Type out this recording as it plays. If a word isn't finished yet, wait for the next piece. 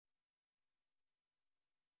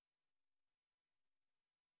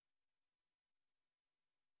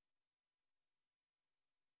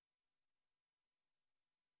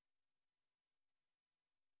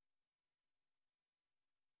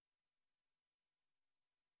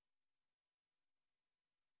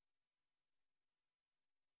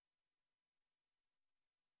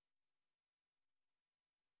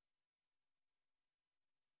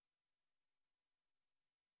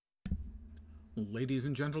Ladies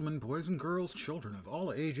and gentlemen, boys and girls, children of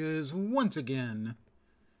all ages, once again,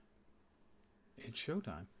 it's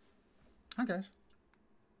showtime. Hi, guys.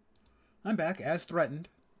 I'm back, as threatened.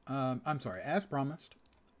 As promised.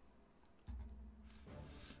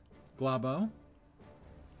 Glabo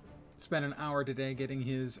spent an hour today getting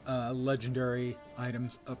his legendary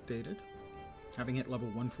items updated. Having hit level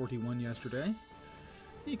 141 yesterday,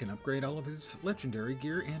 he can upgrade all of his legendary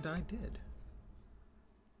gear, and I did.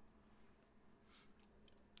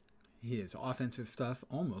 His offensive stuff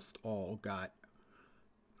almost all got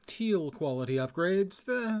teal quality upgrades.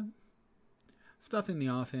 The stuff in the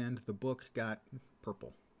offhand, the book, got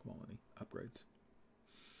purple quality upgrades.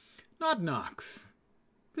 Nod Knox.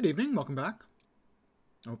 Good evening, welcome back.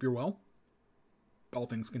 I hope you're well, all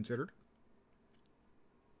things considered.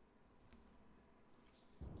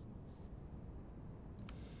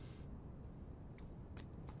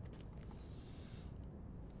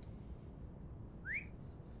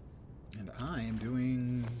 And I am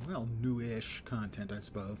doing, well, new-ish content, I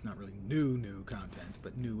suppose. Not really new content,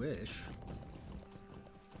 but new-ish.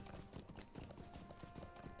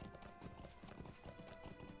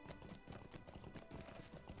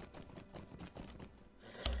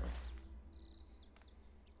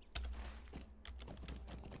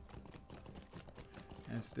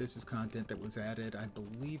 As this is content that was added, I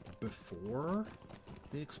believe, before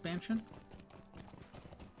the expansion.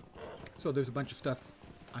 So there's a bunch of stuff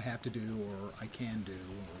I have to do, or I can do,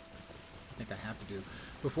 or I think I have to do,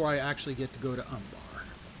 before I actually get to go to Umbar.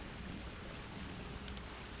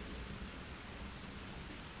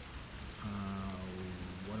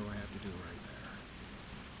 What do I have to do right there?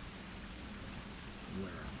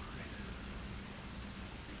 Where am I?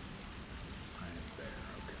 I am there,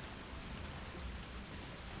 okay.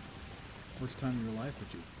 Worst time of your life, but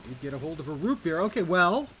you did get a hold of a root beer. Okay,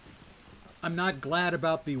 well, I'm not glad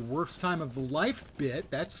about the worst time of the life bit.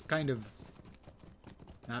 That's kind of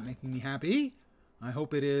not making me happy. I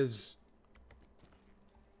hope it is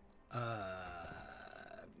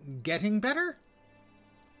getting better.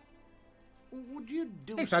 Would you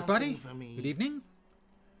do hey, fat buddy. for me? Good evening.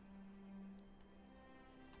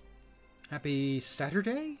 Happy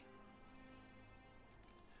Saturday.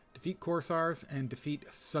 Defeat Corsairs and defeat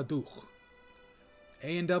Saduk.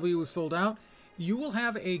 A&W is sold out. You will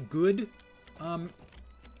have a good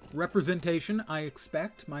representation, I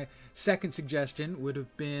expect. My second suggestion would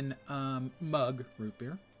have been Mug root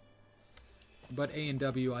beer, but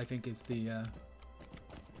A&W I think is the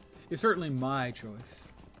is certainly my choice.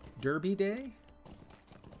 Derby Day?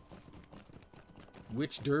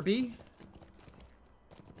 Which Derby?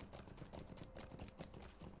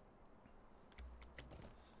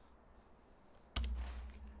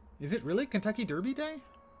 Is it really Kentucky Derby Day?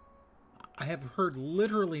 I have heard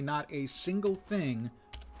literally not a single thing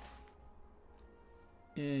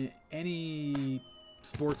in any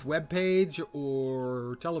sports webpage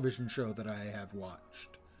or television show that I have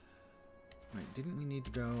watched. Wait, didn't we need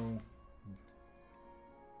to go...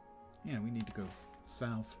 Yeah, we need to go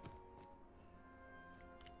south.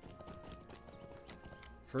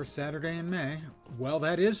 First Saturday in May. Well,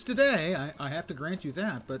 that is today. I have to grant you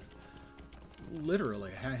that, but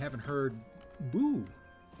literally, I haven't heard boo.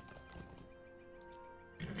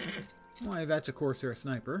 Why, that's a Corsair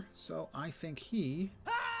sniper, so I think he...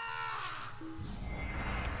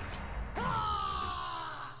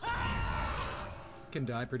 can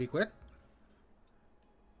die pretty quick.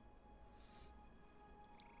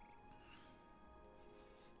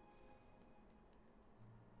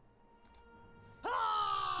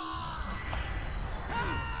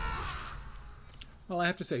 Well, I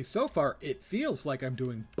have to say, so far, it feels like I'm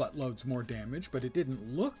doing buttloads more damage, but it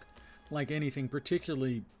didn't look like anything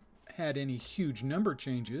particularly had any huge number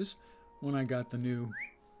changes when I got the new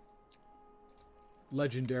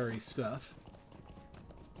legendary stuff.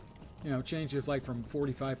 You know, changes like from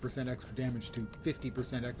 45% extra damage to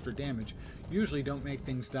 50% extra damage usually don't make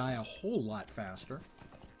things die a whole lot faster.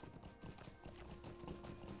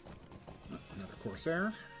 Another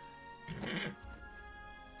Corsair.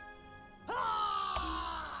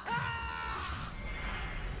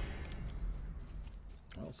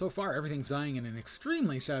 Well, so far everything's dying in an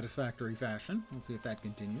extremely satisfactory fashion. We'll see if that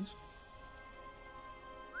continues.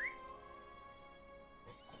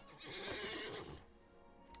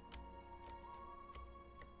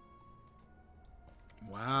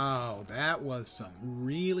 Wow, that was some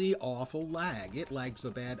really awful lag. It lagged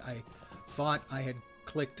so bad I thought I had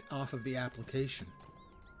clicked off of the application.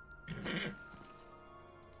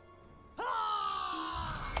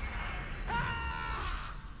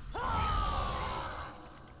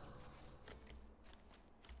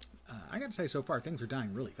 I gotta say, so far things are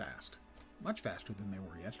dying really fast. Much faster than they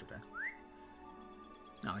were yesterday.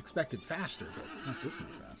 Now, I expected faster, but not this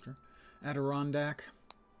much faster. Adirondack.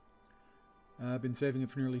 I've been saving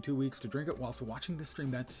it for nearly 2 weeks to drink it whilst watching this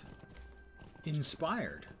stream. That's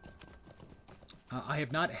inspired. I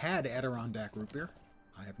have not had Adirondack root beer.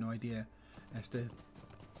 I have no idea as to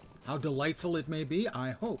how delightful it may be.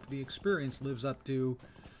 I hope the experience lives up to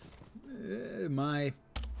my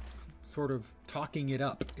sort of talking it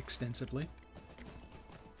up extensively.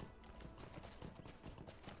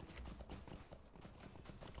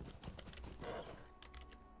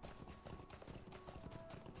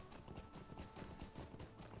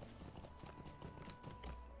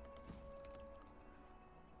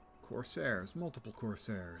 Corsairs, multiple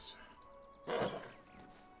Corsairs.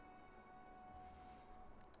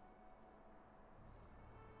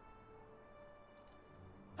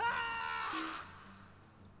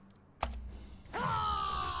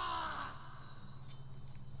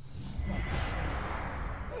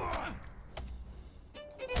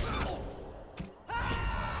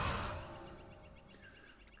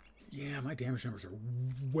 Yeah, my damage numbers are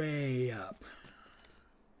way up.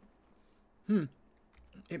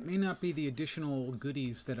 It may not be the additional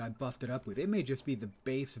goodies that I buffed it up with. It may just be the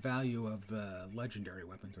base value of the legendary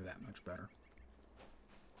weapons are that much better.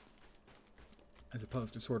 As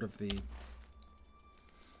opposed to sort of the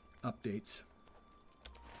updates.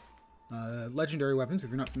 Legendary weapons, if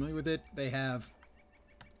you're not familiar with it, they have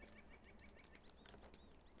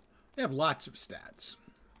lots of stats.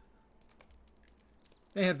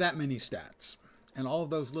 They have that many stats. And all of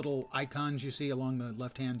those little icons you see along the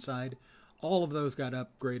left-hand side, all of those got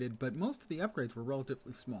upgraded, but most of the upgrades were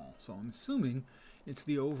relatively small. So I'm assuming it's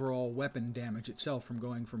the overall weapon damage itself from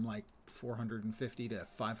going from like 450 to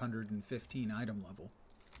 515 item level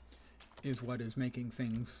is what is making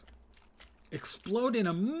things explode in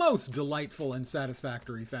a most delightful and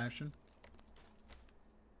satisfactory fashion.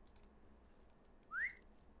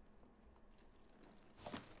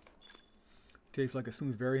 Tastes like a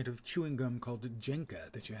smooth variant of chewing gum called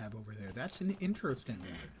Jenka that you have over there. That's an interesting one.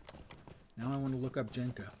 Now I want to look up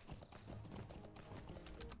Jenka.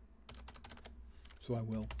 So I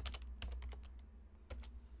will.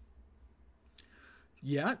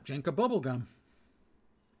 Yeah, Jenka bubblegum.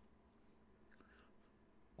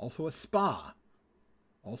 Also a spa.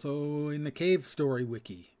 Also in the Cave Story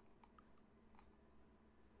wiki.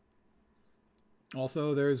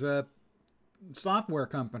 Also there's a software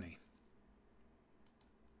company.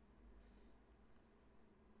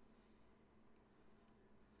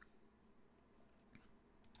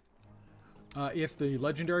 If the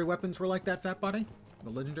legendary weapons were like that, Fat Body, the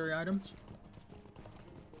legendary items,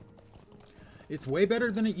 it's way better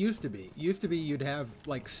than it used to be. It used to be you'd have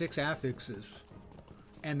like 6 affixes,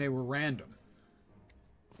 and they were random.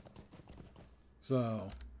 So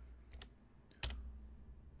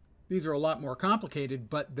these are a lot more complicated,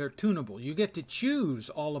 but they're tunable. You get to choose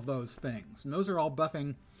all of those things, and those are all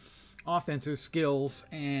buffing offensive skills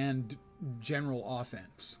and general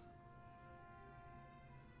offense.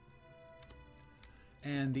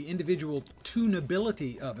 And the individual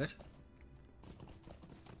tunability of it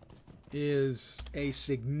is a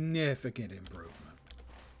significant improvement.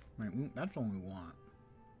 Right, that's all we want.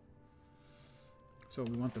 So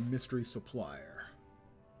we want the mystery supplier.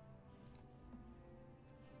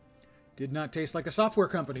 Did not taste like a software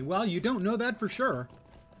company. Well, you don't know that for sure.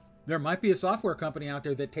 There might be a software company out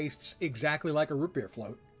there that tastes exactly like a root beer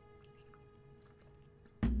float.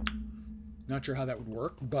 Not sure how that would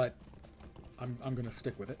work, but I'm going to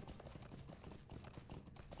stick with it.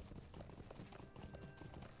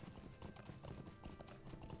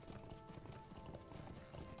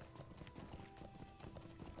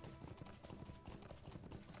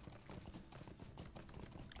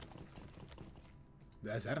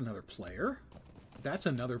 Is that another player? That's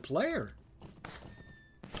another player.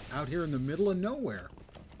 Out here in the middle of nowhere.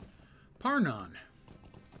 Parnon.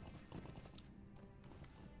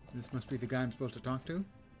 This must be the guy I'm supposed to talk to.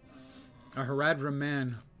 A Haradrim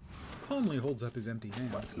man calmly holds up his empty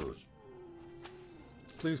hands.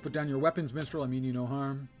 Please put down your weapons, minstrel. I mean you no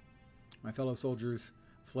harm. My fellow soldiers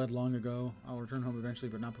fled long ago. I'll return home eventually,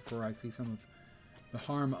 but not before I see some of the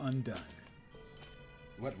harm undone.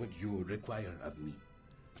 What would you require of me?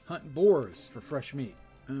 Hunt boars for fresh meat.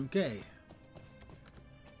 Okay.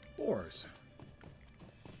 Boars.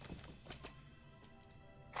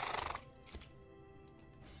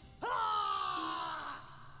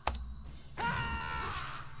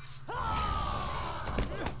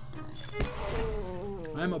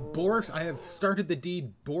 I'm a boar. I have started the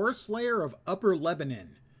deed Boar Slayer of Upper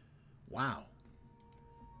Lebanon. Wow.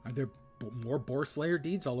 Are there more Boar Slayer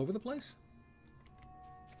deeds all over the place?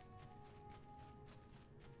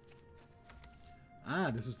 Ah,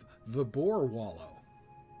 this is the Boar Wallow.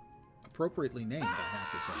 Appropriately named, I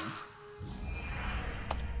have to say.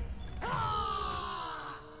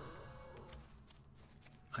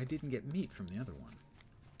 I didn't get meat from the other one.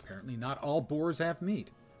 Apparently not all boars have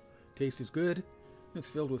meat. Taste is good. It's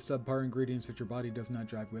filled with subpar ingredients that your body does not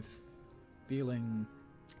jive with. Feeling...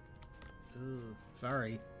 Ugh,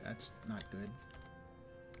 sorry, that's not good.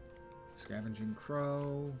 Scavenging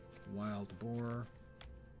crow. Wild boar.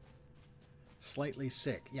 Slightly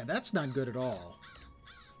sick. Yeah, that's not good at all.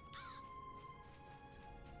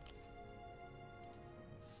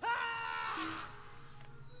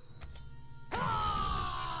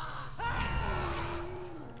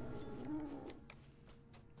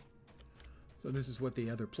 So this is what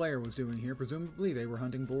the other player was doing here. Presumably they were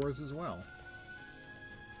hunting boars as well.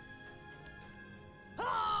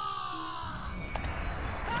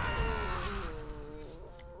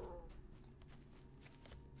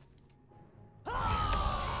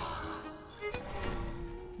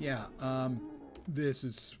 Yeah, this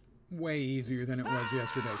is way easier than it was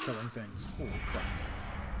yesterday, killing things. Holy crap.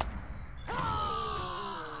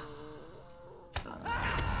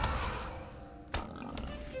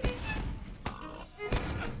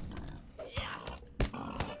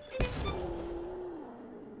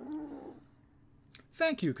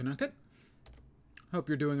 Thank you, Canucket. Hope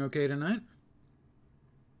you're doing okay tonight.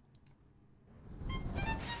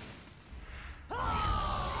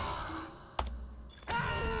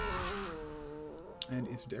 And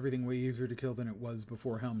is everything way easier to kill than it was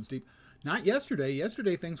before Helm's Deep? Not yesterday.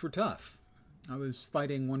 Yesterday things were tough. I was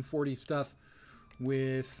fighting 140 stuff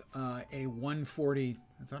with a 140...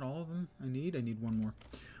 Is that all of them I need? I need one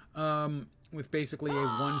more. With basically a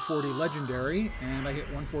 140 legendary, and I hit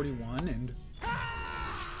 141 and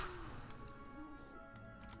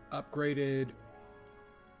upgraded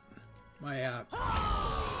my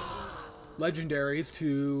legendaries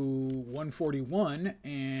to 141,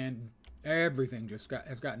 and everything just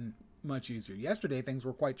has gotten much easier. Yesterday, things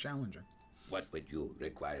were quite challenging. What would you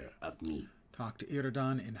require of me? Talk to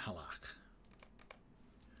Iradan in Halak.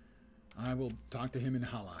 I will talk to him in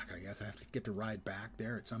Halak. I guess I have to get to ride back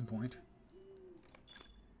there at some point.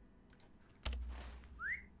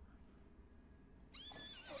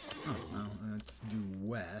 Oh, well, let's do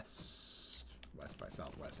west. West by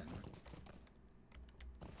southwest, anyway.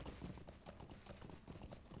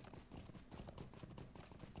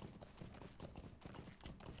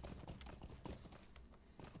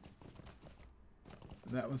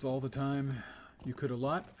 That was all the time you could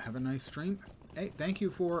allot. Have a nice stream. Hey, thank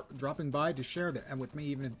you for dropping by to share that with me.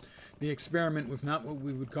 Even if the experiment was not what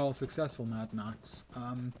we would call successful, Not Nox.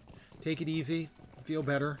 Take it easy. Feel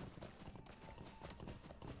better.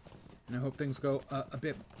 And I hope things go a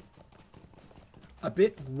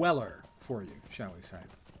bit weller for you, shall we say.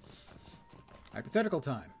 Hypothetical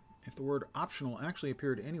time. If the word optional actually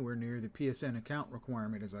appeared anywhere near the PSN account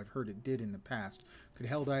requirement, as I've heard it did in the past, could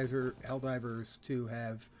Helldivers 2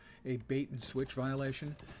 have a bait and switch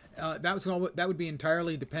violation? That would be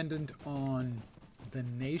entirely dependent on the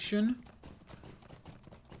nation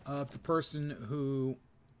of the person who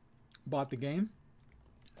bought the game.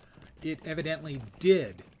 It evidently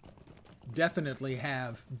did definitely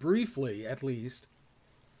have, briefly at least,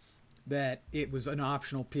 that it was an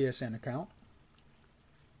optional PSN account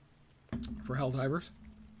for Helldivers.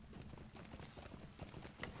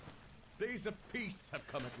 Days of peace have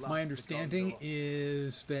come at last. My understanding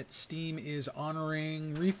is that Steam is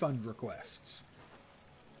honoring refund requests.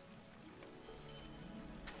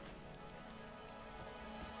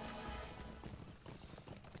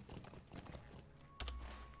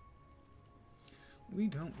 We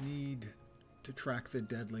don't need to track the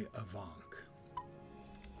deadly Avank.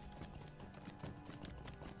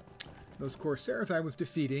 Those Corsairs I was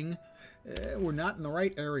defeating were not in the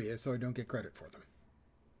right area, so I don't get credit for them.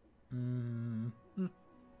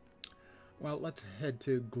 Well, let's head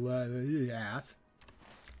to Goliath.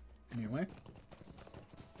 Anyway.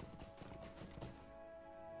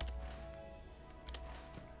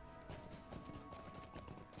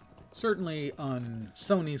 Certainly on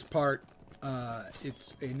Sony's part,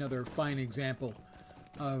 it's another fine example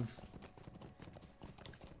of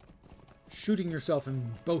shooting yourself in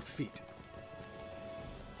both feet.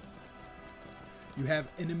 You have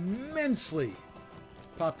an immensely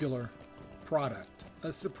popular product,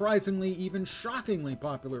 a surprisingly, even shockingly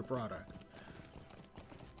popular product,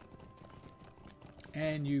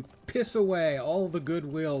 and you piss away all the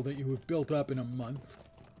goodwill that you have built up in a month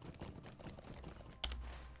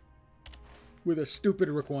with a stupid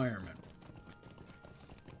requirement.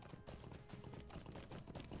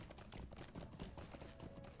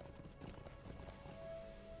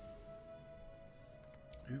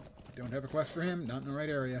 Yep. Don't have a quest for him. Not in the right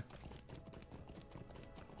area.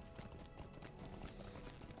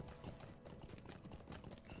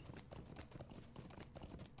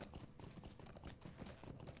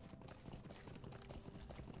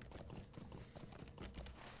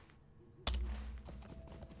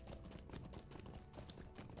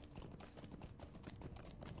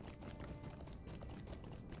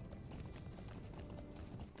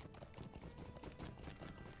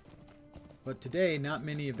 But today, not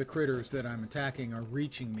many of the critters that I'm attacking are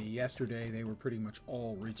reaching me. Yesterday, they were pretty much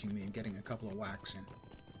all reaching me and getting a couple of whacks in.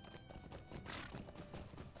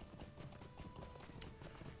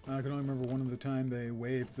 I can only remember one of the time they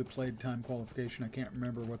waived the played time qualification. I can't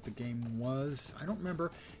remember what the game was. I don't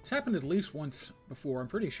remember. It's happened at least once before. I'm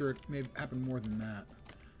pretty sure it may have happened more than that.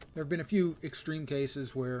 There have been a few extreme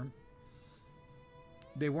cases where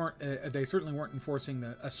they weren't. They certainly weren't enforcing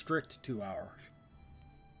a strict 2 hours.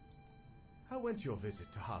 How went your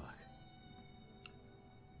visit to Harlach?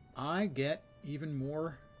 I get even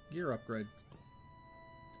more gear upgrade.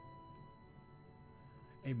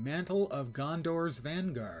 A Mantle of Gondor's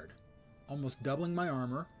Vanguard. Almost doubling my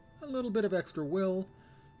armor. A little bit of extra will.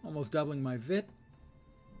 Almost doubling my vit.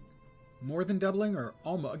 More than doubling, or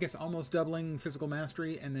almost, I guess almost doubling physical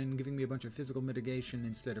mastery, and then giving me a bunch of physical mitigation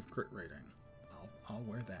instead of crit rating. I'll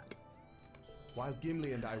wear that. While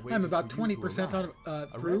Gimli and I waited I'm about for you to 20% arrive, a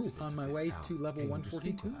through resident on my of this way town to level came to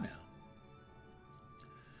 142 speak with us.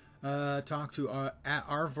 now. Talk to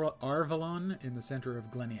Arvalon in the center of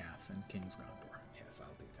Gleniath in King's Gondor. Yes,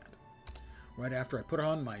 I'll do that. Right after I put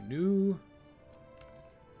on my new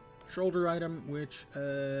shoulder item, which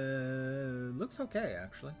looks okay,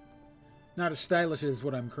 actually. Not as stylish as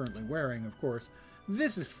what I'm currently wearing, of course.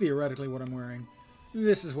 This is theoretically what I'm wearing.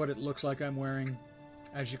 This is what it looks like I'm wearing.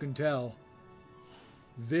 As you can tell,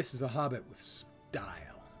 this is a hobbit with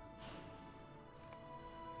style.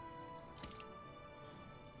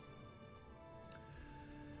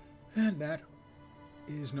 And that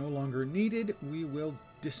is no longer needed. We will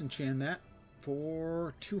disenchant that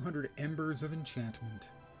for 200 embers of enchantment.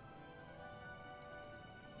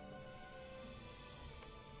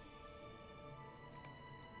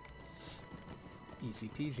 Easy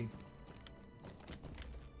peasy.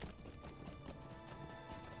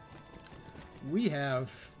 We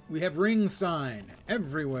have ring sign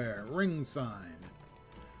everywhere. Ring sign.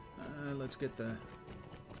 Let's get the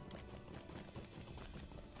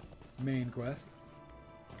main quest.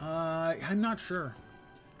 I'm not sure.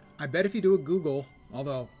 I bet if you do a Google,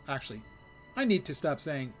 although actually, I need to stop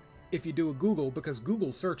saying if you do a Google because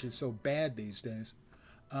Google search is so bad these days.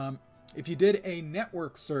 If you did a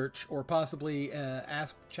network search or possibly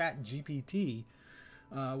ask ChatGPT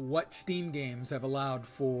what Steam games have allowed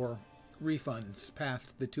for refunds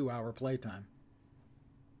past the 2-hour playtime.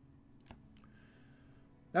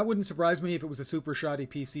 That wouldn't surprise me if it was a super shoddy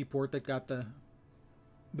PC port that got the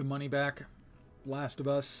money back. Last of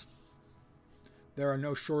Us. There are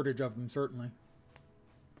no shortage of them, certainly.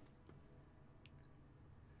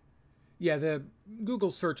 Yeah, the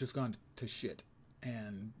Google search has gone to shit.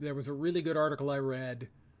 And there was a really good article I read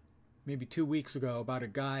maybe 2 weeks ago about a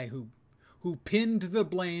guy who pinned the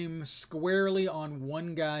blame squarely on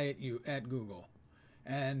one guy at Google.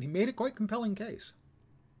 And he made a quite compelling case.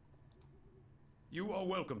 You are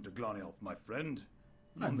welcome to Glanielf, my friend.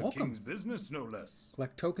 I'm On the welcome. king's business, no less.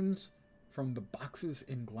 Collect tokens from the boxes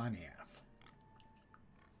in Glaniath.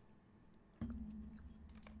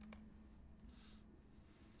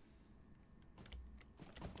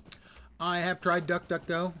 I have tried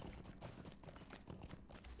DuckDuckGo.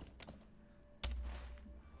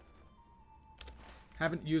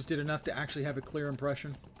 Haven't used it enough to actually have a clear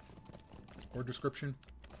impression or description.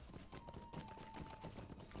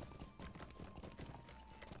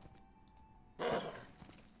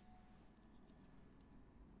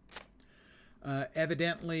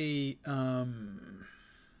 Evidently,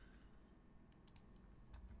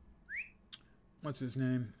 what's his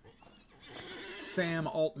name? Sam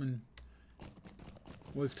Altman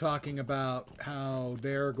was talking about how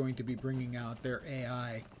they're going to be bringing out their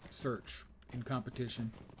AI search in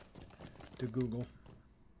competition to Google.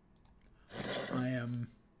 I am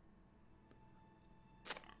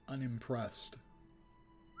unimpressed.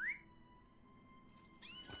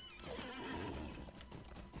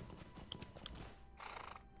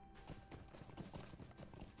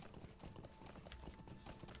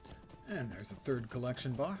 And there's a third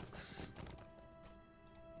collection box.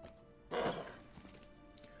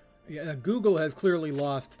 Yeah, Google has clearly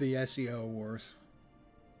lost the SEO wars.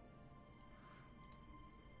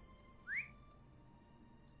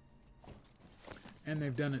 And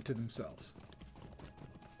they've done it to themselves.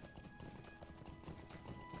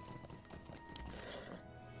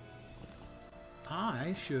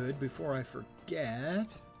 I should, before I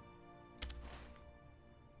forget...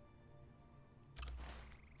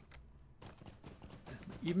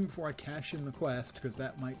 Even before I cash in the quest, because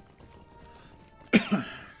that might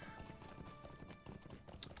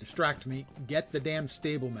distract me, get the damn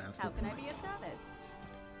stable master. How can I be of service?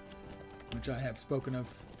 Which I have spoken of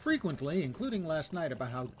frequently, including last night,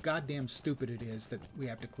 about how goddamn stupid it is that we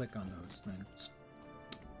have to click on those things.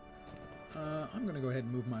 I'm going to go ahead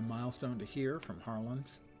and move my milestone to here from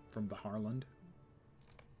the Harland.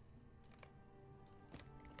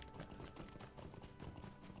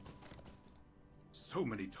 So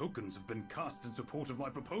many tokens have been cast in support of my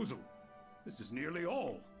proposal. This is nearly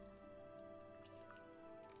all.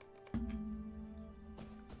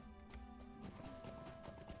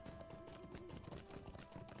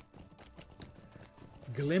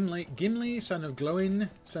 Gimli, son of Glowin,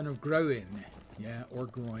 son of Groin. Yeah, or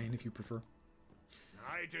Groin if you prefer.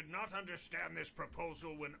 I did not understand this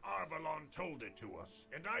proposal when Arvalon told it to us,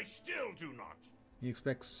 and I still do not. He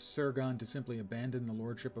expects Sergon to simply abandon the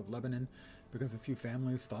lordship of Lebanon because a few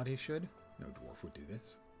families thought he should? No dwarf would do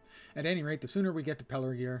this. At any rate, the sooner we get to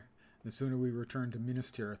Pelargir, the sooner we return to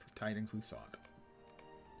Minas Tirith with tidings we sought.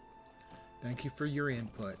 Thank you for your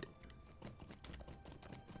input.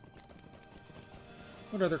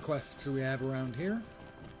 What other quests do we have around here?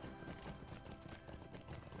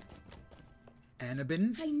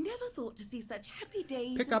 Annabin. I never thought to see such happy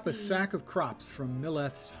days. Pick up a sack of crops from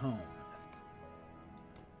Milleth's home.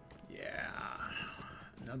 Yeah,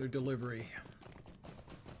 another delivery.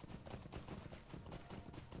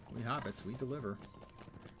 We hobbits, we deliver.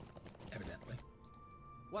 Evidently.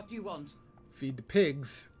 What do you want? Feed the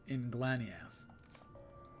pigs in Glaniath.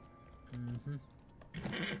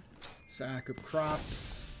 Sack of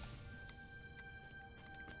crops.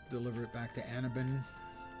 Deliver it back to Annabin.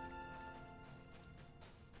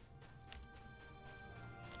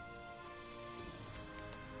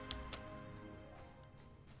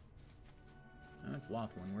 That's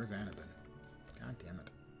Lothwin. Where's Annabin? God damn it.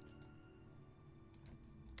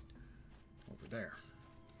 Over there.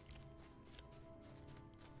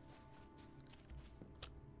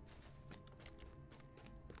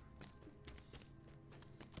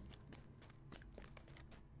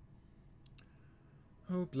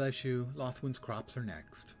 Oh, bless you. Lothwin's crops are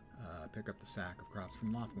next. Pick up the sack of crops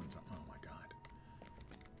from Lothwin's. Oh my god.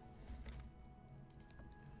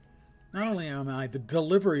 Not only am I the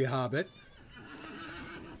delivery hobbit,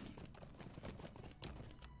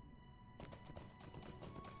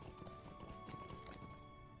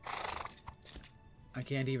 I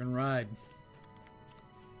can't even ride.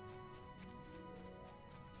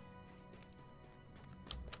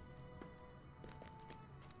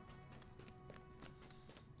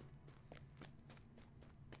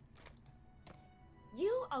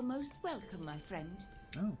 You are most welcome, my friend.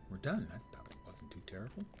 Oh, we're done. That probably wasn't too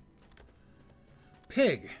terrible.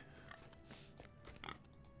 Pig.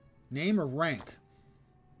 Name or rank?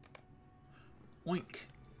 Oink.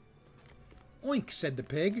 Oink, said the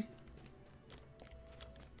pig.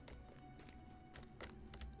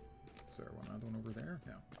 Is there another one over there?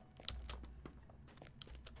 No.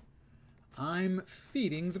 I'm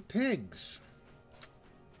feeding the pigs.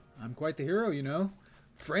 I'm quite the hero, you know.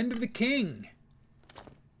 Friend of the king.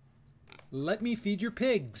 Let me feed your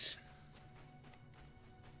pigs.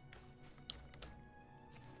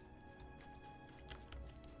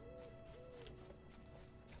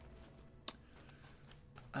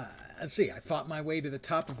 Let's see. I fought my way to the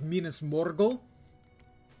top of Minas Morgul.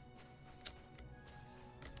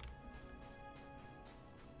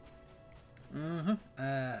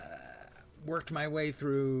 Worked my way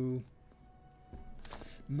through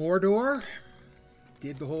Mordor.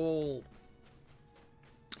 Did the whole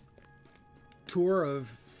tour of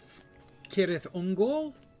Cirith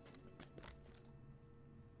Ungol.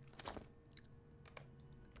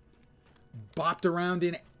 Bopped around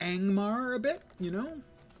in Angmar a bit, you know.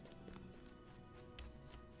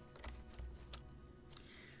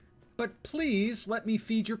 But please let me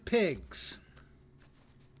feed your pigs.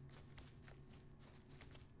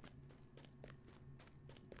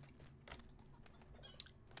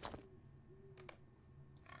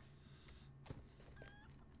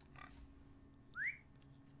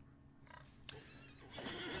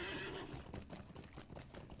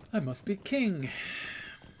 I must be king.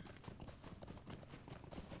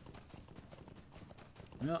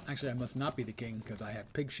 Well, actually, I must not be the king because I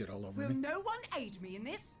have pig shit all over Will me. no one aid me in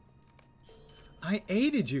this? I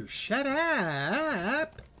aided you. Shut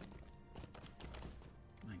up.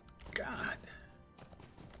 My God.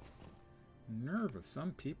 Nerve of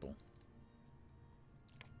some people.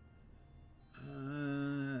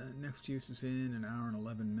 Next use is in an hour and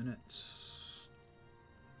 11 minutes.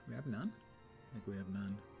 We have none? I think we have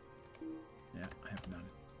none. Yeah, I have none.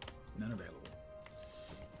 None available.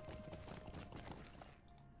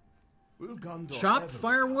 Will Gondor Chop ever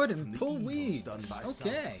firewood recover and from pull the evils done weeds. by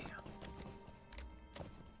Okay.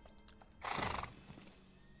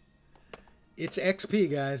 It's XP,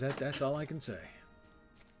 guys. That's all I can say.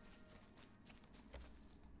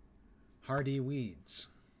 Hardy weeds.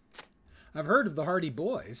 I've heard of the Hardy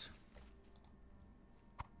Boys.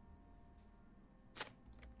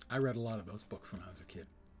 I read a lot of those books when I was a kid.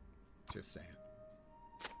 Just saying.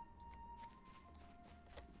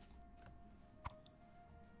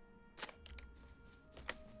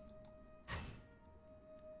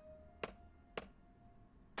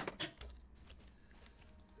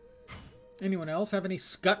 Anyone else have any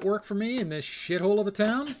scut work for me in this shithole of a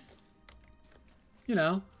town? You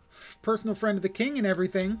know, personal friend of the king and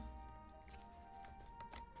everything.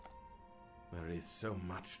 There is so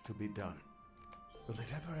much to be done. Will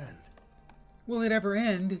it ever end? Will it ever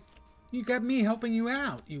end? You got me helping you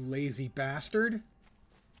out, you lazy bastard.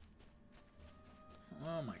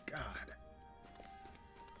 Oh my god.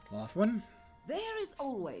 Lothwin? There is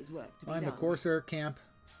always work to be Find done. the Corsair camp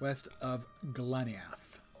west of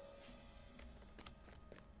Glaniath.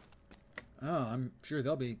 Oh, I'm sure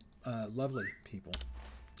they'll be lovely people.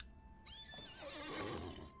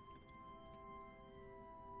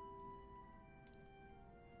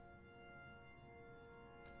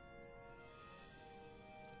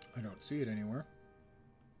 I don't see it anywhere.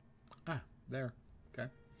 Ah, there. Okay.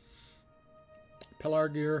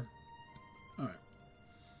 Pelargir. Alright.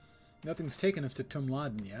 Nothing's taken us to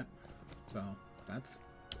Tumladen yet. So, that's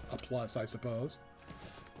a plus, I suppose.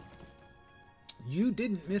 You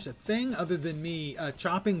didn't miss a thing other than me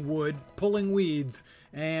chopping wood, pulling weeds,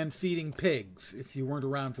 and feeding pigs. If you weren't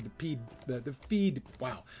around for the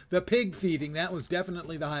pig feeding, that was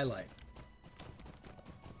definitely the highlight.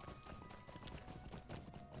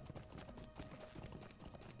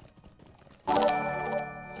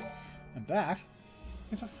 And that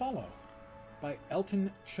is a follow by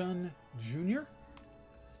Elton Chun Jr.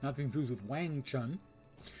 Not to be confused with Wang Chun.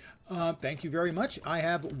 Thank you very much. I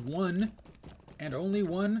have one and only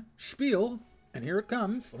one spiel, and here it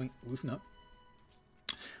comes. Let me loosen up.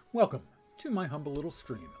 Welcome to my humble little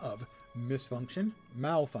stream of misfunction,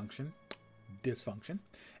 malfunction, dysfunction,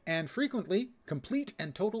 and frequently complete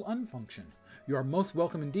and total unfunction. You are most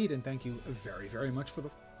welcome indeed, and thank you very, very much for the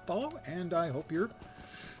follow, and I hope your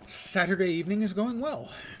Saturday evening is going well.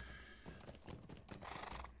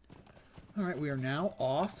 Alright, we are now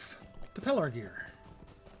off to Pelargir.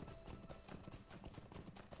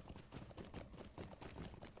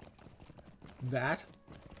 That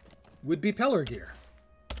would be Pelargir.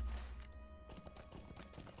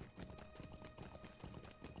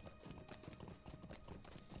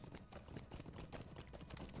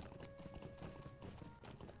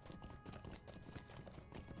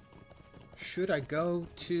 Should I go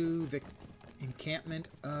to the encampment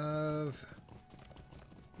of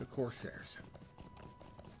the Corsairs?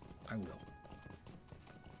 I will.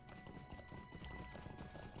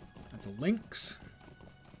 That's a lynx.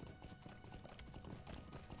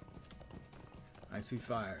 I see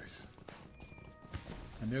fires.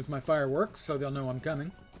 And there's my fireworks, so they'll know I'm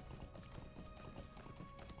coming.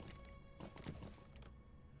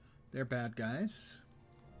 They're bad guys.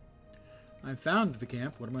 I found the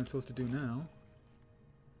camp. What am I supposed to do now?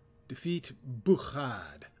 Defeat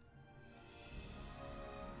Bukhad.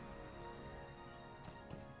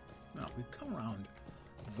 Well, we come around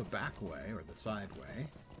the back way, or the side way,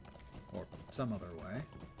 or some other way.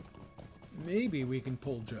 Maybe we can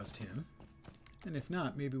pull just him. And if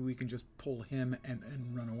not, maybe we can just pull him and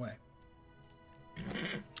run away.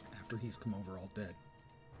 After he's come over all dead.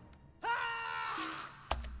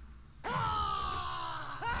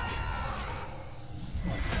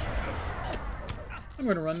 I'm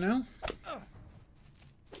going to run now.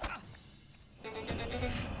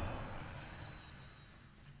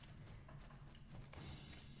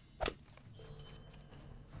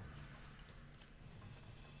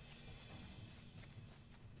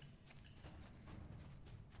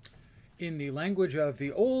 In the language of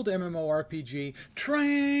the old MMORPG,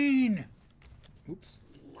 train! Oops.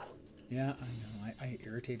 Yeah, I know. I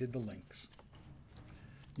irritated the links.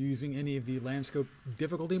 Using any of the landscape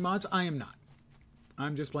difficulty mods? I am not.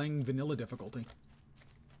 I'm just playing vanilla difficulty.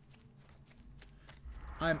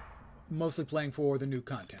 I'm mostly playing for the new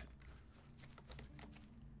content.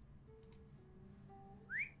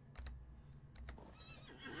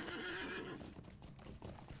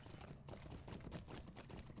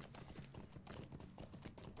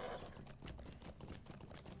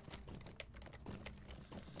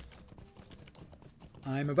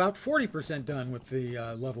 I'm about 40% done with the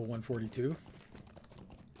level 142.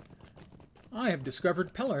 I have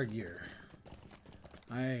discovered Pelargir.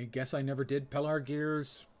 I guess I never did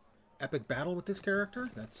Pelargir's epic battle with this character.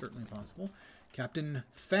 That's certainly possible. Captain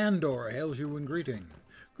Thandor hails you in greeting.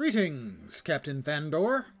 Greetings, Captain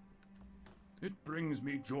Thandor. It brings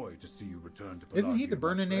me joy to see you return to Pelargir. Isn't he the my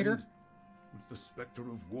Burninator? friend, with the specter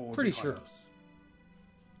of war Pretty behind sure. us.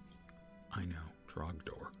 I know,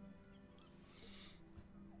 Trogdor.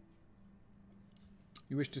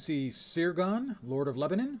 You wish to see Sirgon, Lord of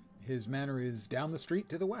Lebanon? His manor is down the street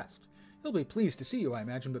to the west. He'll be pleased to see you, I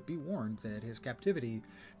imagine, but be warned that his captivity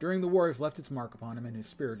during the war has left its mark upon him, and his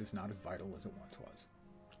spirit is not as vital as it once was.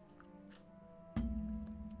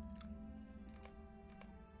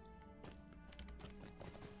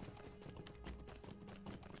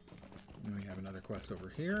 And we have another quest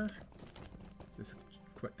over here. Is this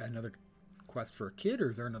another quest for a kid, or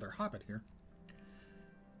is there another hobbit here?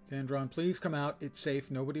 Dandron, please come out. It's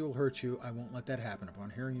safe. Nobody will hurt you. I won't let that happen. Upon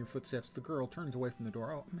hearing your footsteps, the girl turns away from the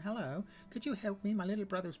door. Oh, hello. Could you help me? My little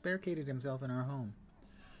brother's barricaded himself in our home.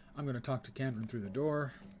 I'm going to talk to Candron through the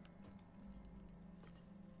door.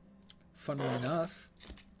 Funnily enough,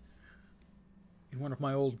 in one of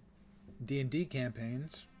my old D&D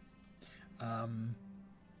campaigns, I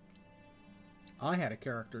had a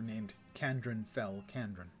character named Candron Fell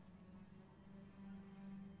Candron.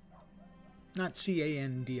 Not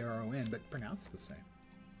C-A-N-D-R-O-N, but pronounced the same.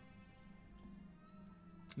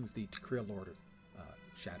 He was the Takriel Lord of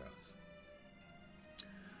Shadows.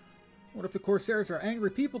 What if the Corsairs are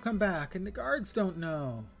angry? People come back, and the guards don't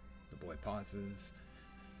know. The boy pauses.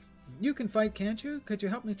 You can fight, can't you? Could you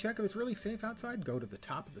help me check if it's really safe outside? Go to the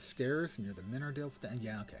top of the stairs near the Minardale stand.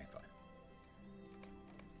 Yeah, okay, fine.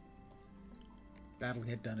 Battle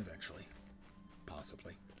get done eventually.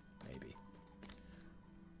 Possibly. Maybe.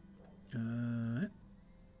 Oh,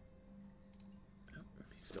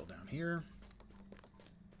 he's still down here.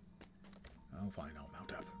 Oh, fine, I'll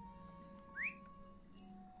mount up.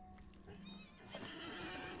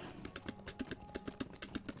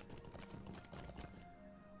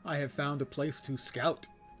 I have found a place to scout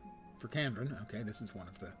for Candron. Okay, this is one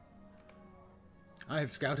of the... I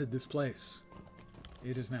have scouted this place.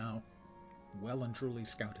 It is now well and truly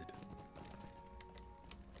scouted.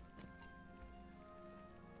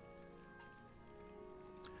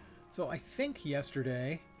 So I think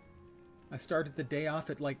yesterday I started the day off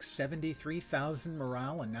at like 73,000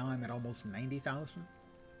 morale, and now I'm at almost 90,000.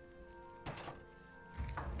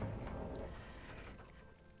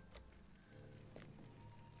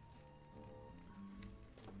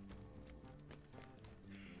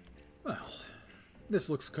 Well, this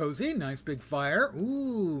looks cozy. Nice big fire.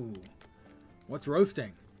 Ooh. What's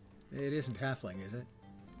roasting? It isn't halfling, is it?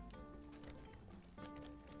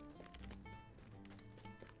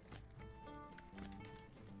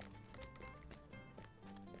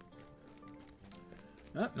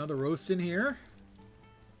 Oh, another roast in here.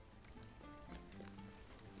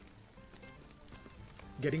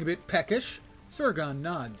 Getting a bit peckish. Sirgon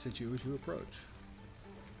nods at you as you approach.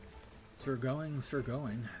 Sir going, Sir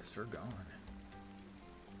going, Sir gone.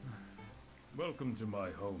 Welcome to my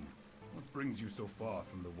home. What brings you so far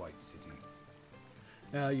from the White City?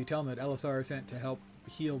 You tell him that Elisar is sent to help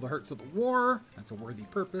heal the hurts of the war. That's a worthy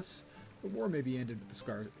purpose. The war may be ended with the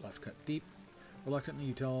scars left cut deep. Reluctantly,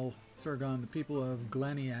 you tell Sirgon the people of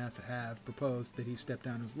Glaniath have proposed that he step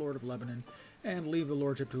down as Lord of Lebanon and leave the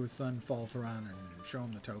lordship to his son Faltharan and show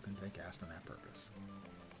him the tokens they cast on that purpose.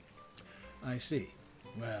 I see.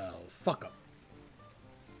 Well, fuck 'em.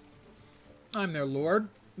 I'm their lord.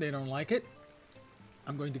 They don't like it.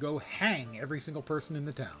 I'm going to go hang every single person in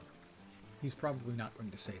the town. He's probably not going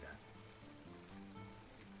to say that.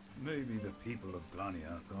 Maybe the people of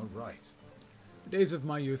Glaniath are right. The days of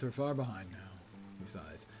my youth are far behind now.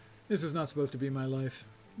 Besides, this was not supposed to be my life.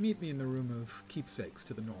 Meet me in the room of keepsakes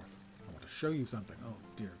to the north. I want to show you something. Oh,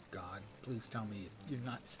 dear God. Please tell me you're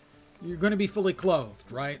not... You're going to be fully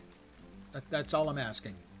clothed, right? That's all I'm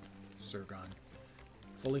asking, Sirgon.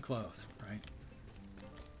 Fully clothed, right?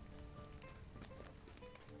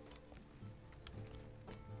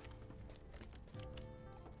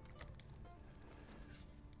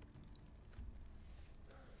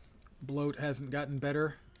 Bloat hasn't gotten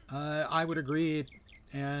better. I would agree,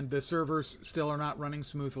 and the servers still are not running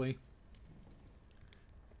smoothly.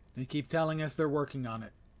 They keep telling us they're working on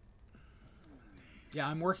it. Yeah,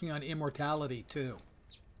 I'm working on immortality, too.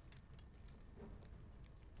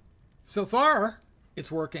 So far,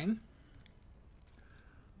 it's working.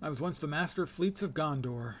 I was once the master of fleets of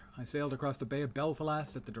Gondor. I sailed across the Bay of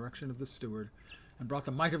Belfalas at the direction of the steward, and brought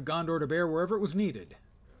the might of Gondor to bear wherever it was needed.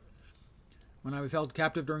 When I was held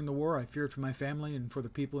captive during the war, I feared for my family and for the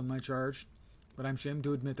people in my charge, but I'm ashamed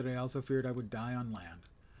to admit that I also feared I would die on land.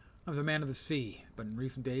 I was a man of the sea, but in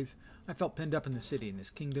recent days I felt penned up in the city, in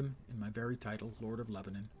this kingdom, in my very title, Lord of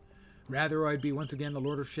Lebanon. Rather I'd be once again the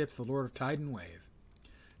Lord of ships, the Lord of tide and wave.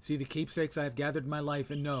 See the keepsakes I have gathered in my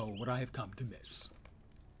life and know what I have come to miss.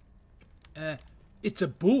 It's a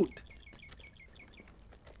boot.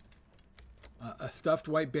 A stuffed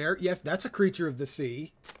white bear. Yes, that's a creature of the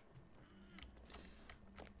sea.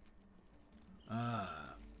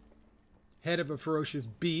 Head of a ferocious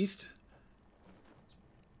beast.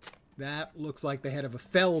 That looks like the head of a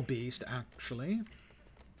fell beast, actually.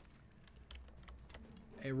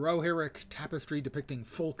 A Rohirric tapestry depicting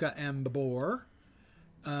Folka and the boar.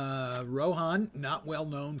 Rohan, not well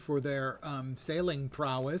known for their sailing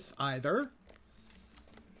prowess either.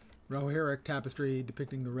 Rohirric tapestry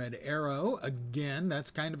depicting the red arrow. Again, that's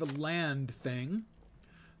kind of a land thing.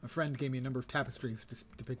 A friend gave me a number of tapestries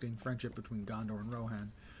depicting friendship between Gondor and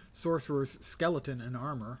Rohan. Sorcerer's skeleton and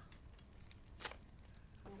armor.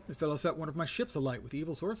 This fellow set one of my ships alight with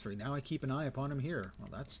evil sorcery. Now I keep an eye upon him here. Well,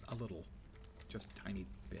 that's a little, just a tiny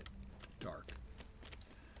bit dark.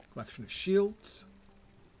 Collection of shields.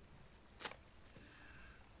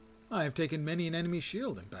 I have taken many an enemy's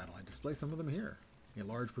shield in battle. I display some of them here. A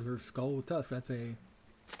large preserved skull with tusks. That's a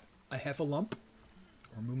heffalump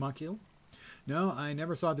or mumakil. No, I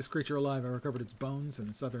never saw this creature alive. I recovered its bones in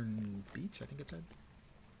the southern beach, I think it said.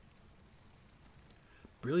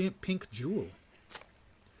 Brilliant pink jewel.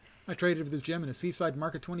 I traded for this gem in a seaside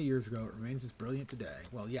market 20 years ago. It remains as brilliant today.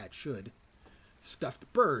 Well, yeah, it should.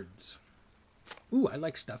 Stuffed birds. Ooh, I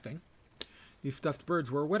like stuffing. These stuffed birds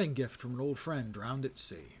were a wedding gift from an old friend drowned at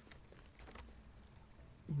sea.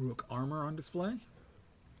 Uruk armor on display.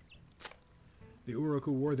 The Uruk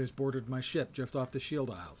who wore this boarded my ship just off the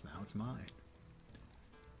shield isles. Now it's mine.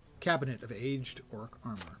 Cabinet of aged orc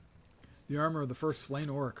armor. The armor of the first slain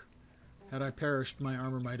orc. Had I perished, my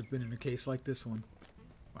armor might have been in a case like this one.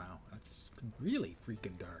 Wow, that's really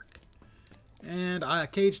freaking dark. And a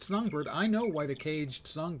caged songbird. I know why the caged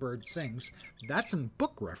songbird sings. That's a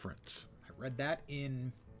book reference. I read that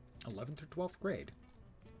in 11th or 12th grade.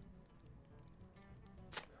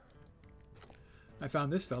 I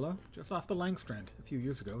found this fellow just off the Langstrand a few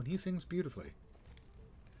years ago, and he sings beautifully.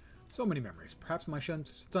 So many memories. Perhaps my son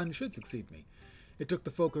should succeed me. It took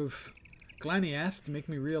the folk of Glaniath to make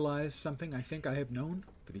me realize something I think I have known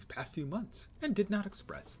for these past few months, and did not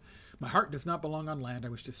express. My heart does not belong on land. I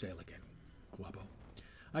wish to sail again. Glubbo.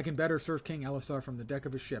 I can better serve King Elisar from the deck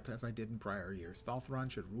of a ship, as I did in prior years. Faltheron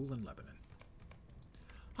should rule in Lebanon.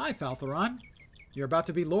 Hi, Faltheron. You're about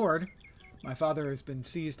to be Lord. My father has been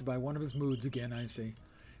seized by one of his moods again, I see.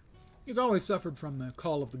 He's always suffered from the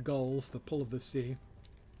call of the gulls, the pull of the sea.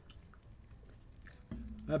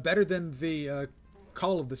 Better than the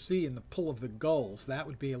call of the sea and the pull of the gulls. That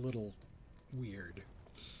would be a little weird.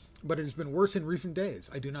 But it has been worse in recent days.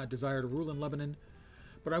 I do not desire to rule in Lebanon,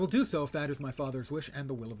 but I will do so if that is my father's wish and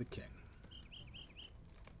the will of the king.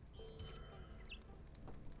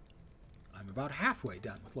 I'm about halfway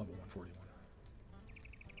done with level 141.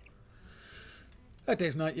 That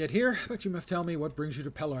day's not yet here, but you must tell me what brings you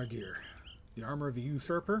to Pelargir. The armor of the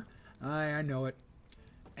usurper? Aye, I know it.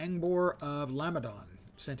 Angbor of Lamadon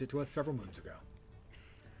sent it to us several moons ago.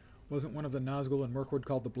 Wasn't one of the Nazgul and Mirkwood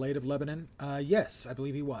called the Blade of Lebanon? Yes, I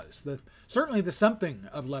believe he was. Certainly the something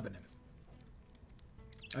of Lebanon.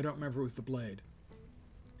 I don't remember if it was the Blade.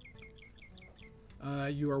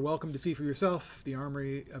 You are welcome to see for yourself. The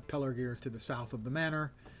armory of Pelargir is to the south of the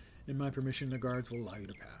manor. In my permission, the guards will allow you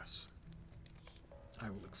to pass. I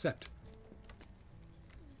will accept.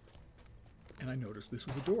 And I noticed this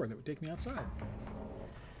was a door that would take me outside.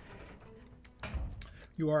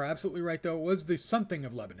 You are absolutely right, though. It was the something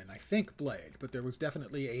of Lebanon. I think Blade, but there was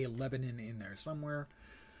definitely a Lebanon in there somewhere.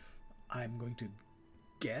 I'm going to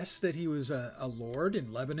guess that he was a lord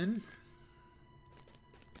in Lebanon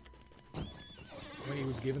when he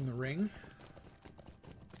was given the ring.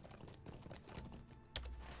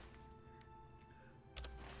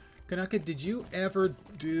 Kanaka, did you ever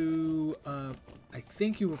do, I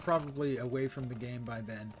think you were probably away from the game by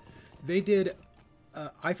then. They did,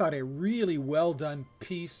 I thought, a really well done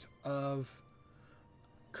piece of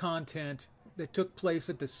content that took place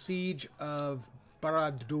at the siege of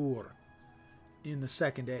Barad-dûr in the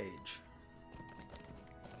Second Age.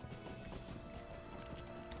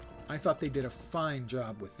 I thought they did a fine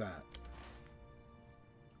job with that.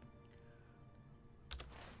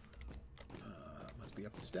 Be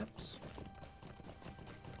up the steps.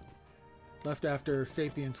 Left after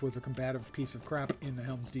Sapience was a combative piece of crap in the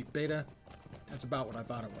Helm's Deep beta. That's about what I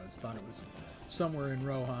thought it was. Thought it was somewhere in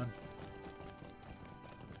Rohan.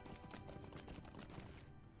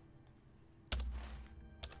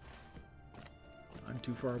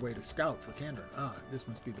 too far away to scout for Candor. Ah, this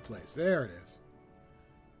must be the place. There it is.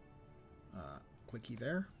 Clicky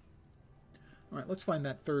there. Alright, let's find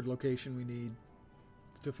that third location we need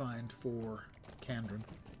to find for Candron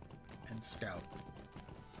and scout.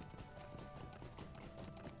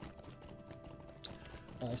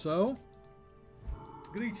 Also,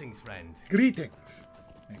 Greetings, friend. greetings.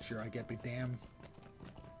 Make sure I get the damn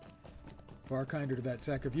far kinder to that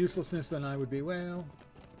sack of uselessness than I would be. Well,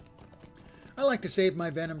 I like to save my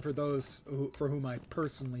venom for those for whom I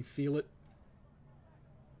personally feel it.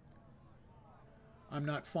 I'm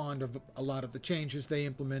not fond of a lot of the changes they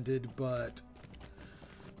implemented, but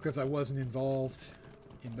because I wasn't involved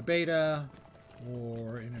in the beta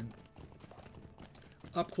or in an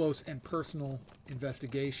up-close and personal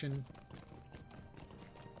investigation,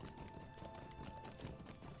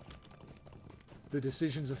 the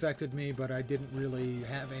decisions affected me, but I didn't really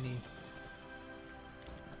have any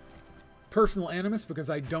personal animus because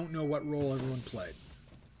I don't know what role everyone played.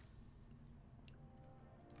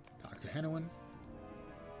 Talk to Henowin.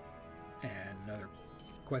 And another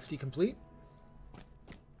questy complete.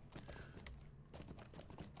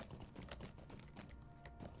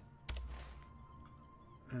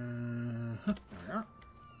 There we are.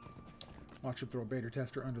 Watch him throw a beta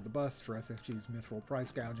tester under the bus for SSG's mithril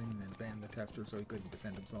price gouging and then ban the tester so he couldn't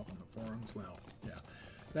defend himself on the forums. Well, yeah.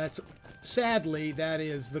 That's sadly, that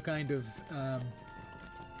is the kind of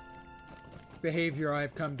behavior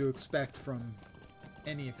I've come to expect from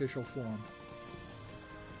any official forum.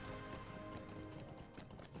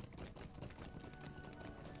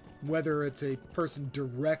 Whether it's a person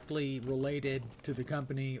directly related to the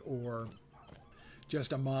company or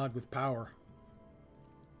just a mod with power.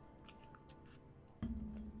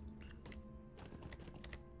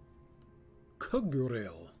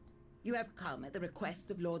 Kuguril. You have come at the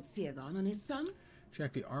request of Lord Sirgon and his son?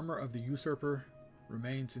 Check the armor of the usurper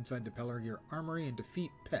remains inside the Pelargir armory and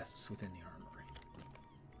defeat pests within the armory.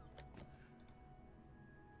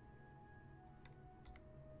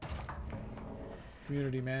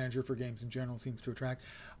 Community manager for games in general seems to attract.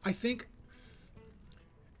 I think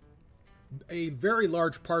a very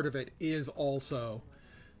large part of it is also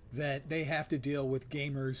that they have to deal with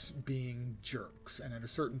gamers being jerks, and at a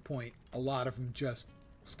certain point, a lot of them just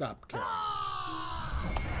stop caring.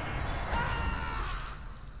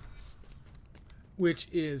 Which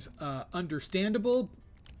is understandable,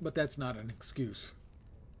 but that's not an excuse.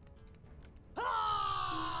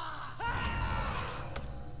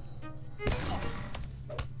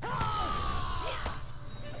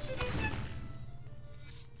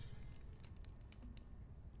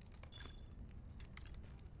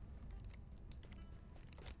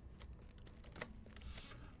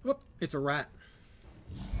 Whoop, it's a rat.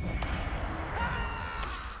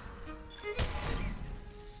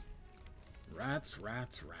 Rats,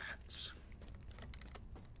 rats, rats.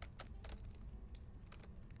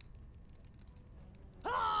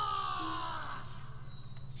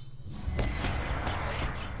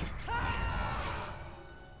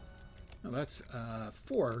 Now that's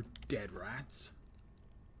 4 dead rats.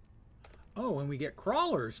 Oh, and we get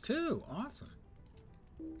crawlers too. Awesome.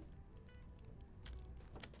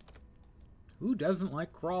 Who doesn't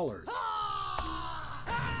like crawlers?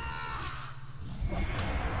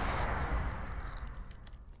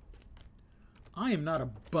 I am not a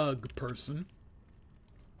bug person.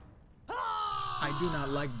 I do not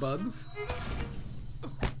like bugs.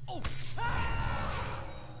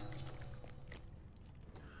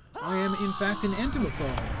 I am, in fact, an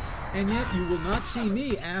entomophobe. And yet you will not see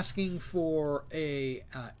me asking for a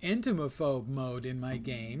entomophobe mode in my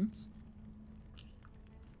games.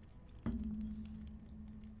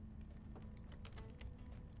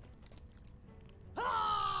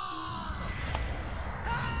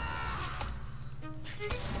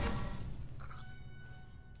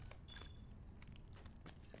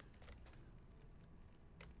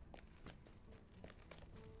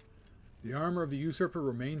 The armor of the usurper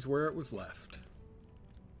remains where it was left.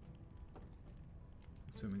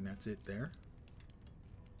 Assuming that's it there.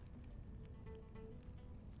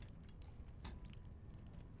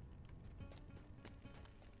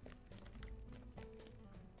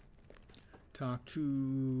 Talk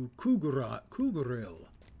to Kuguril.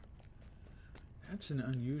 That's an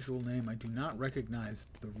unusual name. I do not recognize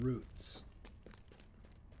the roots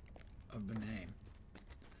of the name.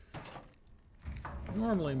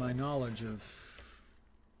 Normally my knowledge of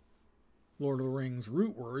Lord of the Rings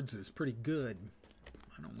root words is pretty good.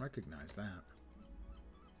 I don't recognize that.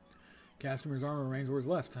 Castimir's armor remains where it's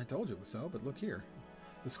left. I told you it was so, but look here.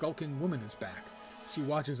 The skulking woman is back. She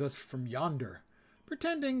watches us from yonder,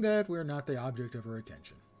 pretending that we're not the object of her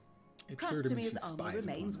attention. It's clear to me she Customer's armor spies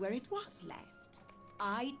remains upon where us. it was left.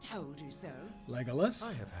 I told you so. Legolas?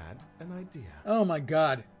 I have had an idea. Oh my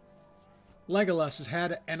god. Legolas has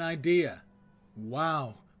had an idea.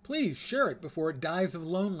 Wow. Please share it before it dies of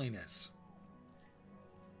loneliness.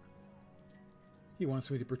 He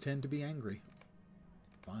wants me to pretend to be angry.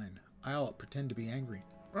 Fine. I'll pretend to be angry.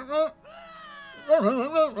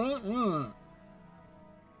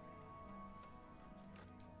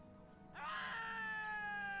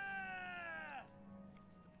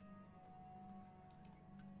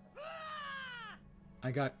 I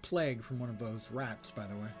got plague from one of those rats, by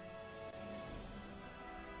the way.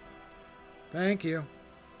 Thank you.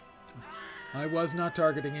 I was not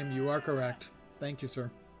targeting him. You are correct. Thank you, sir.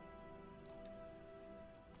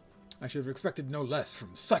 I should have expected no less from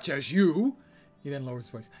such as you. He then lowers his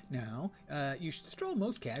voice. Now, you should stroll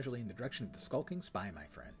most casually in the direction of the skulking spy, my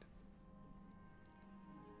friend.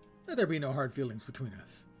 Let there be no hard feelings between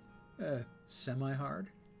us. Semi-hard?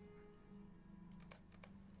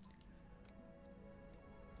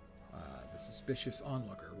 The suspicious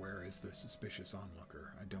onlooker. Where is the suspicious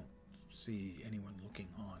onlooker? I don't see anyone looking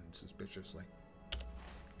on suspiciously.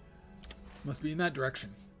 Must be in that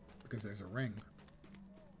direction, because there's a ring.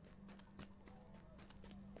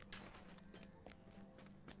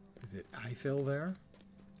 Is it Ithil there?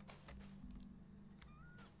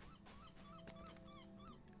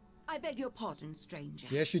 I beg your pardon, stranger.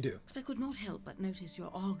 Yes, you do. But I could not help but notice your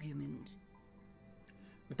argument.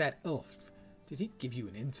 With that elf, did he give you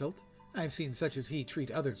an insult? I've seen such as he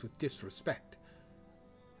treat others with disrespect.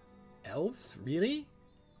 Elves? Really?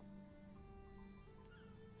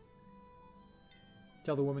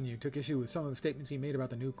 Tell the woman you took issue with some of the statements he made about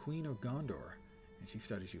the new Queen of Gondor, and she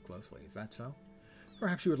studies you closely. Is that so?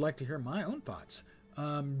 Perhaps you would like to hear my own thoughts.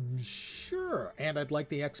 Sure. And I'd like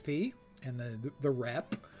the XP and the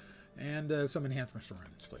rep and some enhancements for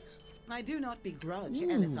runes, please. I do not begrudge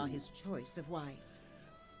Elisar his choice of wife.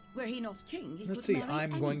 Were he not king, he Let's could see. marry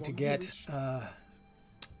I'm going to anyone get he wished.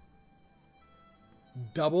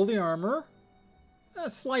 double the armor, a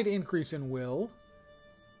slight increase in will,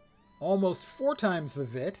 almost 4 times the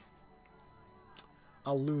vit.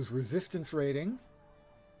 I'll lose resistance rating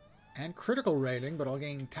and critical rating, but I'll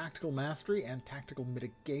gain tactical mastery and tactical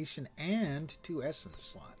mitigation and 2 essence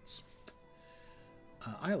slots.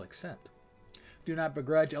 I'll accept. Do not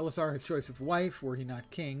begrudge Elisar his choice of wife. Were he not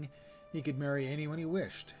king, he could marry anyone he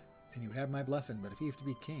wished, and he would have my blessing. But if he is to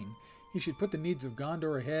be king, he should put the needs of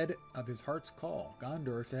Gondor ahead of his heart's call.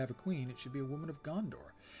 Gondor is to have a queen. It should be a woman of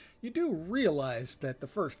Gondor. You do realize that the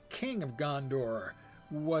first king of Gondor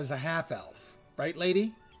was a half-elf, right,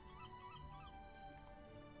 lady?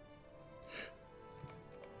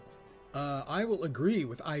 I will agree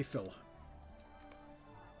with Ithil.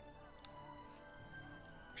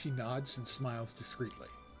 She nods and smiles discreetly.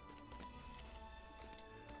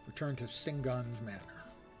 Return to Singon's manor.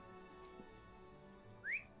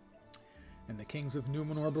 And the kings of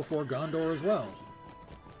Numenor before Gondor as well.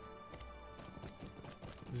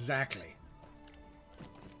 Exactly.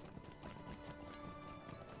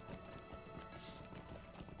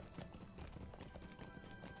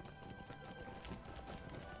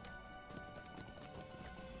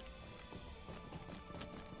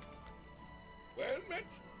 Well met.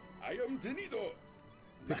 I am Tenido.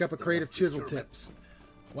 Pick up a crate of chisel tips.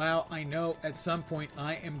 Wow, I know at some point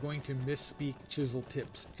I am going to misspeak chisel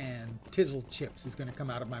tips and tizzle chips is going to come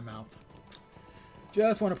out of my mouth.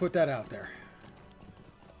 Just want to put that out there.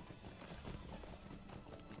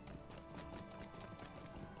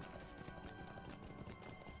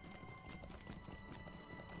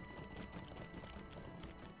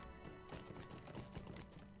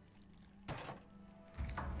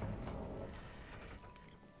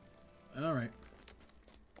 All right.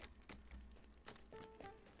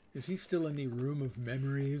 Is he still in the room of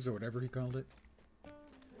memories or whatever he called it?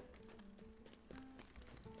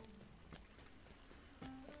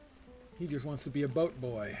 He just wants to be a boat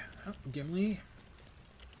boy. Oh, Gimli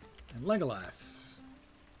and Legolas.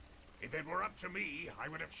 If it were up to me, I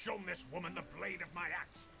would have shown this woman the blade of my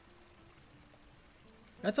axe.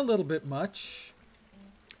 That's a little bit much.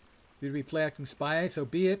 If you'd be play acting spy, so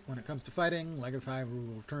be it. When it comes to fighting, Legolas and I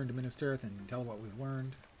will return to Minas Tirith and tell what we've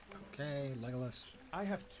learned. Okay, Legolas. I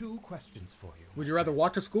have 2 questions for you. Would you rather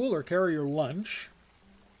walk to school or carry your lunch?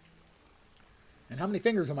 And how many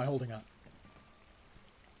fingers am I holding up?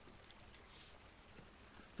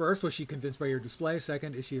 First, was she convinced by your display?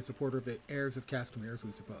 Second, is she a supporter of the heirs of Castamere, as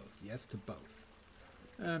we supposed? Yes to both.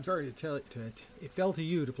 I'm sorry to tell it fell to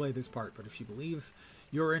you to play this part, but if she believes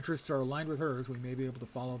your interests are aligned with hers, we may be able to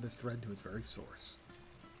follow this thread to its very source.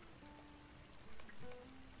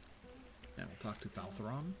 And we'll talk to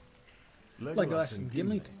Faltheron. Legolas and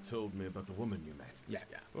Gimli told me about the woman you met. Yeah.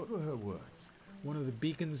 What were her words? One of the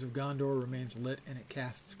beacons of Gondor remains lit, and it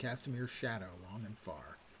casts Castamir's shadow long and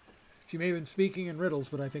far. She may have been speaking in riddles,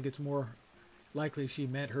 but I think it's more likely she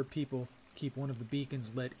meant her people keep one of the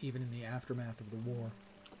beacons lit even in the aftermath of the war.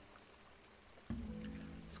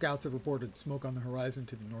 Scouts have reported smoke on the horizon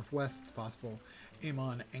to the northwest. It's possible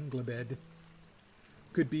Amon Anglebed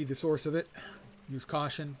could be the source of it. Use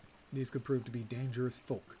caution. These could prove to be dangerous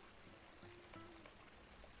folk.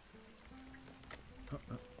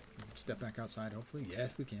 Step back outside, hopefully.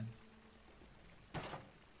 Yes, we can.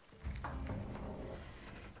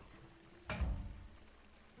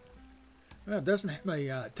 Well, it doesn't,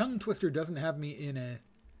 my tongue twister doesn't have me in a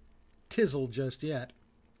tizzle just yet.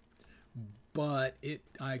 But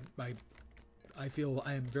I feel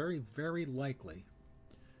I am very, very likely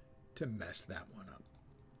to mess that one up.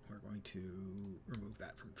 We're going to remove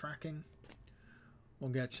that from tracking. We'll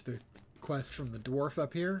get the quest from the dwarf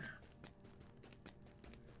up here.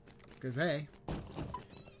 Because, hey,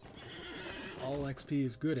 all XP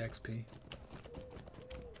is good XP.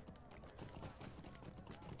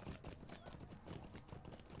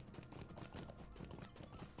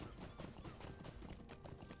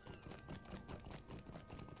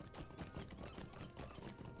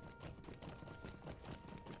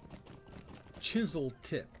 Chisel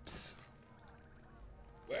tips.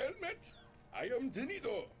 Well met. I am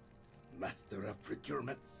Tenido, master of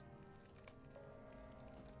procurements.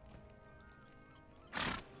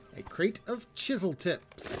 A crate of chisel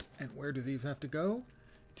tips. And where do these have to go?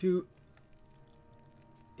 To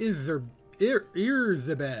Irzeben.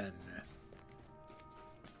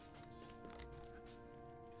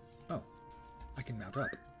 Oh, I can mount up.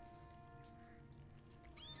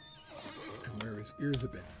 And where is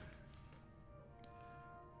Irzeben?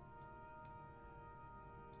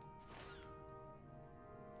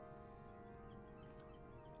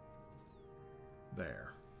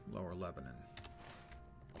 There, Lower Lebanon.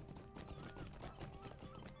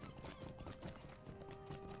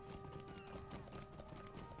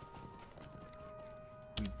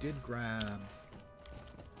 We did grab...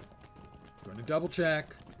 Going to double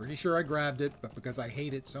check. Pretty sure I grabbed it, but because I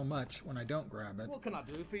hate it so much when I don't grab it. What can I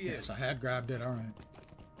do for you? Yes, I had grabbed it. All right.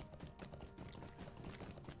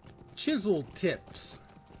 Chisel tips.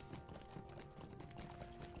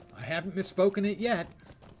 I haven't misspoken it yet.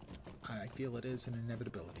 I feel it is an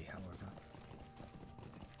inevitability, however.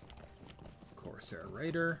 Corsair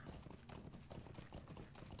Raider.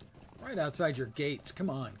 Right outside your gates. Come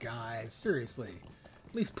on, guys. Seriously.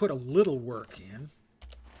 At least put a little work in.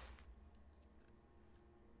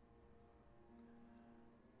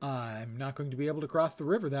 I'm not going to be able to cross the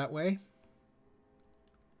river that way.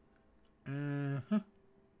 Where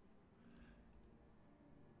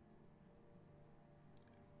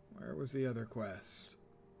was the other quest?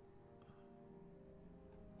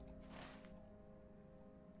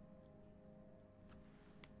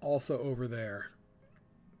 Also over there.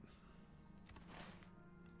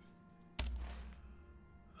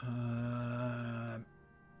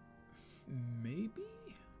 Maybe?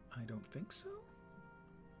 I don't think so.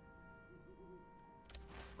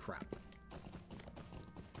 Crap.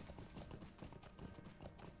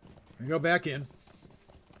 I go back in.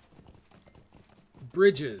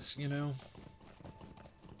 Bridges, you know.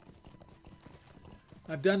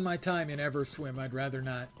 I've done my time in Everswim. I'd rather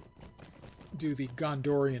not do the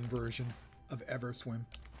Gondorian version of Everswim.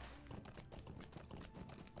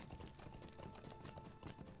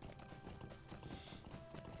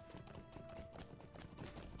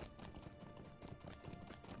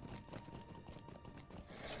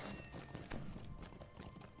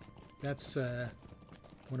 That's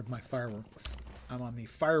one of my fireworks. I'm on the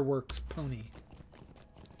fireworks pony.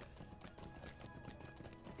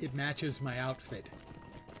 It matches my outfit.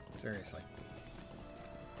 Seriously.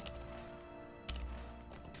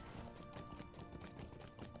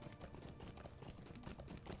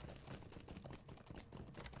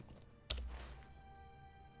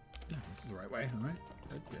 Yeah, this is the right way. All right.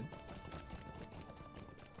 Good, good.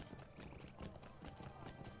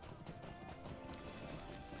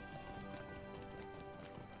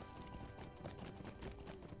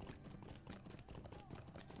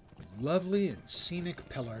 Lovely and scenic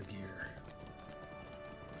Pelargir.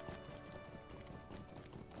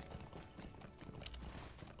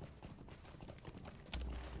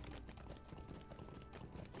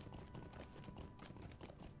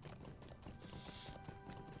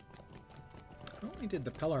 I only did the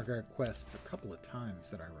Pelargir quests a couple of times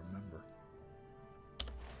that I remember.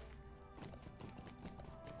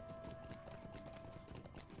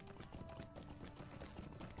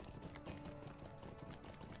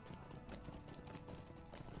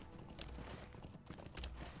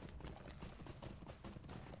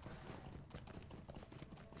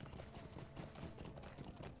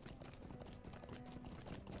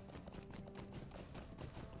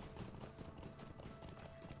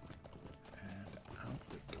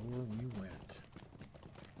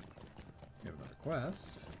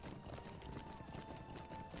 quest.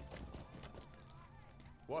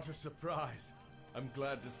 What a surprise. I'm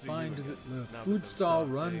glad to see Find you the again, now that food those stall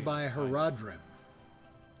dark run days by are behind us. Haradrim.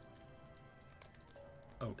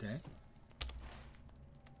 Okay.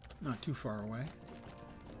 Not too far away.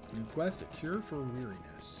 New quest, a cure for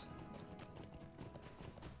weariness.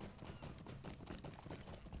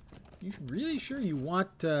 You really sure you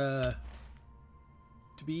want to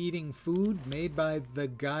be eating food made by the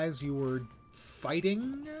guys you were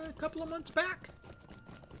fighting a couple of months back?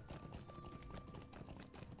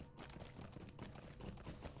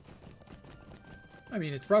 I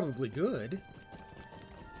mean, it's probably good.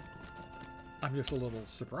 I'm just a little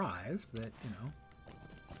surprised that, you know,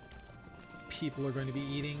 people are going to be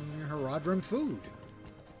eating Haradrim food.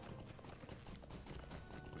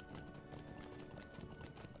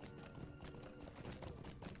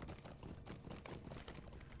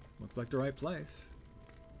 Looks like the right place.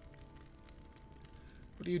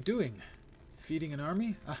 What are you doing? Feeding an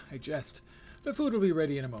army? Ah, I jest. The food will be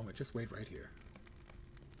ready in a moment. Just wait right here.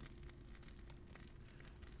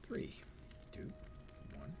 3, 2,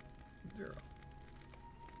 1, 0.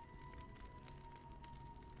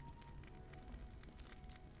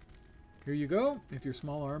 Here you go. If your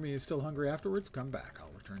small army is still hungry afterwards, come back.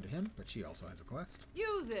 I'll return to him, but she also has a quest.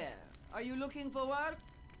 You there. Are you looking for work?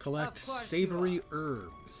 Collect Of course savory you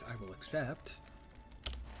herbs. I will accept.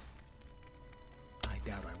 I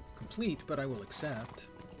doubt I will complete, but I will accept.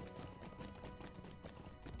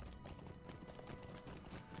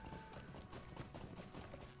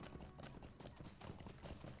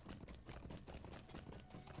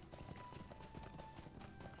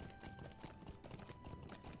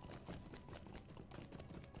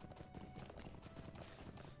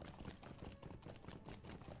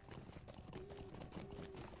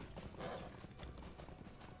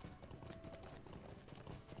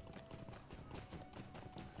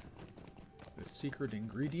 The secret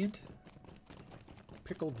ingredient?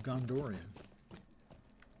 Pickled Gondorian.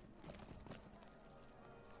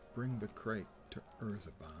 Bring the crate to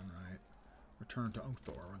Urzaban, right? Return to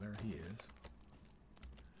Othor, there he is.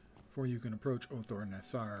 Before you can approach Othor,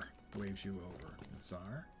 Nassar waves you over.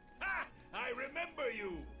 Nassar? Ha! I remember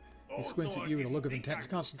you! He squints at Othor you with a didn't look of think intense I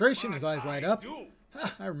would, concentration. His but eyes light I up. do.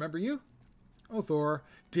 Ha! I remember you. Othor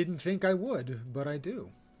didn't think I would, but I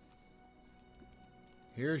do.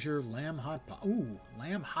 Here's your lamb hot pot. Ooh,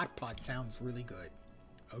 lamb hot pot sounds really good.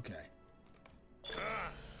 Okay.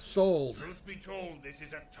 Sold. Truth be told, this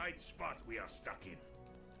is a tight spot we are stuck in.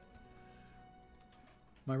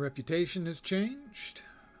 My reputation has changed.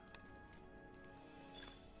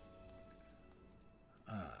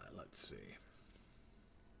 Let's see.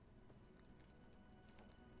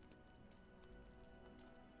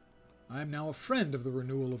 I'm now a friend of the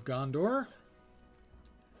renewal of Gondor.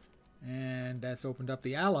 And that's opened up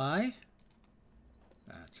the ally.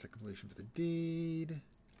 That's the completion for the deed.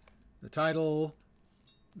 The title,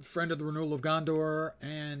 friend of the renewal of Gondor,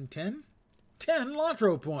 and 10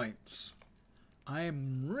 LotRO points. I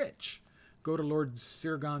am rich. Go to Lord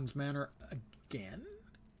Sirgon's manor again?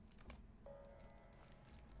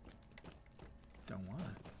 Don't want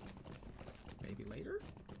it. Maybe later?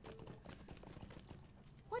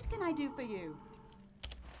 What can I do for you?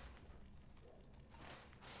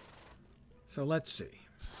 So let's see.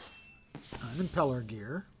 I'm in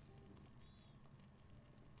Pelargir.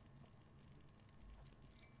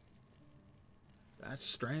 That's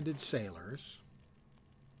stranded sailors.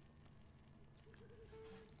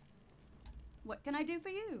 What can I do for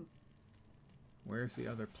you? Where's the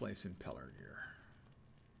other place in Pelargir?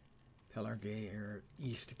 Pelargir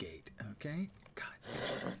Eastgate. Okay.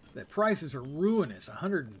 God, the prices are ruinous.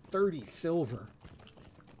 130 silver.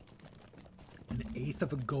 An eighth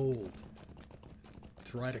of a gold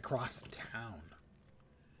to ride across town.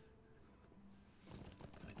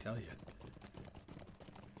 I tell you.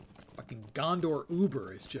 Fucking Gondor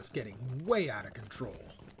Uber is just getting way out of control.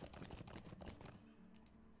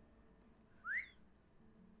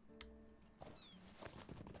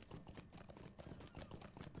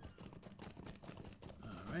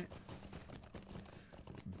 Alright.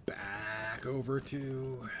 Back over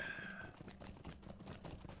to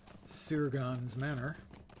Sirgon's manor.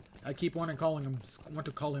 I keep want to call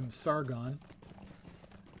him Sargon.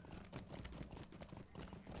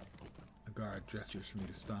 A guard gestures for me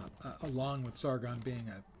to stop. Along with Sargon being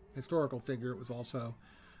a historical figure, it was also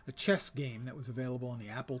a chess game that was available on the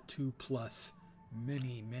Apple II Plus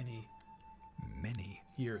many, many, many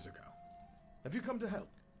years ago. Have you come to help?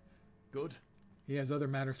 Good. He has other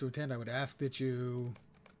matters to attend. I would ask that you...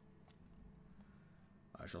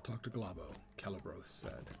 I shall talk to Glabo, Calibros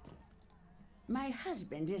said. My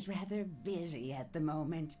husband is rather busy at the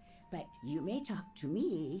moment, but you may talk to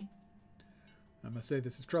me. I must say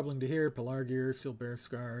this is troubling to hear. Pelargir still bears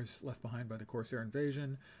scars left behind by the Corsair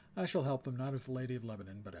invasion. I shall help them not as the Lady of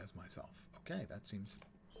Lebanon, but as myself. Okay, that seems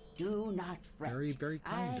Do not fret. very, very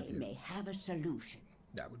kind of you. I may have a solution.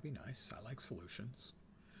 That would be nice. I like solutions.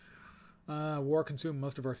 War consumed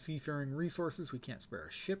most of our seafaring resources. We can't spare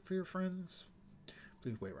a ship for your friends.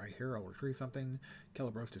 Please wait right here. I'll retrieve something.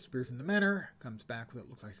 Celebros disappears in the manor. Comes back with what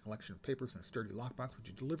looks like a collection of papers and a sturdy lockbox. Would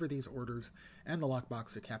you deliver these orders and the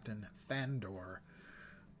lockbox to Captain Thandor,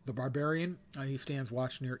 the barbarian? He stands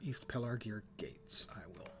watch near East Pelargir gates. I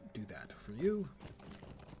will do that for you.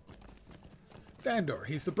 Thandor,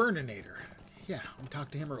 he's the Burninator. Yeah, we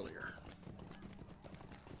talked to him earlier.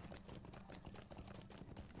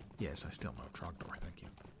 Yes, I still know Trogdor, thank you.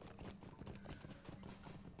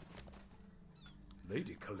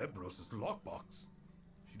 Lady Celebros' lockbox.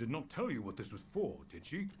 She did not tell you what this was for, did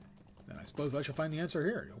she? Then I suppose I shall find the answer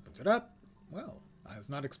here. He opens it up. Well, I was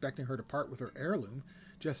not expecting her to part with her heirloom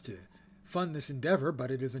just to fund this endeavor, but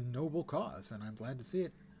it is a noble cause, and I'm glad to see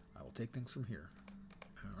it. I will take things from here.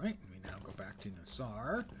 All right, we now go back to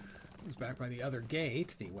Nassar, who's back by the other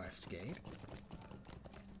gate, the west gate.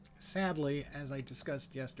 Sadly, as I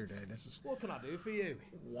discussed yesterday, this is What can I do for you?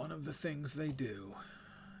 one of the things they do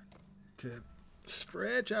to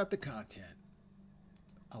stretch out the content.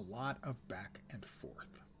 A lot of back and forth.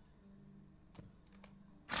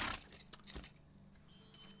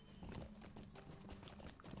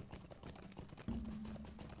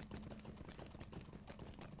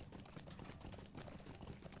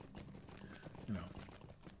 You know,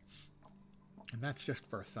 and that's just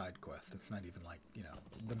for a side quest. It's not even like, you know,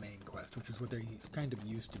 the main quest, which is what they're kind of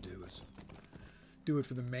used to do, is do it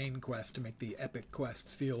for the main quest to make the epic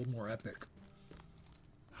quests feel more epic.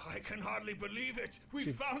 I can hardly believe it. We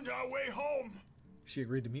found our way home. She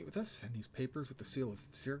agreed to meet with us and these papers with the seal of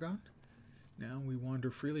Sirgon. Now we wander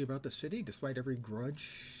freely about the city, despite every grudge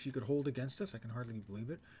she could hold against us. I can hardly believe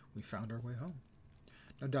it. We found our way home.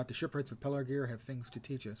 No doubt the shipwrights of Pelargir have things to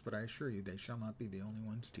teach us, but I assure you they shall not be the only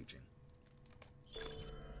ones teaching.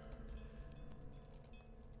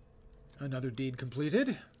 Another deed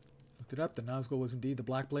completed. Looked it up. The Nazgul was indeed the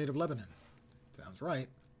Black Blade of Lebanon. Sounds right.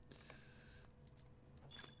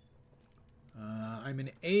 I'm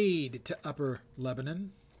an aide to Upper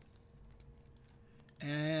Lebanon.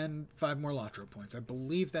 And 5 more LotRO points. I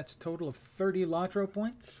believe that's a total of 30 LotRO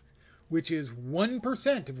points, which is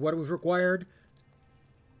 1% of what was required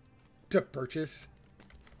to purchase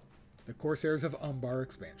the Corsairs of Umbar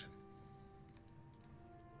expansion.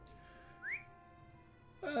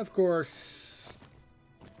 Of course,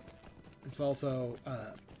 it's also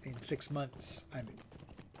in 6 months.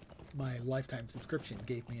 My lifetime subscription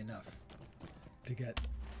gave me enough to get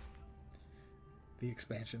the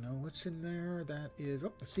expansion. Oh, what's in there? That is,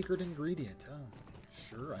 the secret ingredient. Oh,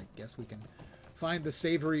 sure, I guess we can find the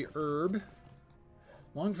savory herb.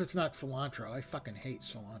 As long as it's not cilantro. I fucking hate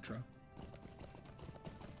cilantro.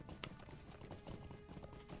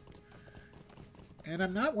 And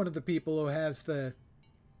I'm not one of the people who has the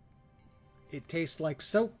 "it tastes like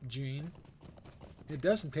soap" gene. It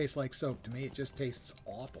doesn't taste like soap to me. It just tastes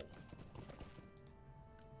awful.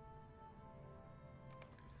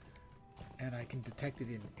 And I can detect it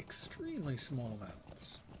in extremely small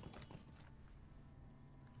amounts.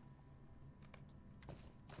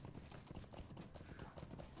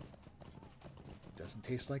 It doesn't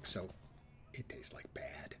taste like soap. It tastes like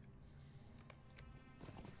bad.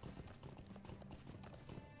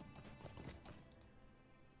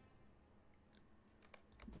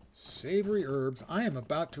 Savory herbs. I am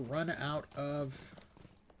about to run out of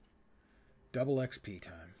double XP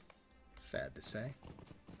time. Sad to say.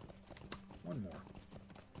 One more.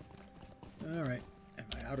 Alright. Am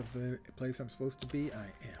I out of the place I'm supposed to be? I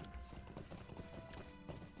am.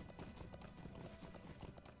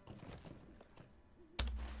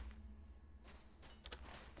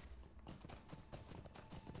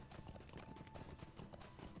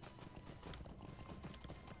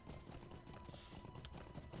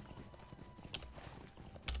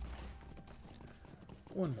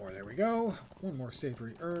 One more, there we go. One more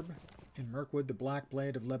savory herb. In Mirkwood, the Black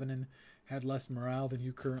Blade of Lebanon had less morale than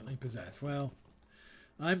you currently possess. Well,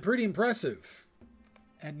 I'm pretty impressive.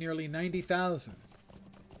 At nearly 90,000.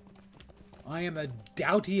 I am a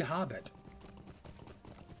doughty hobbit.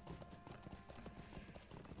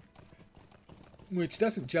 Which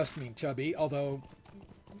doesn't just mean chubby, although,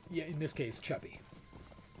 yeah, in this case, chubby.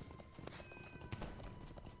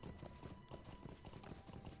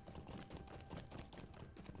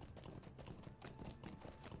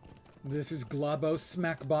 This is Globos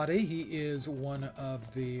Smackbody. He is one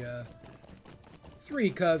of the 3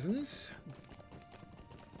 cousins.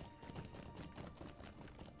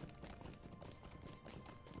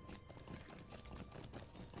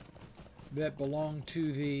 That belong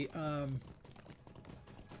to the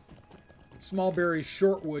Smallberry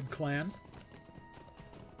Shortwood clan.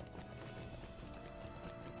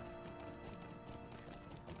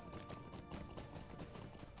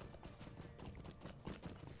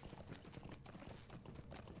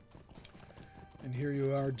 And here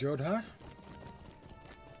you are, Jodha.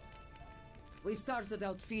 We started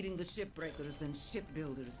out feeding the shipbreakers and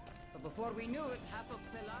shipbuilders, but before we knew it, half of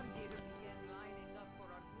Pelargir began lining up for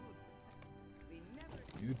our food. We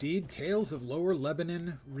never... New deed, Tales of Lower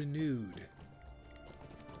Lebanon renewed.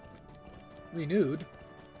 Renewed?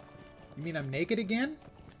 You mean I'm naked again?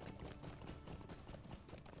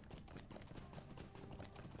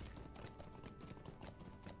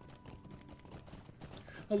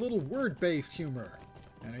 A little word-based humor.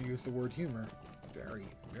 And I use the word humor very,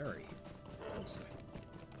 very loosely.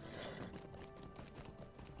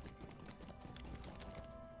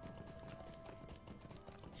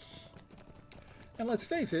 And let's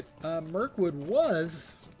face it, Mirkwood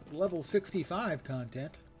was level 65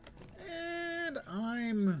 content, and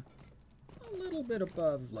I'm a little bit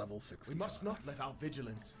above level 65. We must not let our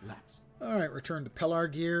vigilance lapse. Alright, return to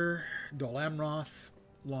Pelargir, Dol Amroth,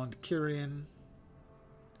 Lond Kirian.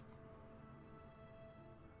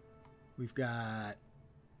 We've got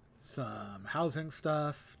some housing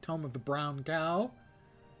stuff, Tome of the Brown Cow,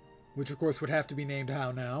 which of course would have to be named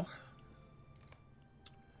How now.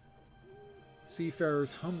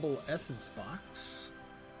 Seafarer's Humble Essence Box.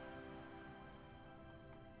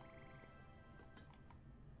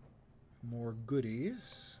 More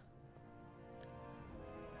goodies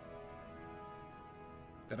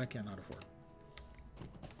that I cannot afford.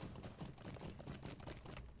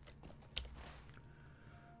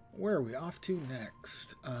 Where are we off to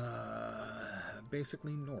next?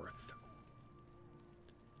 Basically north.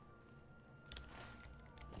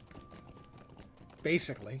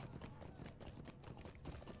 Basically.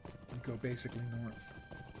 We go basically north.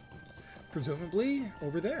 Presumably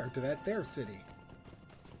over there to that there city.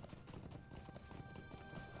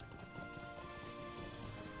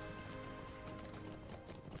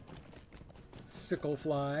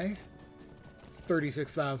 Sicklefly.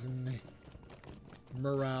 36,000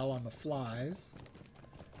 morale on the flies.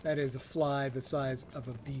 That is a fly the size of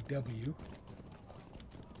a VW.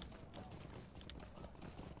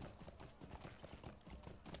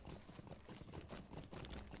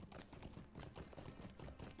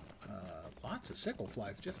 Lots of sickle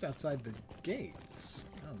flies just outside the gates.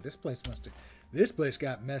 Oh, this place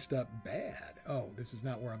got messed up bad. Oh, this is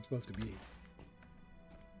not where I'm supposed to be.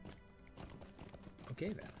 Okay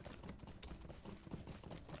then.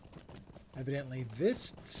 Evidently,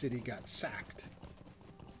 this city got sacked.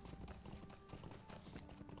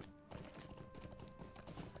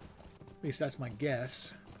 At least that's my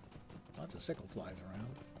guess. Lots of sickle flies around.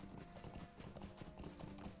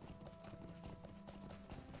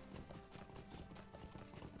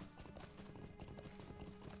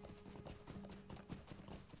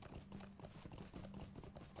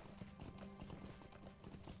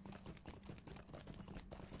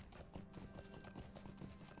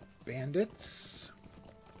 Bandits.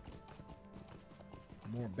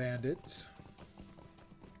 More bandits.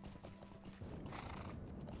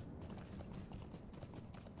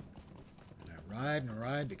 And I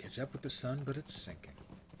ride to catch up with the sun, but it's sinking.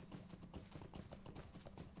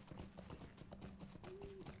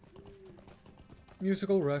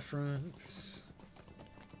 Musical reference.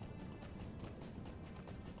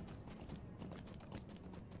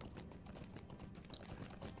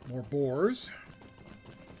 More boars.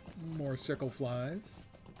 More sickle flies.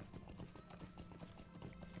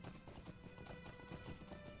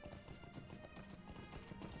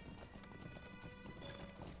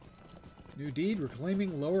 New deed,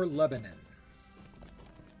 reclaiming Lower Lebanon.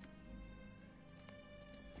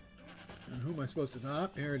 And who am I supposed to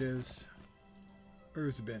top? Here it is.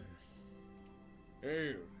 Urzbin.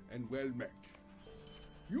 Hail and well met.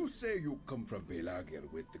 You say you come from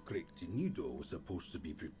Pelargir with the crate Tinido was supposed to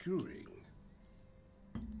be procuring.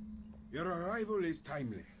 Your arrival is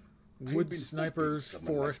timely. Wood snipers,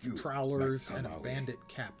 forest prowlers, and a bandit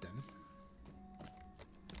captain.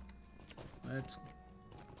 Let's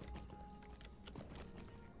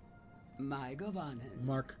My Govanen.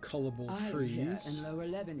 mark cullable I'm here trees. in Lower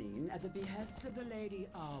Lebanon at the behest of the Lady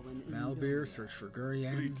Arwen. Malbeer, search for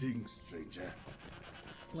Gurian. Greetings, stranger.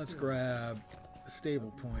 Let's grab a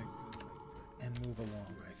stable point and move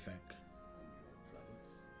along, I think.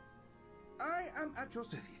 I am at your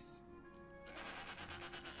service.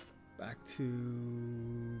 Back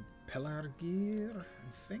to Pelargir,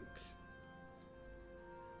 I think.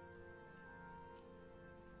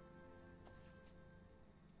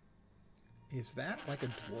 Is that like a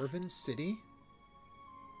dwarven city?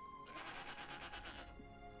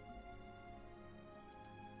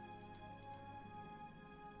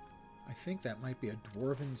 I think that might be a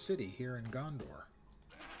dwarven city here in Gondor.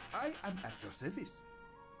 I am at your service.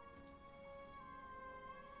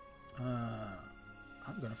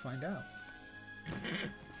 I'm gonna find out.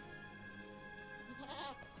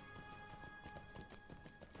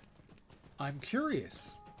 I'm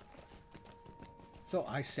curious. So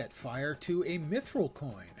I set fire to a mithril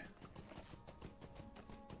coin.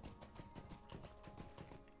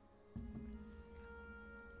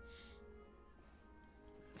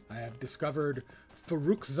 I have discovered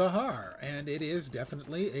Farouk Zahar, and it is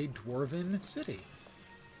definitely a dwarven city.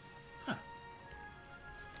 Huh.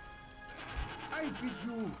 I bid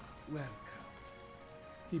you welcome.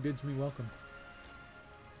 He bids me welcome.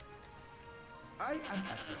 I am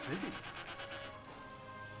at your service.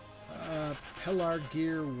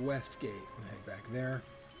 Pelargir Westgate. We'll head back there.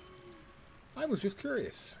 I was just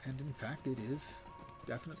curious, and in fact it is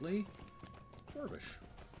definitely dwarvish.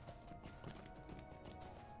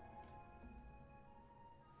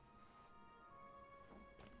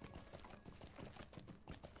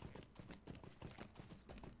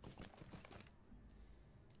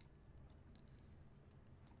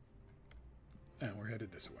 And we're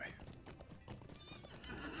headed this way.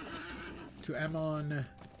 To Amon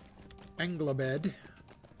Anglabed,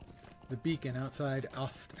 the beacon outside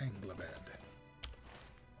Ost Anglabed.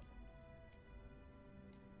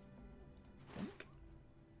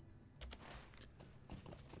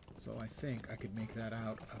 So I think I could make that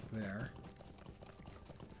out up there.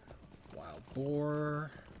 Wild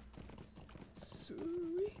boar.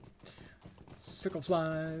 Sweet. Sickle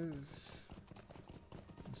flies.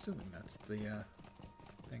 I'm assuming that's the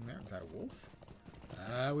thing there. Is that a wolf?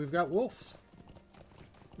 We've got wolves.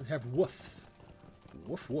 We have woofs.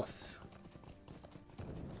 Woof woofs.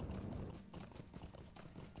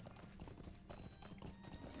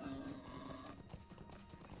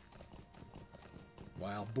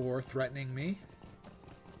 Wild boar threatening me.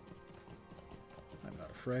 I'm not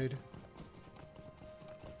afraid.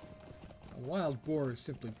 A wild boar is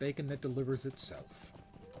simply bacon that delivers itself.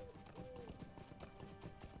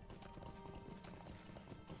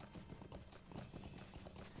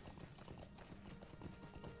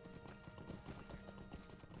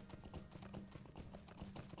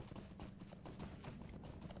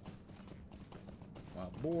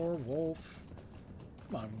 Wild boar, wolf.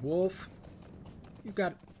 Come on, wolf. You've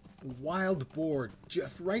got wild boar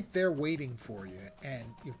just right there waiting for you, and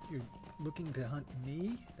you're looking to hunt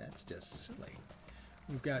me? That's just silly.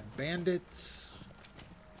 We've got bandits.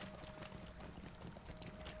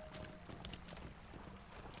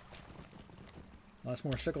 Lots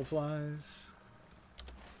more sickle flies.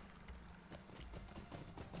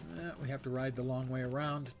 We have to ride the long way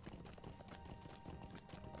around.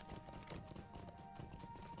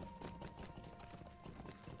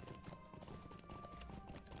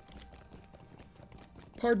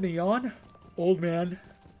 Pardon the yawn. Old man.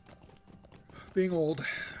 Being old.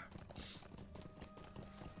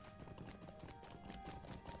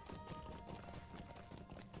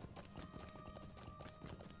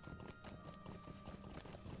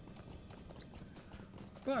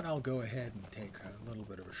 But I'll go ahead and take a little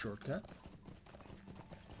bit of a shortcut.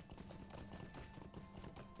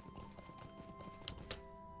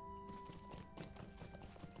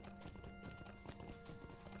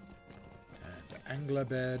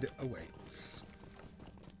 Anglabed awaits.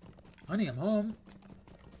 Honey, I'm home.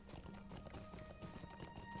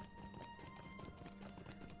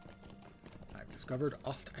 I've discovered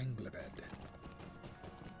Ost Anglabed.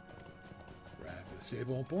 Grab the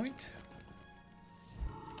stable point.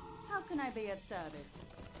 How can I be of service?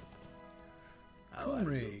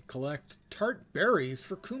 Kumri. Collect tart berries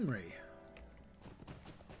for Kumri.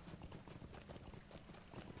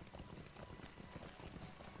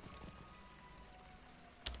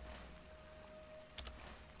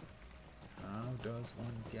 Does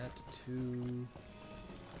one get to...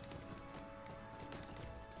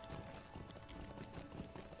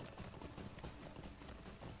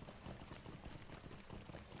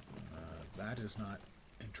 that is not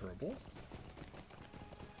enterable.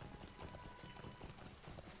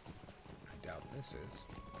 I doubt this is.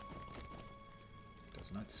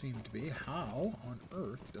 Does not seem to be. How on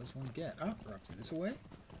earth does one get... Oh, perhaps this way?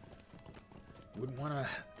 Wouldn't want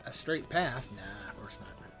a straight path. Nah, of course not.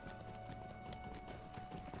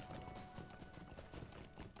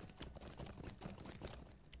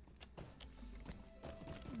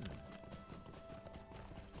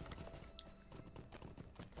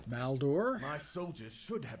 Maldor My soldiers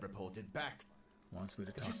should have reported back. wants me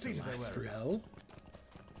to Did you talk see to who they were? Lastriel.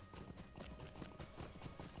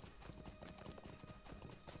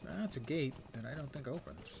 That's a gate that I don't think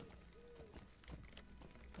opens.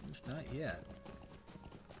 At least not yet.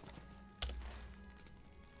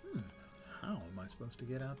 How am I supposed to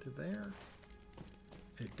get out to there?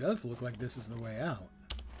 It does look like this is the way out.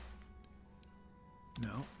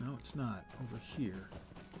 No, it's not. Over here.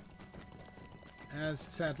 As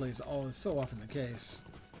sadly is so often the case,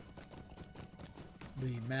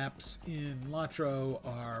 the maps in LotRO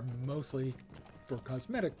are mostly for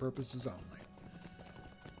cosmetic purposes only.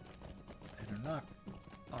 And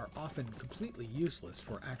are often completely useless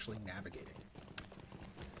for actually navigating.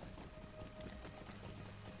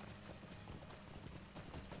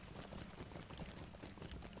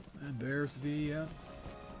 And there's the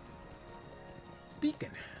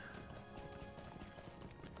beacon.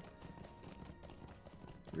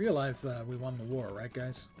 Realize that we won the war, right,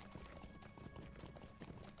 guys?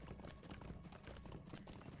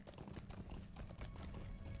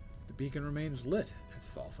 The beacon remains lit, as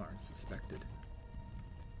Falfarn suspected.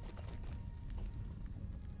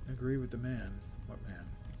 Agree with the man. What man?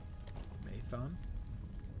 Mathon?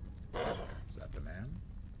 Is that the man?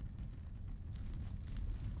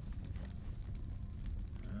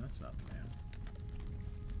 No, that's not the man.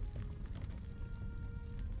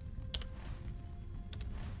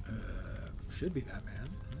 Should be that man.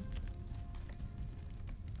 Huh?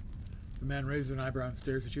 The man raises an eyebrow and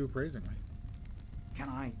stares at you appraisingly. Can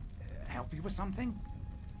I help you with something?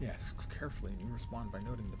 Yes, carefully, and you respond by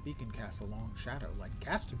noting the beacon casts a long shadow, like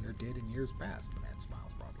Castamere did in years past. The man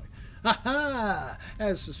smiles broadly. Ha ha!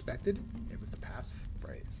 As suspected, it was the pass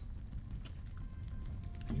phrase.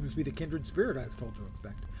 You must be the kindred spirit I was told to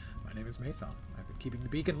expect. My name is Mathon. I've been keeping the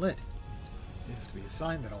beacon lit. It is to be a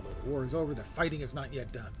sign that although the war is over, the fighting is not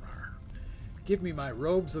yet done. Rawr. Give me my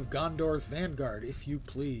robes of Gondor's vanguard, if you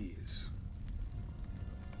please.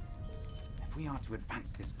 If we are to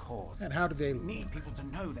advance this cause, and how do they we need people to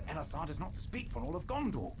know that Elisar does not speak for all of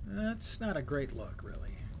Gondor. That's not a great look,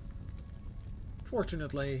 really.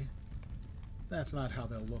 Fortunately, that's not how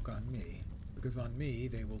they'll look on me, because on me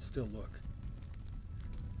they will still look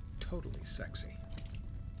totally sexy.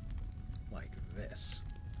 Like this.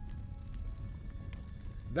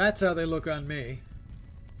 That's how they look on me.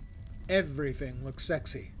 Everything looks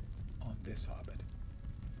sexy on this hobbit.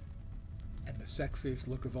 And the sexiest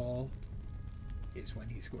look of all is when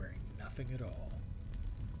he's wearing nothing at all.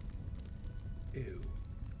 Ew.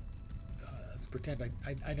 Let's pretend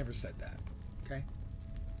I never said that. Okay?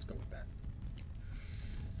 Let's go with that.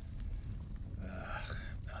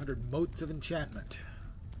 100 motes of enchantment.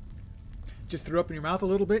 Just threw up in your mouth a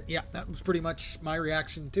little bit? Yeah, that was pretty much my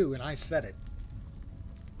reaction too, and I said it.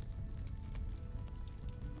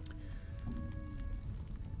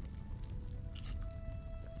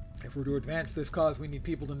 If we're to advance this cause, we need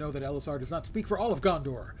people to know that Elisar does not speak for all of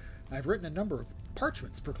Gondor. I've written a number of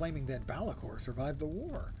parchments proclaiming that Balakor survived the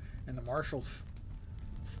war, and the marshals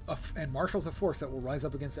of force that will rise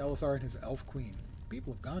up against Elisar and his elf queen.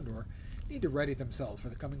 People of Gondor need to ready themselves for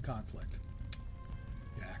the coming conflict.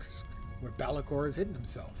 Yes, where Balakor has hidden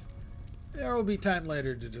himself. There will be time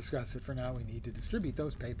later to discuss it. For now, we need to distribute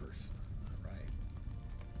those papers. All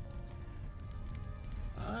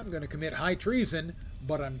right. I'm going to commit high treason,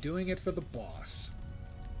 but I'm doing it for the boss.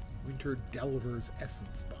 Winter Delver's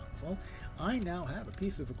Essence Box. Well, I now have a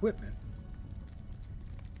piece of equipment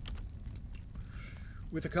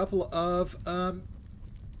with a couple of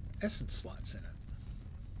essence slots in it.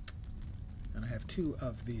 And I have 2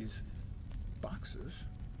 of these boxes.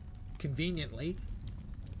 Conveniently,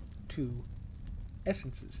 2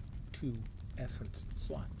 essences. 2 essence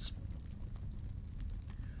slots.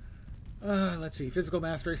 Let's see. Physical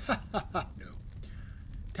mastery. No.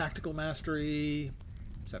 Tactical mastery.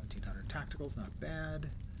 1700 tacticals. Not bad.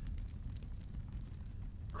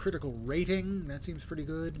 Critical rating. That seems pretty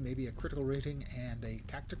good. Maybe a critical rating and a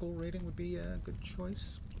tactical rating would be a good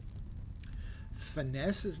choice.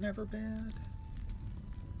 Finesse is never bad.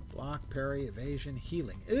 Block, parry, evasion,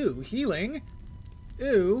 healing. Ooh, healing!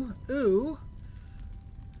 Ooh, ooh.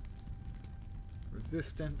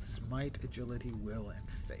 Resistance, might, agility, will, and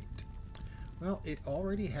fate. Well, it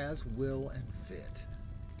already has will and fit,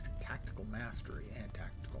 and tactical mastery, and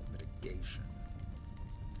tactical mitigation.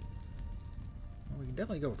 Well, we can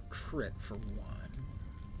definitely go with crit for 1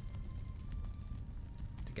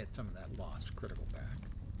 to get some of that lost critical back.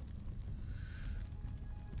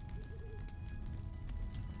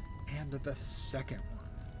 And the second one.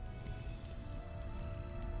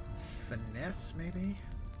 Finesse, maybe?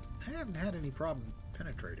 I haven't had any problem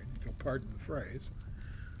penetrating, if you'll pardon the phrase.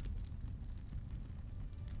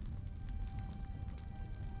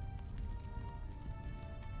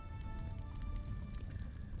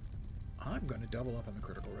 I'm going to double up on the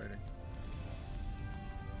critical rating.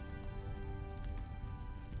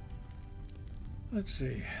 Let's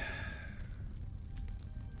see.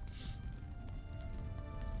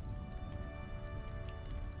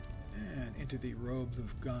 And into the robes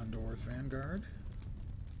of Gondor's Vanguard.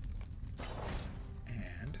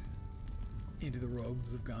 And into the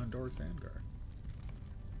robes of Gondor's Vanguard.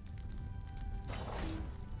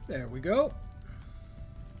 There we go.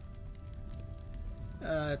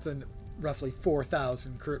 It's a roughly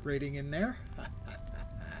 4,000 crit rating in there.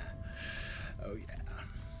 Oh yeah.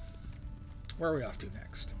 Where are we off to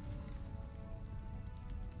next?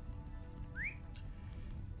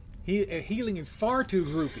 Healing is far too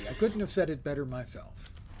groupy. I couldn't have said it better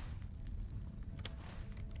myself.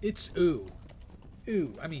 It's ooh.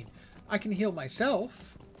 Ooh. I mean, I can heal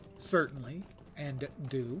myself, certainly, and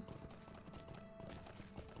do.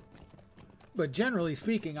 But generally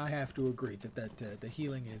speaking, I have to agree that the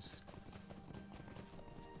healing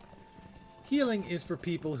is for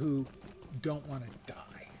people who don't want to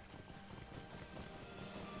die.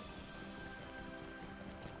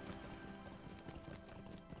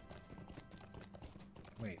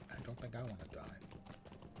 Wait, I don't think I want to die.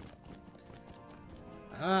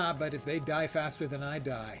 Ah, but if they die faster than I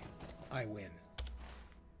die, I win.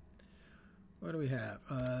 What do we have?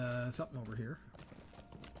 Something over here.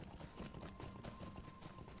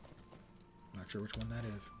 Not sure which one that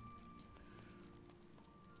is.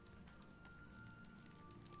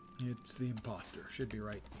 It's the imposter. Should be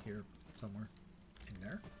right here somewhere. In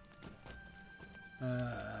there.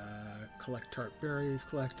 Collect tart berries.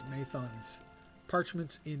 Collect Mathon's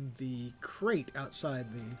parchments in the crate outside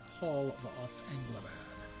the Hall of Ost-Anglabad.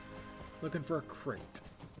 Looking for a crate.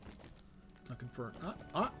 Looking for...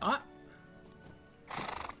 I've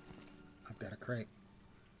got a crate.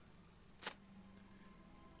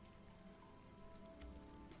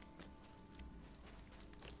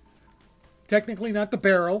 Technically not the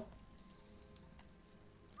barrel.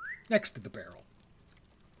 Next to the barrel.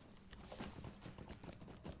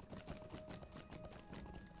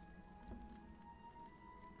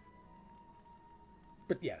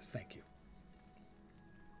 But yes, thank you.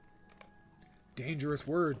 Dangerous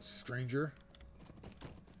words, stranger.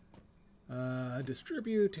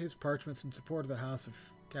 Distribute his parchments in support of the House of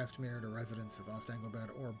Castamere to residents of Ost-Anglabad,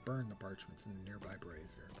 or burn the parchments in the nearby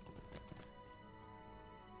brazier.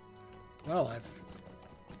 Well, I've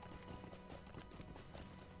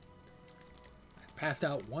passed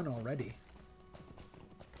out one already.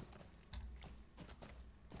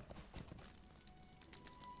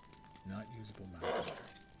 Not usable mouse.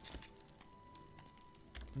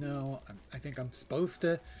 No, I think I'm supposed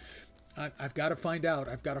to... I've got to find out.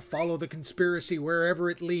 I've got to follow the conspiracy wherever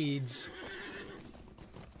it leads.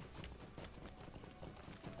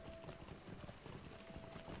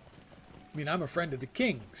 I mean, I'm a friend of the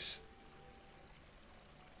king's.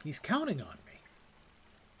 He's counting on me.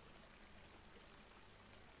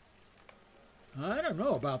 I don't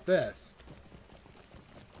know about this.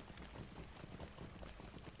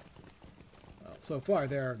 Well, so far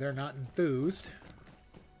they're not enthused.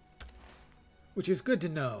 Which is good to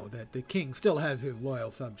know that the king still has his loyal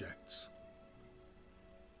subjects.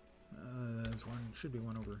 There's one, should be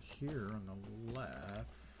one over here on the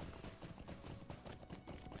left.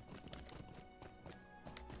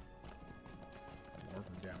 More of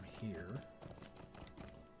them down here.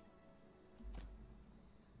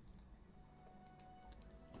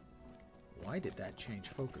 Why did that change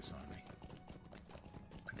focus on me?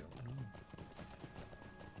 I don't know.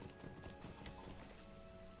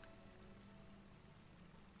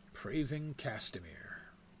 Praising Castamere.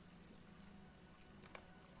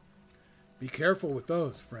 Be careful with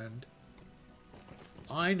those, friend.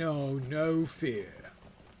 I know no fear.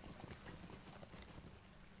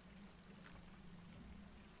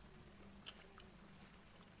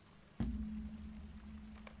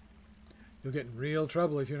 You'll get in real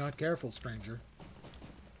trouble if you're not careful, stranger.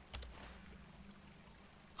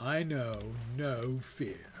 I know no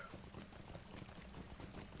fear.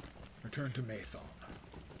 Return to Mathon.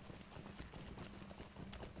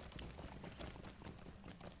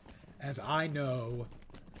 As I know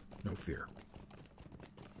no fear.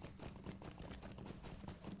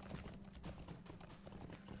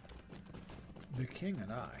 The king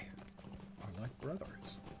and I are like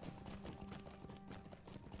brothers.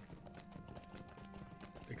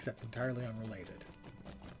 Except entirely unrelated.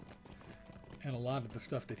 And a lot of the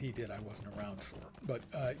stuff that he did I wasn't around for. But,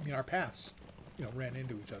 I mean, our paths, ran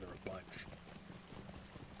into each other a bunch.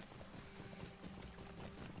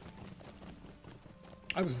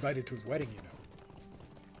 I was invited to his wedding,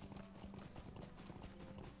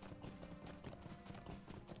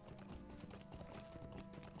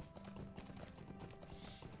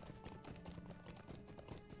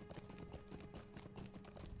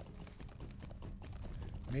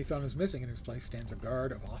 Mathon is missing. In his place stands a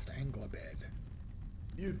guard of Ost-Anglabed.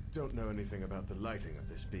 You don't know anything about the lighting of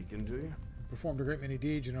this beacon, do you? Performed a great many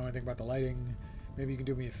deeds. You know anything about the lighting? Maybe you can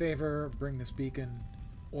do me a favor. Bring this beacon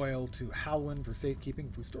oil to Halwyn for safekeeping.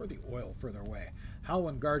 If we store the oil further away.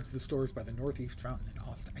 Halwyn guards the stores by the northeast fountain in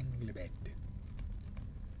Ost-Anglabed.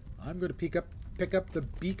 I'm going to pick up the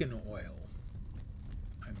beacon oil.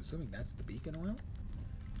 I'm assuming that's the beacon oil?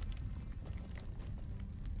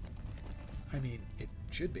 I mean, it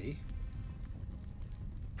should be.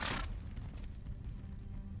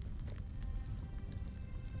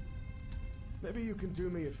 Maybe you can do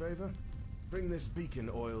me a favor? Bring this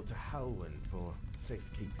beacon oil to Halwyn for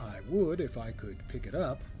safekeeping. I would if I could pick it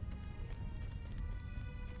up.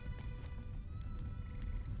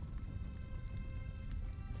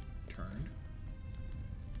 Turn.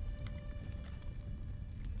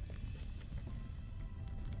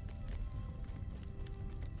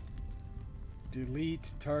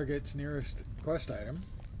 Delete target's nearest quest item.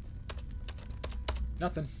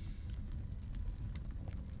 Nothing.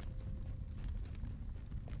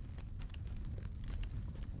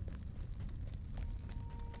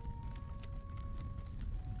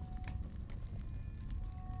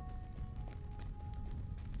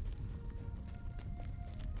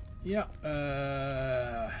 Yeah,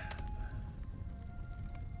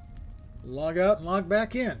 log out and log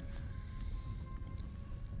back in.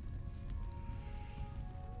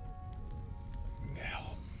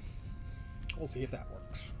 Now, we'll see if that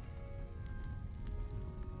works.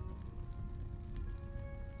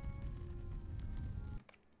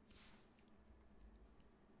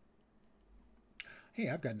 Hey,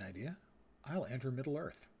 I've got an idea. I'll enter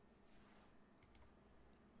Middle-earth.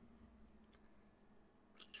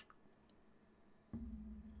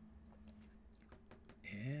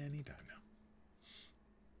 Anytime now.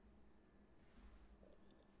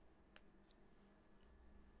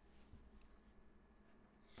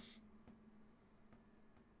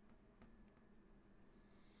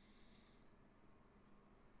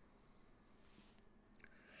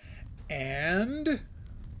 And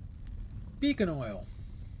beacon oil.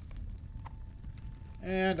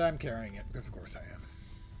 And I'm carrying it, because of course I am.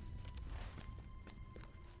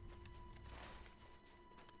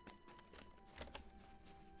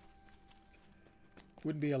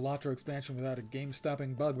 Wouldn't be a LotRO expansion without a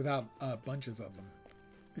game-stopping bug, without bunches of them.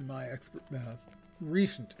 In my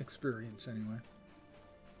recent experience, anyway.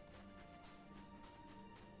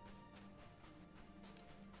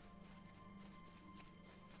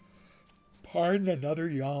 Pardon another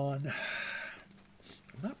yawn.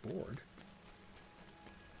 I'm not bored.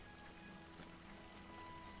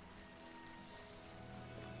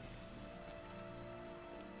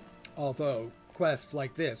 Although quests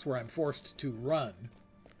like this, where I'm forced to run,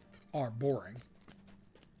 are boring.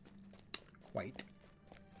 Quite.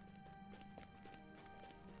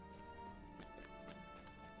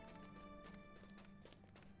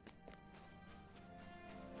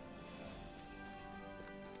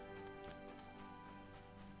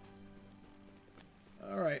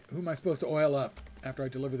 Alright, who am I supposed to oil up? After I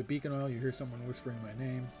deliver the beacon oil, you hear someone whispering my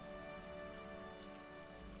name.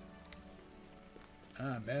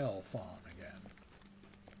 Melthon again.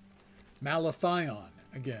 Malathion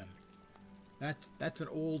again. That's an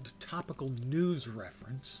old topical news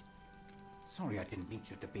reference. Sorry I didn't meet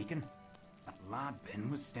you at the beacon. That lad Ben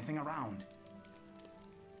was sniffing around.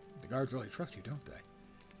 The guards really trust you, don't they?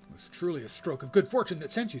 It was truly a stroke of good fortune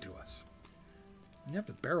that sent you to us. You have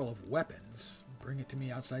the barrel of weapons. Bring it to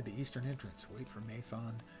me outside the eastern entrance. Wait for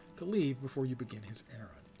Mathon to leave before you begin his errand.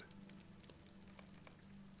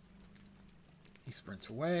 He sprints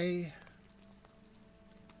away.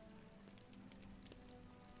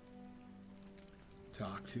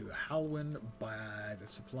 Talk to Halwyn by the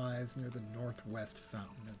supplies near the northwest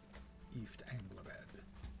fountain of East Anglabed.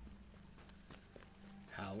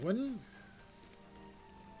 Halwyn?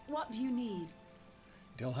 What do you need?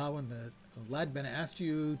 Tell Halwyn that Ladben asked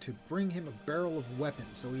you to bring him a barrel of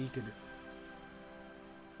weapons so he could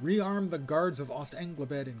rearm the guards of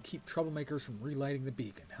Ost-Anglabed and keep troublemakers from relighting the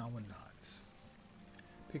beacon. Halwyn nods.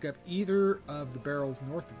 Pick up either of the barrels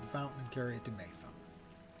north of the fountain and carry it to Mathon.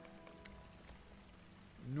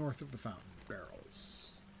 North of the fountain.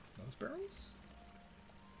 Barrels. Those barrels?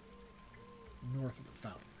 North of the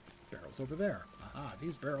fountain. Barrels over there. Aha,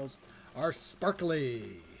 these barrels are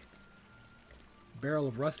sparkly. Barrel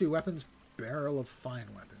of rusty weapons, barrel of fine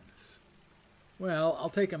weapons. Well, I'll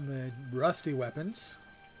take them the rusty weapons.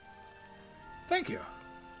 Thank you.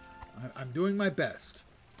 I'm doing my best.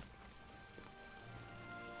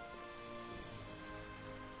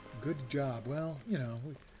 Good job. Well, you know,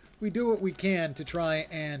 we do what we can to try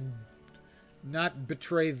and not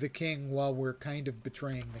betray the king while we're kind of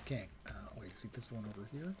betraying the king. Wait, see this one over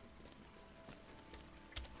here?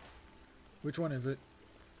 Which one is it?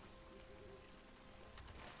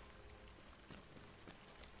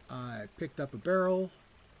 I picked up a barrel.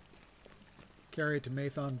 Carry it to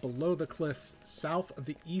Mathon below the cliffs south of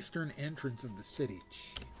the eastern entrance of the city.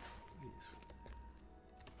 Jeez.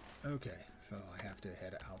 Okay, so I have to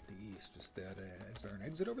head out the east. Is there an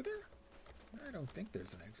exit over there? I don't think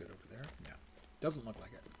there's an exit over there. No, doesn't look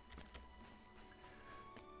like it.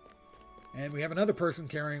 And we have another person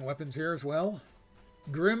carrying weapons here as well.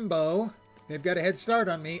 Grimbo. They've got a head start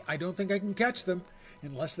on me. I don't think I can catch them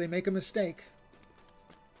unless they make a mistake.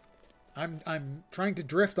 I'm trying to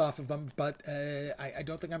drift off of them, but I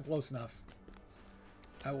don't think I'm close enough.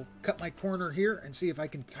 I will cut my corner here and see if I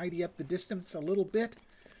can tidy up the distance a little bit.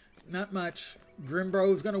 Not much.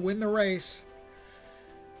 Grimbo's going to win the race.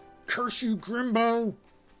 Curse you, Grimbo!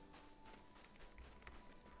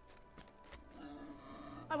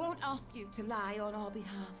 I won't ask you to lie on our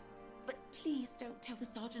behalf, but please don't tell the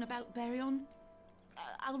sergeant about Berion.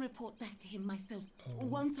 I'll report back to him myself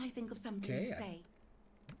once I think of something to say.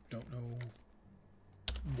 Don't know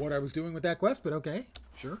what I was doing with that quest, but okay,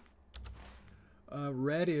 sure.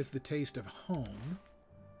 Red is the taste of home.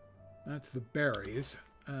 That's the berries.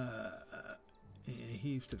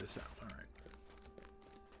 He's to the south, all right.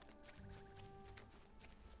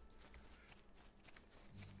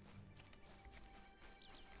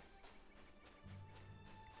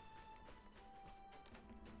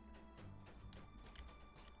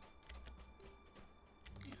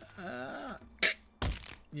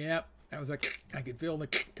 Yep, that was like, I could feel the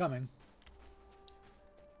coming.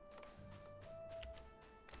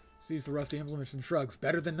 Sees the rusty implements and shrugs.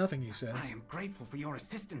 Better than nothing, he says. I am grateful for your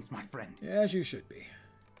assistance, my friend. As you should be.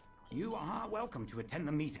 You are welcome to attend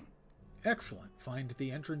the meeting. Excellent. Find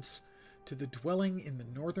the entrance to the dwelling in the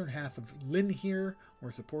northern half of Linhir,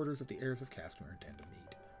 where supporters of the heirs of Castamere intend to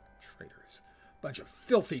meet. Traitors. Bunch of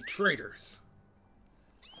filthy traitors.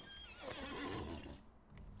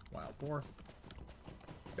 Wild boar.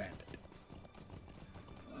 Bandit.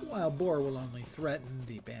 Wild boar will only threaten.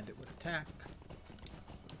 The bandit would attack.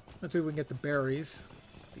 Let's see if we can get the berries.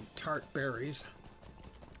 The tart berries.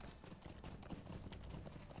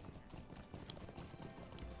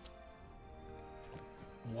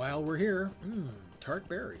 While we're here, tart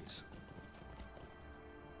berries.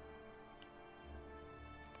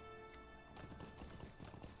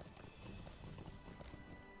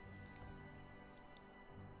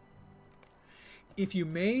 If you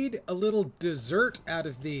made a little dessert out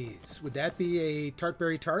of these, would that be a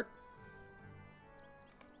tartberry tart?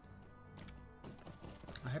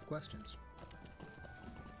 I have questions.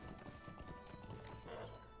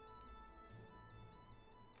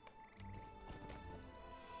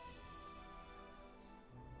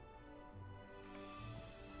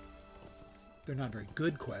 They're not very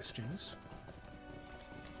good questions,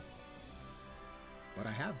 but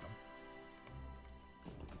I have them.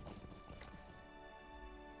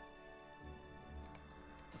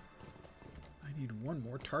 I need one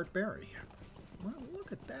more tart berry. Well,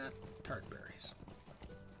 look at that, tart berries.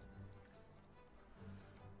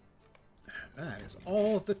 That is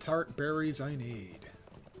all of the tart berries I need.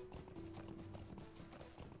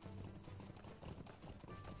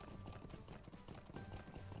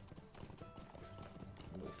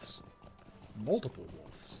 Wolves. Multiple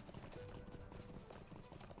wolves.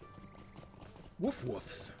 Woof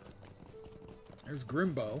woofs. There's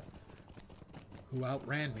Grimbo, who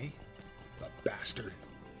outran me. The bastard.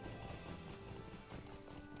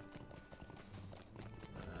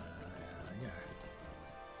 Yeah.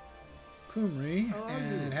 Kumri,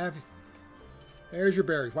 and have... There's your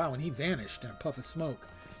berries. Wow, and he vanished in a puff of smoke.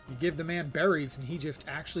 You give the man berries and he just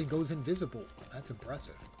actually goes invisible. That's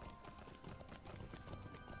impressive.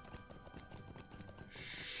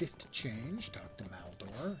 Shift change. Talk to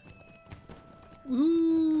Maldor.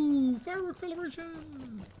 Woohoo! Fireworks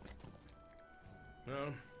celebration!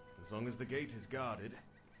 Well, as long as the gate is guarded,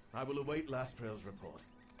 I will await Lastrail's report.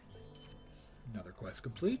 Another quest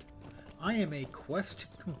complete. I am a quest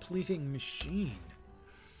completing machine.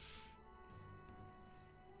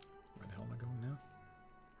 Where the hell am I going now?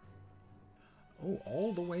 Oh,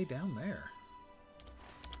 all the way down there.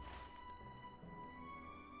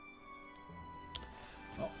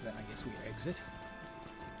 Oh, then I guess we exit.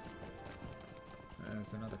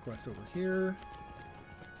 There's another quest over here.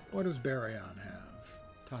 What does Baryon have?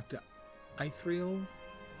 Talk to Ithriel.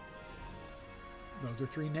 Those are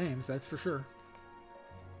 3 names, that's for sure.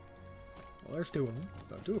 Well, there's 2 of them,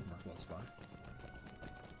 so 2 of them are close by.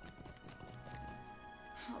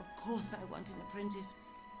 Of course I want an apprentice.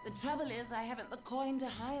 The trouble is, I haven't the coin to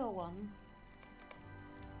hire one.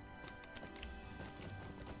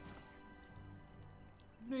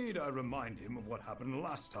 Need I remind him of what happened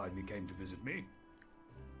last time he came to visit me?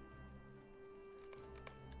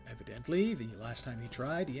 Evidently, the last time he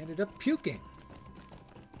tried, he ended up puking.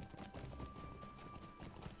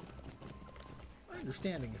 My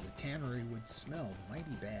understanding is a tannery would smell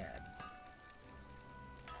mighty bad.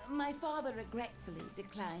 My father regretfully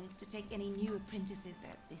declines to take any new apprentices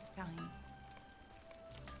at this time.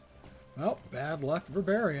 Well, bad luck for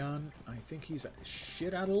Baryon. I think he's a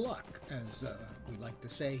shit out of luck, as we like to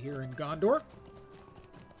say here in Gondor.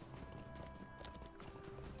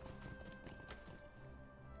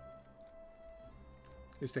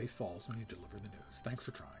 His face falls when you deliver the news. Thanks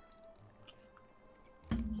for trying.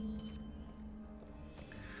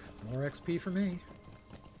 More XP for me.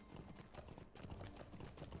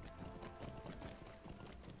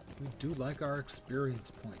 We do like our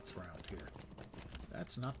experience points around here.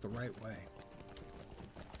 That's not the right way.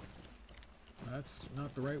 That's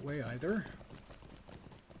not the right way either.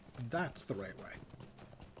 That's the right way.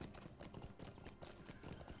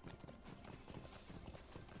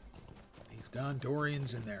 These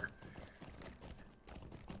Gondorians in their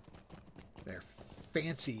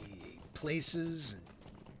fancy places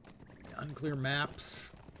and unclear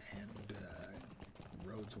maps and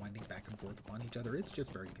roads winding back and forth upon each other. It's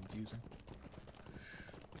just very confusing.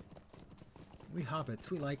 We hobbits,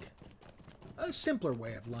 we like a simpler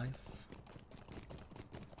way of life.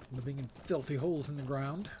 Living in filthy holes in the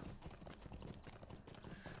ground.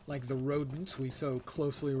 Like the rodents we so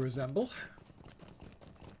closely resemble.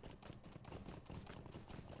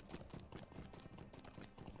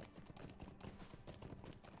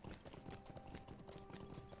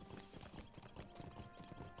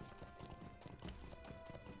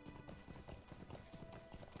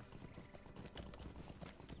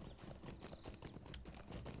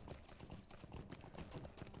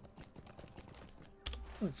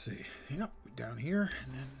 Let's see. Yep, down here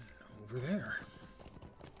and then over there.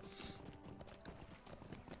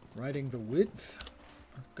 Riding the width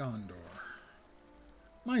of Gondor.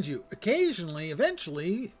 Mind you, occasionally,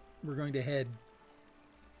 eventually, we're going to head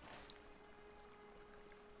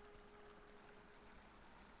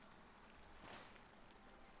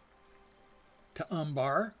to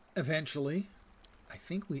Umbar, eventually. I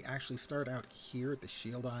think we actually start out here at the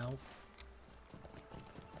Shield Isles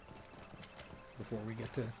before we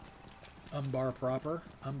get to Umbar proper.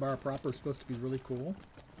 Umbar proper is supposed to be really cool.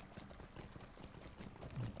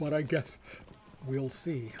 But I guess we'll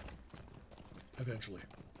see eventually.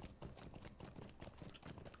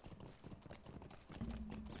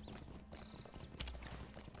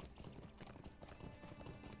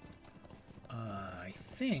 I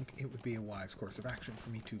think it would be a wise course of action for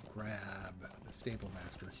me to grab the Stable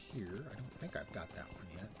Master here. I don't think I've got that one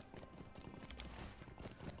yet.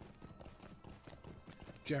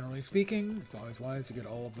 Generally speaking, it's always wise to get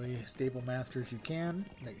all of the Stable Masters you can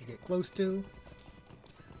that you get close to.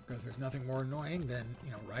 Because there's nothing more annoying than,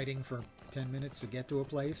 riding for 10 minutes to get to a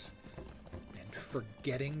place and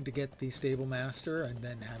forgetting to get the Stable Master and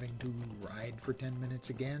then having to ride for 10 minutes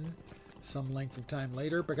again some length of time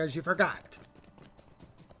later because you forgot.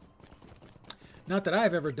 Not that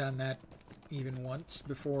I've ever done that even once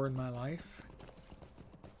before in my life.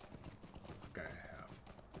 Okay,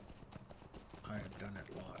 I have done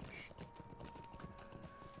it lots.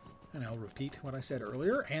 And I'll repeat what I said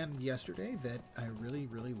earlier and yesterday, that I really,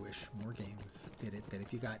 really wish more games did it, that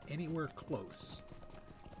if you got anywhere close,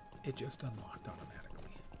 it just unlocked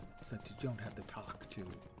automatically. So that you don't have to talk to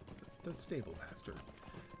the Stable Master,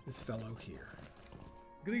 this fellow here.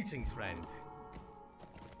 Greetings, friend.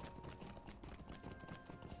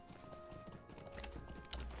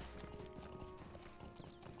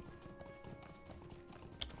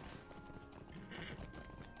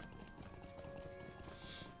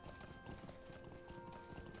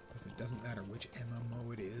 Doesn't matter which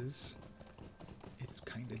MMO it is, it's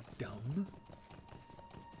kind of dumb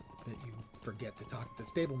that you forget to talk to the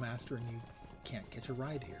Stable Master and you can't catch a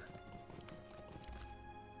ride here.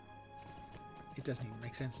 It doesn't even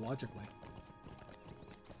make sense logically.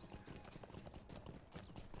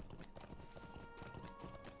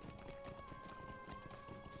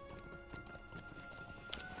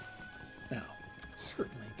 Now,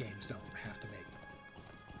 certainly games don't have to make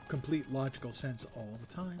complete logical sense all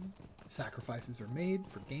the time. Sacrifices are made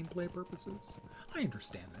for gameplay purposes. I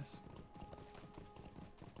understand this.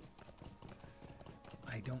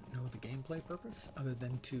 I don't know the gameplay purpose, other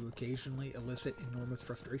than to occasionally elicit enormous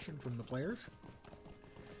frustration from the players.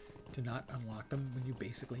 to not unlock them when you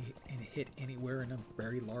basically hit anywhere in a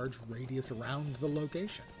very large radius around the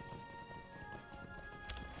location.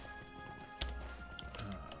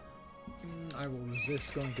 I will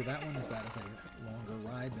resist going to that one, as that is a longer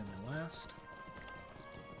ride than the last.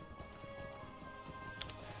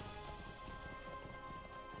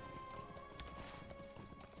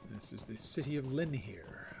 This is the city of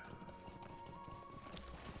Linhir.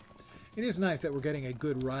 It is nice that we're getting a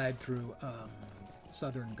good ride through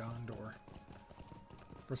southern Gondor.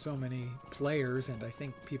 For so many players, and I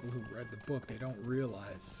think people who read the book, they don't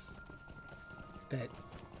realize that,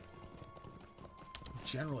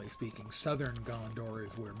 generally speaking, southern Gondor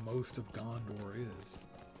is where most of Gondor is.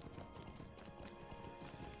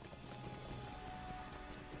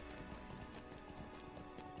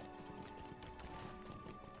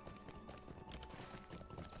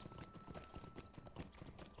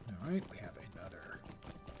 Alright, we have another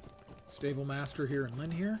stable master here in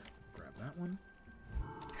Linhir. Grab that one.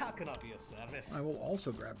 How can I be of service? I will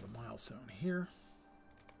also grab the milestone here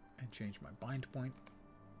and change my bind point.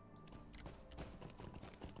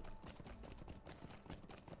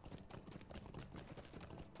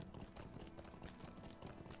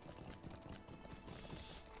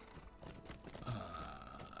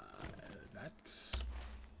 That's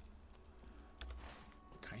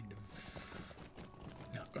kind of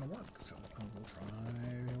not going to work, so I will try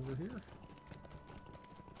over here.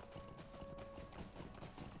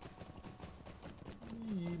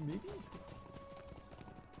 Maybe?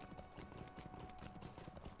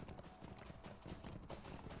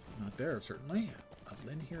 Not there, certainly. A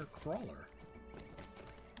Linhir crawler.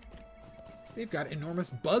 They've got enormous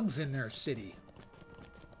bugs in their city.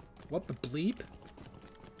 What the bleep?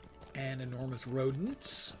 And enormous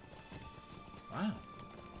rodents. Wow.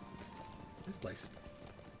 This place.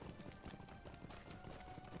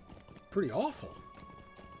 Pretty awful.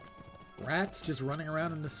 Rats just running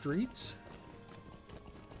around in the streets.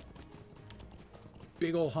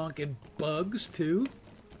 Big ol' honkin' bugs, too.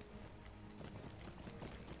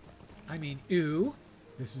 I mean, ew.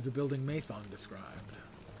 This is the building Mathon described.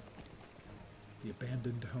 The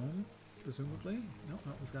abandoned home, presumably. No,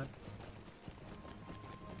 we've got...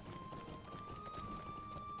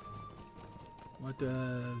 What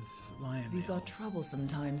does Lion These are troublesome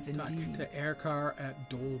times indeed. To Aircar at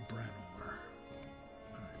Dol Branor.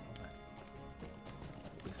 Alright, well that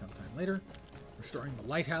will be sometime later. Restoring the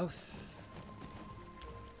lighthouse.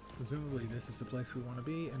 Presumably this is the place we want to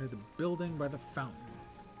be. Enter the building by the fountain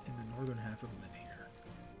in the northern half of Linhir.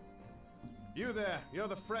 You there, you're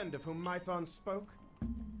the friend of whom Mython spoke?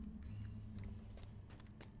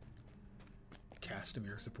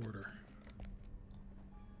 Castamere supporter.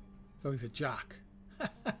 So he's a jock.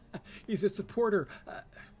 He's a supporter.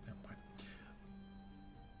 Never mind.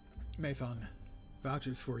 Mathon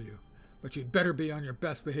vouches for you, but you'd better be on your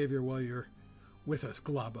best behavior while you're with us,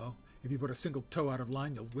 Glabo. If you put a single toe out of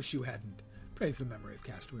line, you'll wish you hadn't. Praise the memory of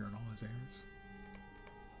Castamere and all his heirs.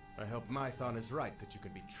 I hope Mython is right that you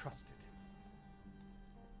can be trusted.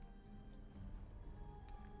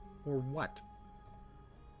 Or what?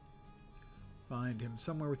 Find him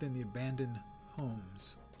somewhere within the abandoned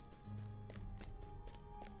homes.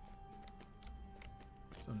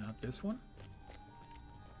 So not this one?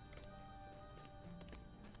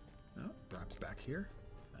 No, perhaps back here.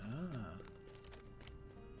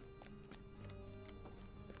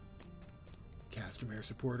 Castamere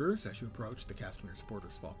supporters. As you approach, the Castamere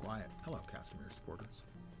supporters fall quiet. Hello, Castamere supporters.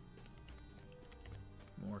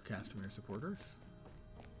 More Castamere supporters.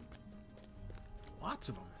 Lots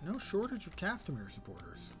of them. No shortage of Castamere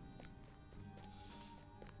supporters.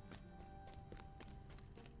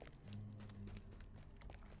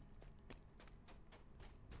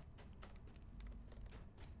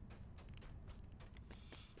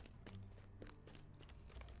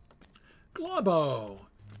 Glabo!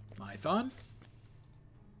 Mython?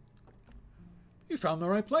 You found the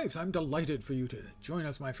right place. I'm delighted for you to join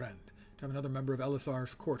us, my friend. To have another member of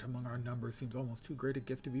Elisar's court among our numbers seems almost too great a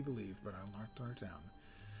gift to be believed, but I'll not turn it down.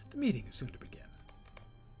 The meeting is soon to begin.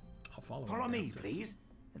 I'll follow me, please.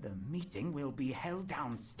 The meeting will be held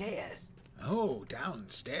downstairs. Oh,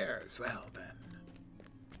 downstairs. Well, then.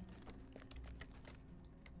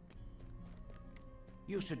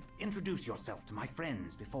 You should introduce yourself to my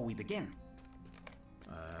friends before we begin.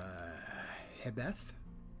 Hey, Beth?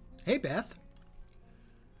 Hey, Beth?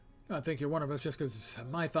 You don't think you're one of us just because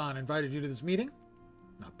Mython invited you to this meeting?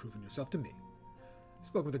 Not proving yourself to me. I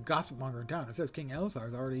spoke with a gossip monger in town. It says King Elisar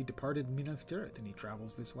has already departed Minas Tirith, and he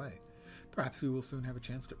travels this way. Perhaps you will soon have a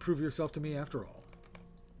chance to prove yourself to me after all.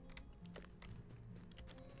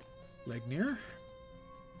 Legnir?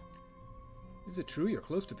 Is it true you're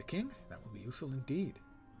close to the king? That would be useful indeed.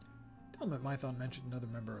 Tell him that Mython mentioned another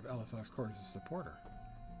member of Elisar's court as a supporter.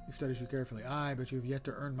 He studies you carefully. Aye, but you have yet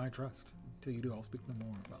to earn my trust. Until you do, I'll speak no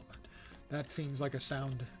more about that. That seems like a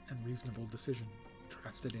sound and reasonable decision.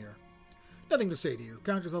 Trusted ear. Nothing to say to you.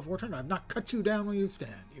 Count yourself fortunate. I have not cut you down where you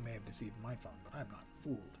stand. You may have deceived Mython, but I am not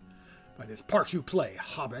fooled by this part you play,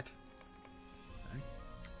 hobbit. Okay.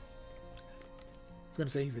 I was going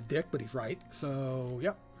to say he's a dick, but he's right. So,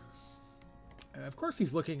 yep. Of course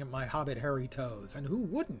he's looking at my hobbit hairy toes, and who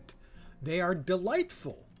wouldn't? They are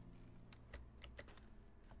delightful.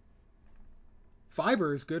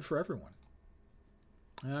 Fiber is good for everyone.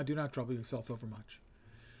 Do not trouble yourself over much.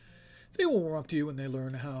 They will warm up to you when they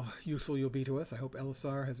learn how useful you'll be to us. I hope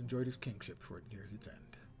Elisar has enjoyed his kingship before it nears its end.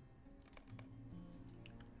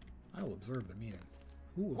 I will observe the meeting.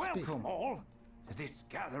 Who will speak? Welcome all to this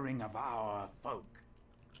gathering of our folk.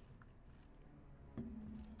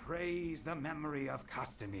 Praise the memory of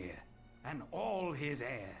Castamir and all his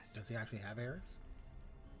heirs. Does he actually have heirs?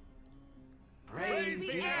 Praise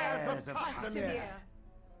the heirs of Castamir.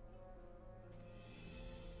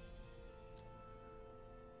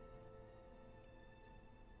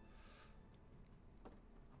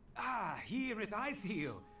 Ah, here is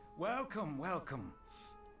Ifiel. Welcome, welcome.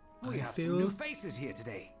 We have some new faces here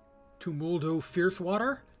today. Tumuldo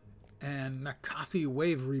Fiercewater and Nakasi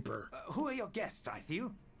Wave Reaper. Who are your guests,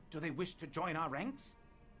 Ifiel? Do they wish to join our ranks?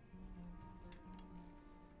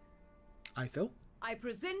 Ifiel? I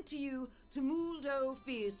present to you Tumuldo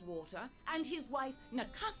Fiercewater and his wife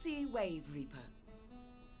Nakasi Wave Reaper.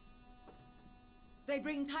 They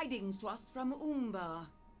bring tidings to us from Umbar.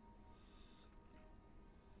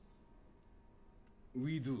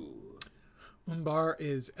 We do. Umbar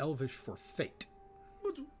is Elvish for fate.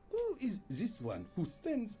 But who is this one who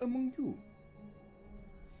stands among you?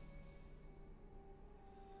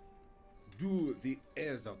 Do the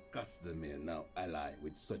heirs of Castamir now ally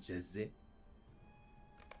with such as they?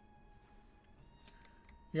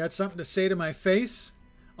 You got something to say to my face?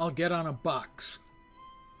 I'll get on a box.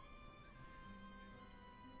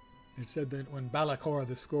 It said that when Balakor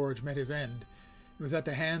the Scourge met his end, it was at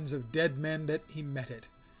the hands of dead men that he met it.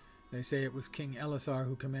 They say it was King Elisar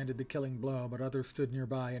who commanded the killing blow, but others stood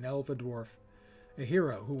nearby, an elf, a dwarf, a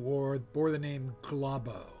hero who bore the name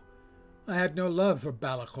Glabo. I had no love for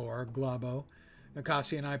Balakor, Glabo.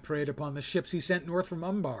 Nakasi and I preyed upon the ships he sent north from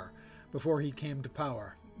Umbar before he came to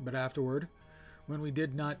power. But afterward, when we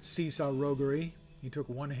did not cease our roguery, he took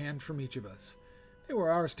one hand from each of us. They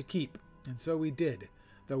were ours to keep, and so we did,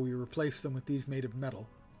 though we replaced them with these made of metal.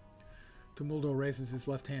 Tumuldo raises his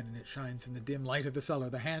left hand, and it shines in the dim light of the cellar.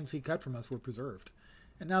 The hands he cut from us were preserved,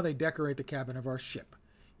 and now they decorate the cabin of our ship,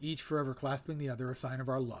 each forever clasping the other, a sign of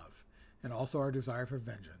our love, and also our desire for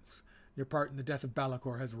vengeance. Your part in the death of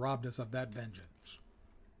Balakor has robbed us of that vengeance.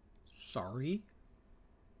 Sorry?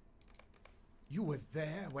 You were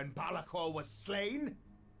there when Balakor was slain?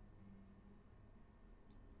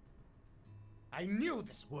 I knew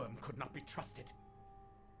this worm could not be trusted.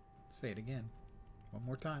 Say it again. One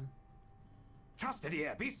more time. Trusted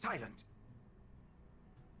ear, be silent.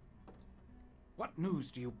 What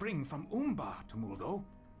news do you bring from Umbar, Tumuldo?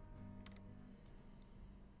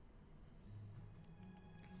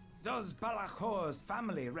 Does Balakor's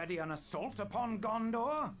family ready an assault upon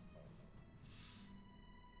Gondor?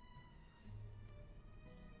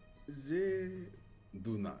 They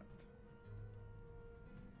do not.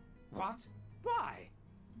 What? Why?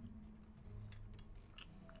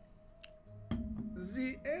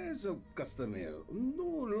 The heirs of Castamir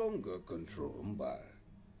no longer control Umbar.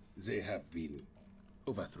 They have been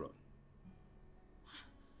overthrown.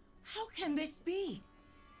 How can this be?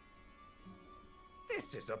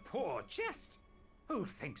 This is a poor jest. Who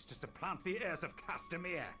thinks to supplant the heirs of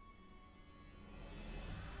Castamir?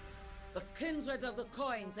 The kindred of the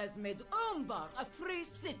coins has made Umbar a free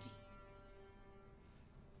city.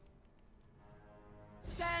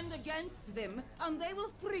 Stand against them, and they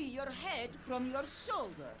will free your head from your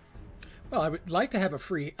shoulders. Well, I would like to have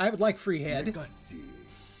I would like free head. Legacy.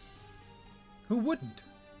 Who wouldn't?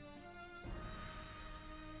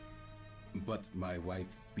 But my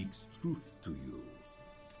wife speaks truth to you.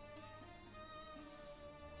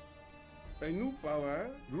 A new power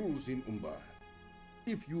rules in Umbar.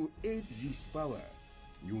 If you aid this power,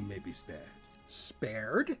 you may be spared.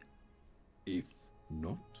 Spared? If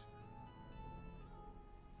not...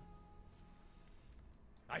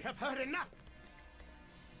 I have heard enough!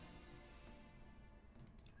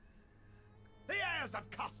 The heirs of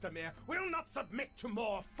Castamir will not submit to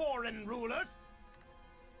more foreign rulers!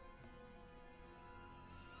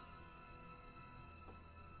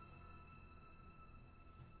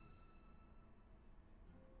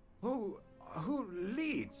 Who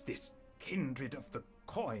leads this kindred of the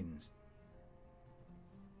coins?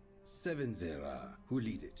 7 there are who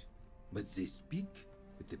lead it, but they speak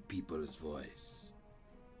with the people's voice.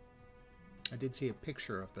 I did see a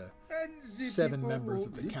picture of the And the 7 people members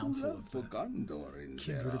of hold the little Council love of for the Gondor in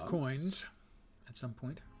Kindred their of hearts. Coins at some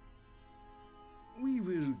point. We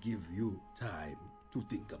will give you time to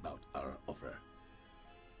think about our offer.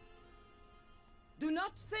 Do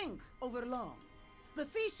not think over long. The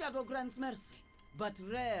Sea Shadow grants mercy, but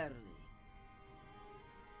rarely.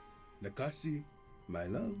 Nakasi, my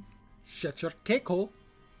love. Shut your keiko.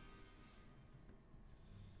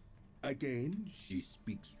 Again, she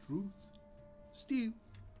speaks truth. Steve,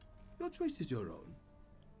 your choice is your own.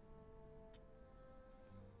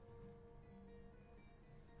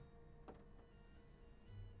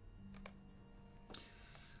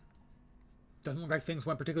 Doesn't look like things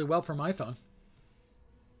went particularly well for my phone.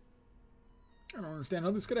 I don't understand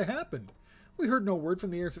how this could have happened. We heard no word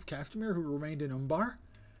from the heirs of Castamere who remained in Umbar,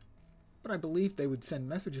 but I believed they would send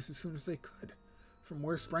messages as soon as they could. From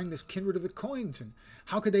where sprang this kindred of the coins, and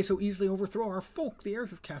how could they so easily overthrow our folk? The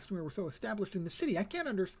heirs of Castamere were so established in the city. I can't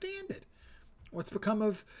understand it. What's become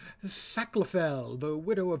of Saclafel, the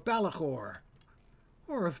widow of Balachor?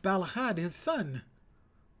 Or of Balahad, his son?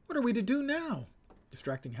 What are we to do now?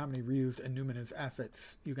 Distracting how many reused Anumina's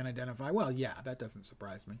assets you can identify. Well, yeah, that doesn't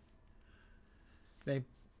surprise me.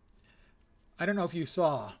 I don't know if you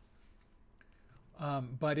saw,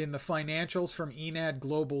 but in the financials from Enad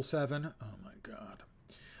Global 7, oh my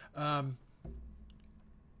God,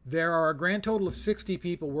 there are a grand total of 60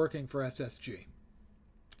 people working for SSG.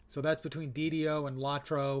 So that's between DDO and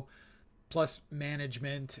LotRO, plus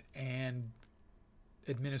management and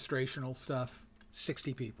administrational stuff,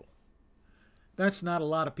 60 people. That's not a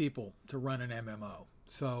lot of people to run an MMO.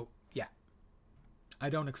 So, yeah. I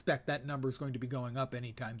don't expect that number is going to be going up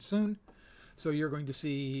anytime soon. So you're going to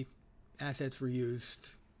see assets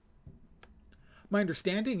reused. My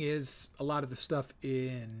understanding is a lot of the stuff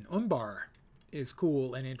in Umbar is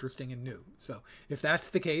cool and interesting and new. So if that's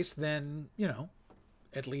the case, then, you know,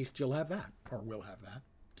 at least you'll have that, or will have that.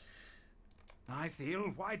 I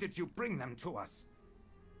feel, why did you bring them to us?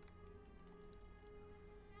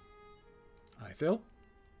 Hi, Phil.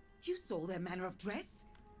 You saw their manner of dress?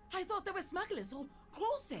 I thought they were smugglers or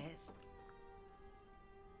corsairs.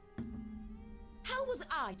 How was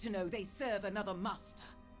I to know they serve another master?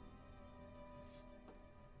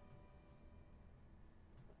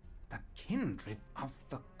 The kindred of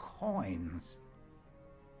the coins.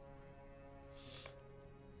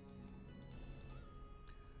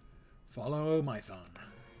 Follow my thumb.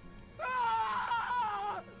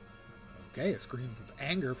 Okay, a scream of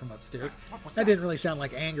anger from upstairs. That didn't really sound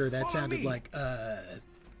like anger. That sounded like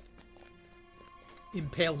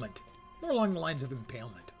impalement. More along the lines of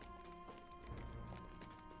impalement.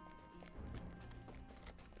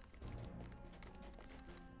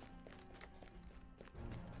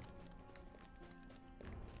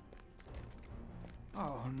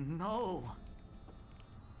 Oh no.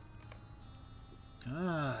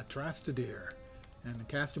 Ah, Trastadir and the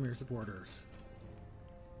Castamere supporters.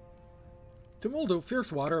 Tumuldo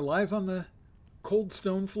Fiercewater lies on the cold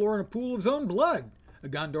stone floor in a pool of his own blood. A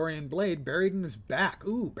Gondorian blade buried in his back.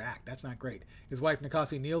 Ooh, back. That's not great. His wife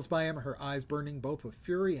Nakasi kneels by him, her eyes burning both with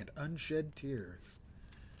fury and unshed tears.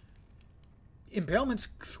 Impalement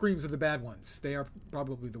screams are the bad ones. They are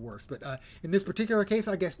probably the worst. But in this particular case,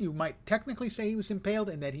 I guess you might technically say he was impaled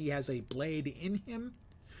and that he has a blade in him.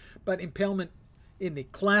 But impalement, in the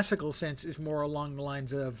classical sense, is more along the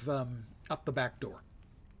lines of up the back door.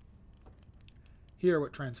 Hear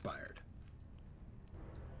what transpired.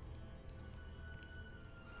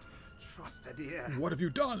 Trastadir. What have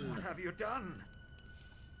you done? What have you done?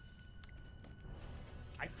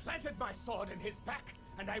 I planted my sword in his back,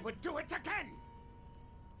 and I would do it again!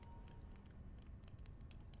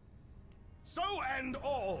 So end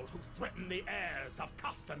all who threaten the heirs of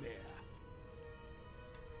Castamere.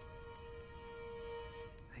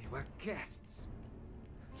 They were guests.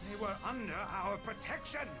 They were under our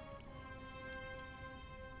protection.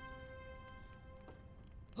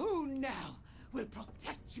 Who now will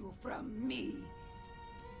protect you from me?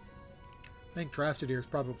 I think Trastadir's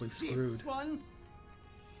probably screwed. This one?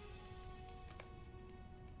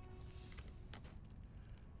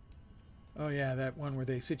 Oh yeah, that one where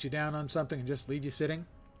they sit you down on something and just leave you sitting?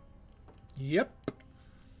 Yep.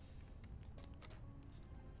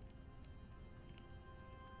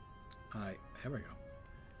 There we go.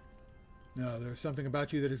 No, there's something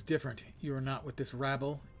about you that is different. You are not with this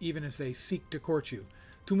rabble, even as they seek to court you.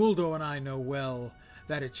 Tumuldo and I know well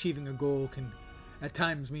that achieving a goal can at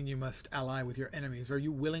times mean you must ally with your enemies. Are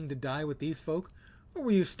you willing to die with these folk, or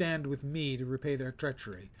will you stand with me to repay their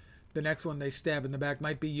treachery? The next one they stab in the back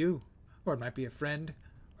might be you, or it might be a friend,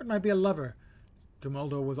 or it might be a lover.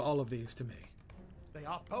 Tumuldo was all of these to me. They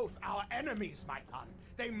are both our enemies, my son.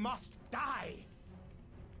 They must die.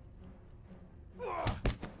 He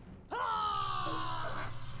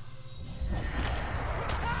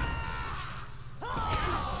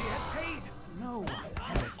has paid. No one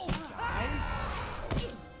has to die.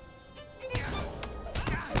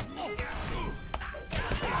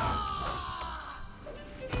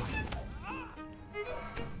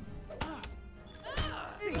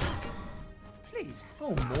 Please.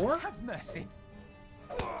 Oh, more? Have mercy.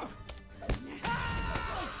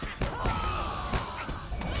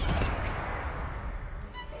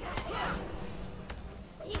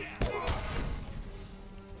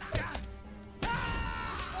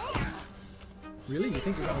 Really? You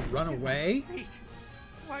think you're gonna run away?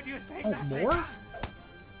 Why do you say Oh, nothing? more?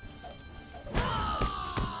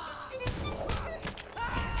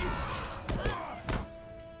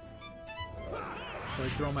 Or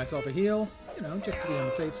throw myself a heal, you know, just to be on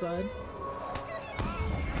the safe side.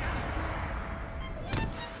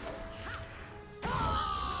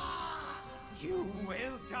 You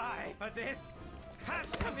will die for this.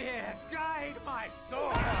 Castamere, guide my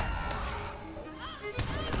sword.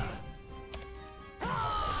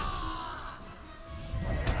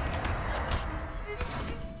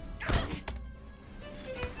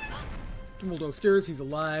 Tumuldo stirs, he's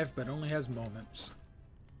alive, but only has moments.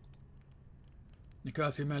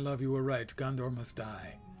 Nikasi, my love, you were right. Gondor must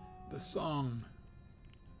die. The song.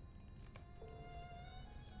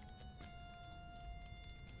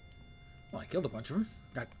 Well, I killed a bunch of them.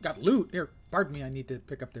 Got loot. Here, pardon me, I need to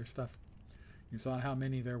pick up their stuff. You saw how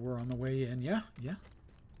many there were on the way in. Yeah.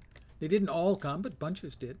 They didn't all come, but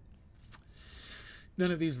bunches did. None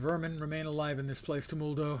of these vermin remain alive in this place,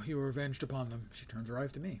 Tumuldo. You were avenged upon them. She turns her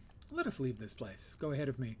eyes to me. Let us leave this place. Go ahead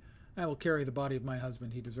of me. I will carry the body of my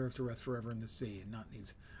husband. He deserves to rest forever in the sea, and not in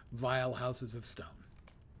these vile houses of stone.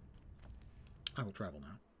 I will travel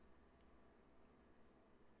now.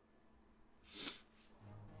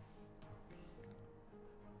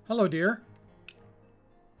 Hello, dear.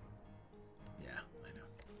 Yeah, I know.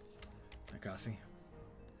 Nikasi.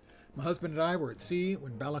 My husband and I were at sea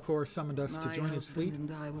when Balakor summoned us to join his fleet. My husband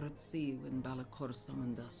and I were at sea when Balakor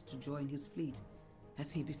summoned us to join his fleet as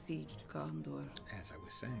he besieged Gondor. As I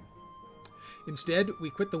was saying. Instead, we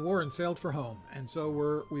quit the war and sailed for home, and so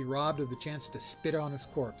were we robbed of the chance to spit on his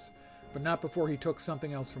corpse, but not before he took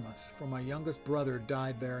something else from us, for my youngest brother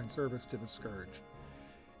died there in service to the Scourge.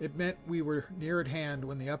 It meant we were near at hand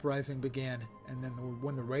when the uprising began, and then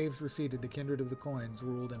when the waves receded, the kindred of the coins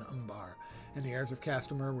ruled in Umbar, and the heirs of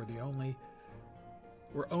Castamere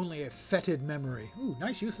were only a fetid memory. Ooh,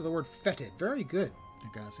 nice use of the word fetid. Very good,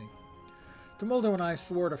 Nikasi. Tumuldo and I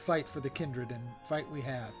swore to fight for the kindred, and fight we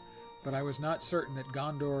have, but I was not certain that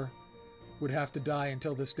Gondor would have to die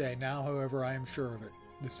until this day. Now, however, I am sure of it.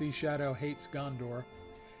 The Sea Shadow hates Gondor,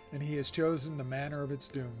 and he has chosen the manner of its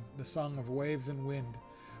doom. The song of waves and wind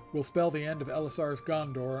will spell the end of Elisar's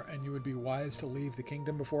Gondor, and you would be wise to leave the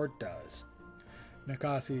kingdom before it does.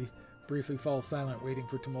 Nikasi briefly falls silent, waiting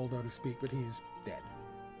for Tumuldo to speak, but he is dead.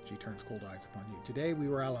 She turns cold eyes upon you. Today we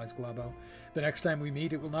were allies, Glabo. The next time we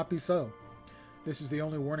meet, it will not be so. This is the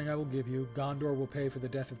only warning I will give you. Gondor will pay for the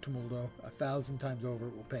death of Tumuldo. 1,000 times over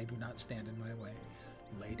it will pay. Do not stand in my way.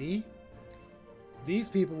 Lady, these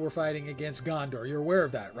people were fighting against Gondor. You're aware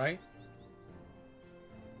of that, right?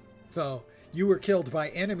 So, you were killed by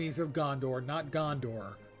enemies of Gondor, not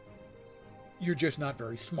Gondor. You're just not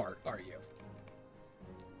very smart, are you?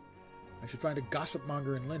 I should find a gossip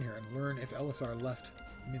monger in Linhir and learn if Elisar left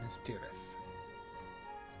Minas Tirith.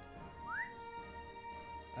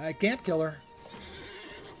 I can't kill her.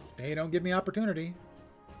 They don't give me opportunity.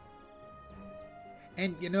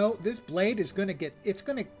 And, you know, this blade is going to it's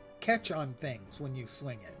going to catch on things when you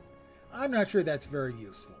swing it. I'm not sure that's very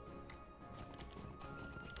useful.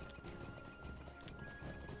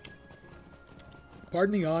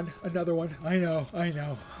 Pardon the yawn. Another one. I know.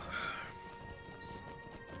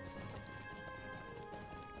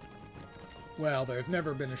 Well, there's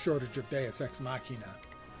never been a shortage of Deus Ex Machina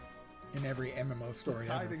in every MMO story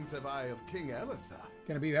ever. Tidings have I of King Elisar.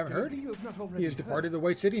 Can it be you haven't heard? He has departed the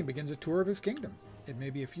White City and begins a tour of his kingdom. It may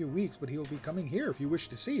be a few weeks, but he will be coming here if you wish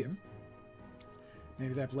to see him.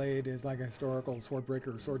 Maybe that blade is like a historical sword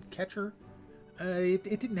breaker or sword catcher. It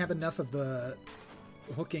didn't have enough of the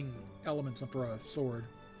hooking elements for a sword.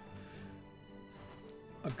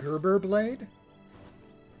 A Gerber blade?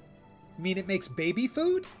 You mean it makes baby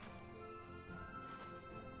food?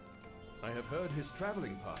 I have heard his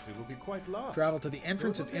traveling party will be quite large. Travel to the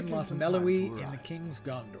entrance of Imloth Mellowy in the King's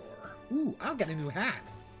Gondor. Ooh, I'll get a new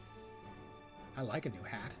hat. I like a new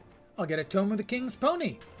hat. I'll get a tome of the King's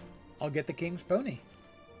Pony. I'll get the King's Pony.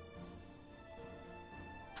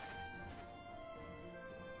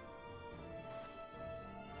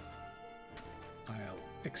 I'll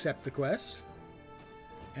accept the quest.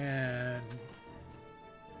 And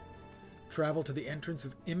travel to the entrance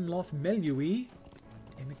of Imloth Mellowy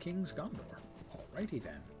in the King's Gondor. Alrighty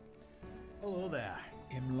then. Hello there.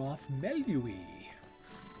 Imloth Mellowy.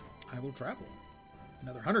 I will travel.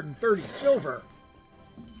 Another 130 silver.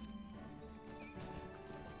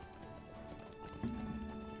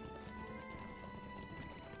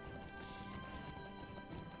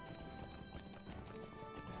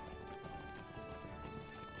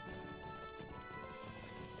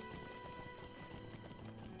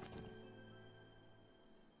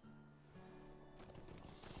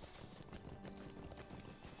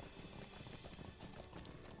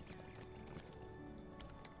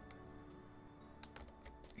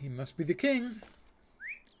 He must be the king,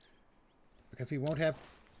 because he won't have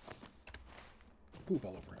poop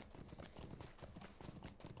all over him.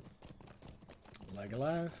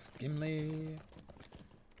 Legolas, Gimli.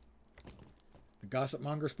 The gossip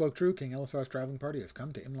monger spoke true. King Elisar's traveling party has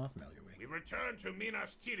come to Imloth Mellowy. We returned to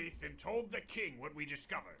Minas Tirith and told the king what we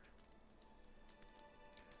discovered.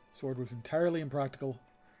 Sword was entirely impractical.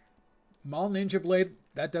 Maul Ninja Blade,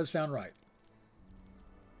 that does sound right.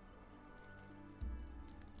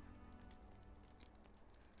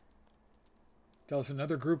 Tell us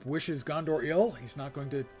another group wishes Gondor ill. He's not going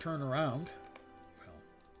to turn around. Well,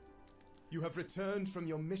 you have returned from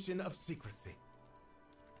your mission of secrecy.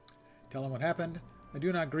 Tell him what happened. I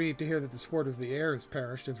do not grieve to hear that the supporters of the heirs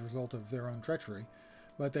perished as a result of their own treachery,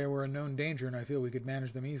 but they were a known danger, and I feel we could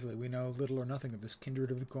manage them easily. We know little or nothing of this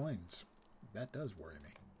kindred of the coins. That does worry me.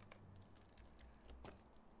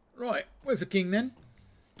 Right, where's the king then?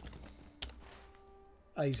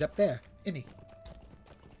 Oh, he's up there, isn't he?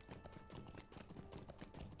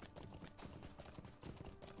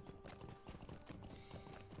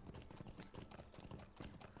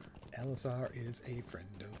 Elisar is a friend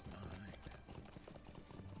of mine.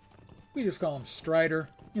 We just call him Strider,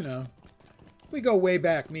 you know. We go way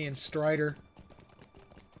back, me and Strider.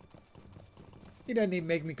 He doesn't even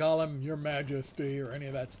make me call him Your Majesty or any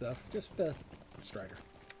of that stuff. Just Strider.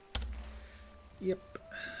 Yep.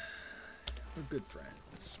 We're good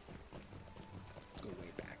friends. Go way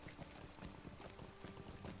back.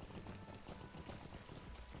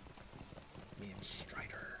 Me and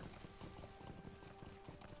Strider.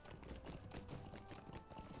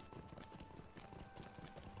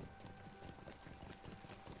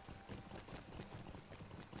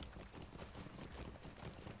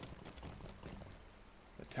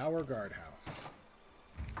 Tower Guardhouse.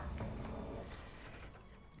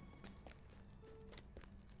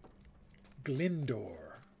 Gondor.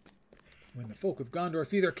 When the folk of Gondor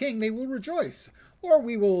see their king, they will rejoice, or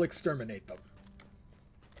we will exterminate them.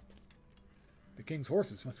 The king's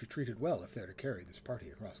horses must be treated well if they're to carry this party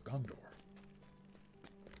across Gondor.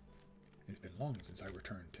 It's been long since I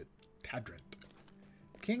returned to Tadrint.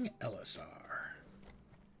 King Elisar.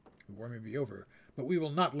 The war may be over, but we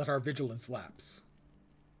will not let our vigilance lapse.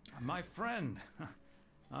 My friend,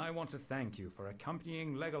 I want to thank you for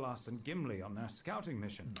accompanying Legolas and Gimli on their scouting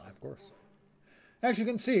mission. Of course. As you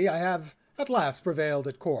can see, I have at last prevailed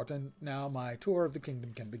at court, and now my tour of the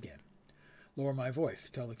kingdom can begin. Lower my voice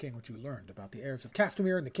to tell the king what you learned about the heirs of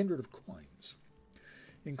Castamere and the kindred of coins,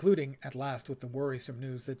 including, at last, with the worrisome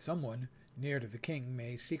news that someone near to the king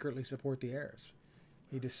may secretly support the heirs.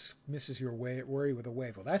 He dismisses your worry with a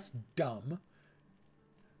wave. Well, that's dumb.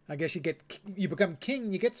 I guess you become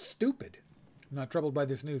king, you get stupid. I'm not troubled by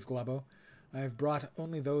this news, Glabo. I have brought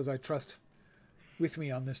only those I trust with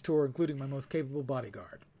me on this tour, including my most capable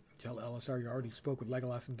bodyguard. Tell Elisar you already spoke with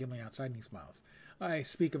Legolas and Gimli outside, and he smiles. I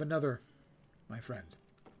speak of another, my friend.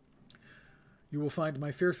 You will find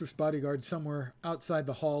my fiercest bodyguard somewhere outside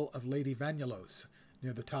the hall of Lady Vanellos,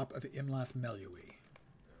 near the top of Imloth Mellowy.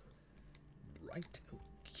 Right,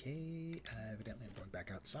 okay. Evidently I'm going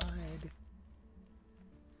back outside.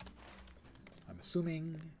 I'm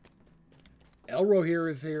assuming Elro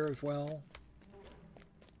is here as well.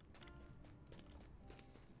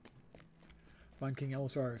 Find King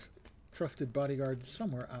Elisar's trusted bodyguard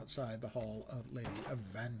somewhere outside the hall of Lady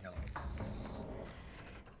Vanellos.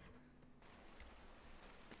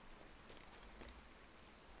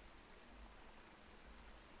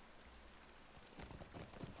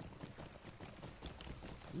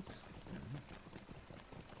 Oops.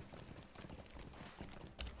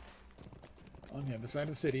 On the other side of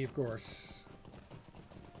the city, of course.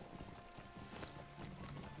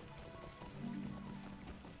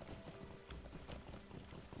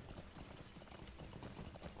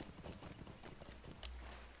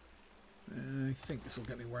 I think this will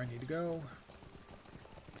get me where I need to go.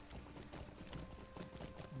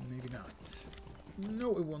 Maybe not.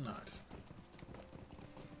 No, it will not.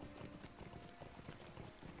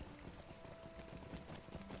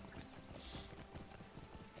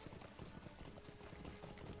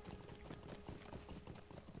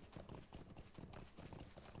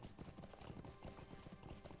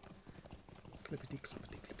 Clippity,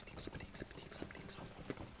 clippity, clippity, clippity, clippity, clippity, clop.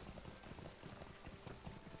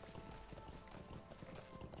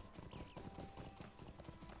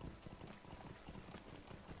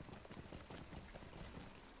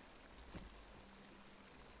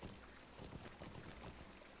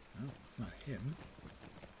 No, it's not him.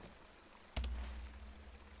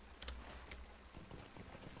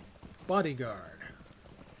 Bodyguard.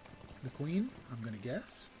 The Queen, I'm gonna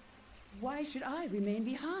guess. Why should I remain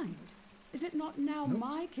behind? Is it not now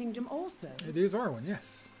my kingdom also? It is Arwen,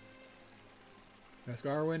 yes. Ask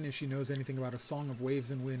Arwen if she knows anything about a song of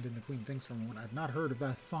waves and wind, and the Queen thinks for a moment. I've not heard of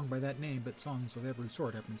that song by that name, but songs of every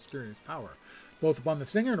sort have mysterious power, both upon the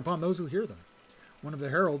singer and upon those who hear them. One of the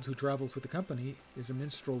heralds who travels with the company is a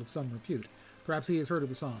minstrel of some repute. Perhaps he has heard of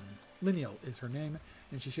the song. Lineal is her name,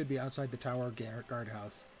 and she should be outside the tower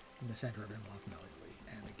guardhouse in the center of Imloth Mellowly.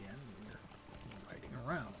 And again, we're riding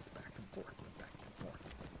around, back and forth, and back and forth.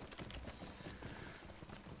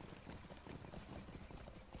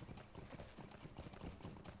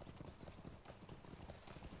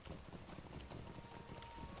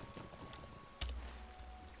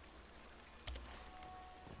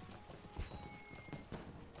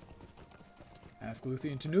 Ask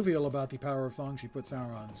Luthien Tenuvial about the power of song. She put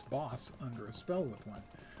Sauron's boss under a spell with one.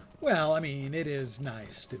 Well, I mean, it is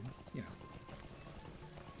nice to, you know,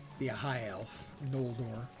 be a high elf,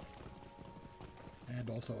 Noldor, and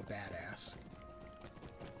also a badass.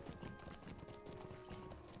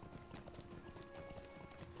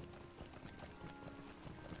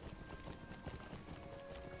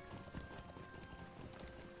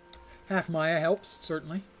 Half Maya helps,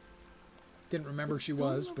 certainly. Didn't remember she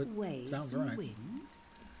was, but sounds right.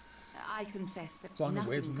 I confess that Song of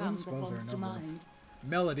Waves nothing and Wind, comes suppose there upon are to no mind.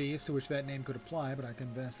 melodies to which that name could apply, but I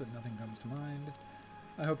confess that nothing comes to mind.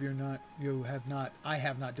 I hope I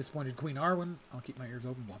have not disappointed Queen Arwen. I'll keep my ears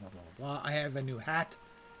open, blah, blah, blah, blah, blah. I have a new hat.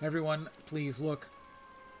 Everyone, please look.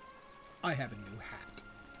 I have a new hat.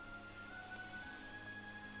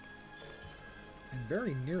 And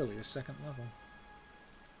very nearly a second level.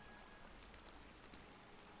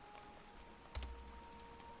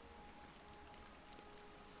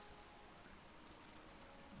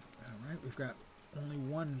 We've got only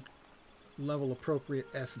one level appropriate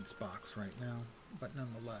essence box right now, but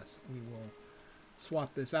nonetheless we will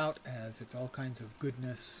swap this out as it's all kinds of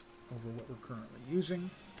goodness over what we're currently using.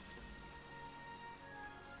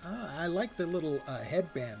 I like the little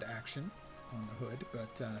headband action on the hood,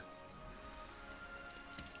 but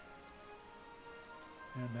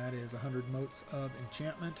and that is 100 motes of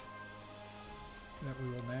enchantment that we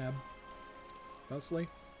will nab thusly.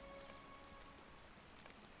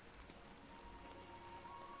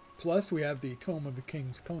 Plus, we have the Tome of the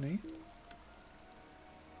King's Pony.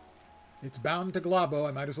 It's bound to Glabo.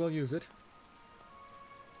 I might as well use it.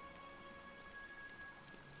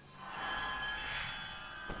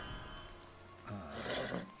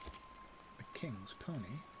 The King's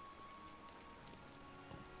Pony.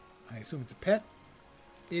 I assume it's a pet.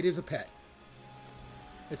 It is a pet.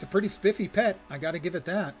 It's a pretty spiffy pet. I gotta give it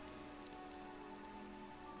that.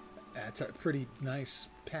 That's a pretty nice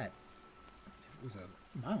pet. If it was a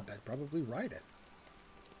mount, I'd probably ride it.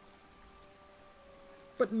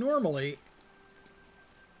 But normally,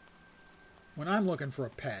 when I'm looking for a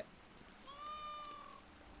pet,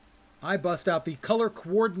 I bust out the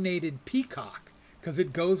color-coordinated peacock because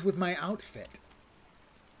it goes with my outfit.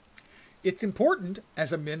 It's important,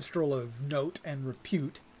 as a minstrel of note and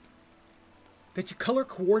repute, that you color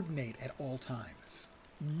coordinate at all times.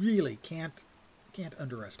 Really can't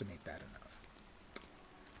underestimate that enough.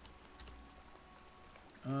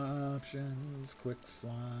 Options, quick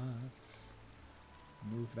slots.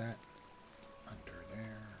 Move that under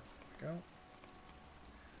there. There we go.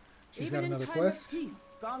 She's Even got another in time quest. of peace,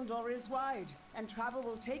 Gondor is wide, and travel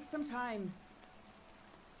will take some time.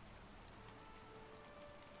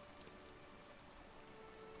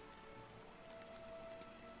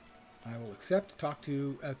 I will accept. Talk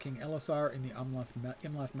to King Elisar in the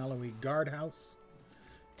Imloth Mellowly guardhouse.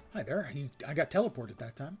 Hi there. I got teleported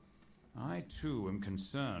that time. I too am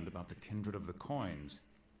concerned about the kindred of the coins.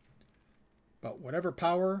 But whatever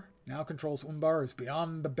power now controls Umbar is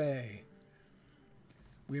beyond the bay.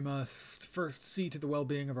 We must first see to the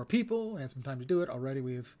well-being of our people. We have some time to do it. Already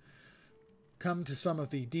we have come to some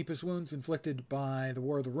of the deepest wounds inflicted by the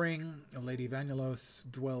War of the Ring. Lady Vanulos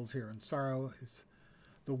dwells here in sorrow. Is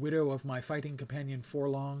the widow of my fighting companion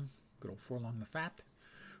Forlong, good old Forlong the Fat,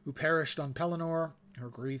 who perished on Pelennor. Her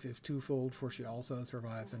grief is twofold, for she also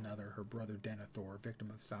survives another, her brother Denethor, victim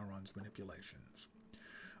of Sauron's manipulations.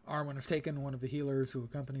 Arwen has taken one of the healers who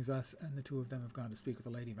accompanies us, and the two of them have gone to speak with the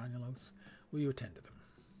Lady Vanulos. Will you attend to them?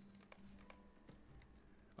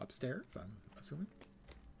 Upstairs, I'm assuming.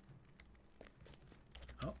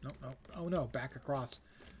 Oh, no, no. Oh, no. Back across.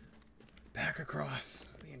 Back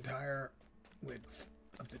across the entire width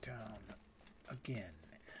of the town. Again.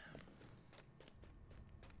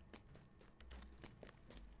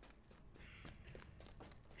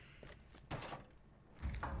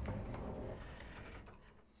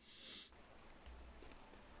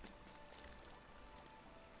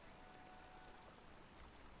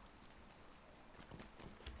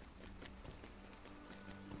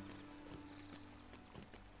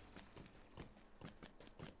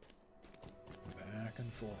 Back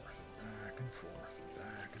and forth, back and forth,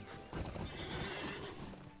 back and forth.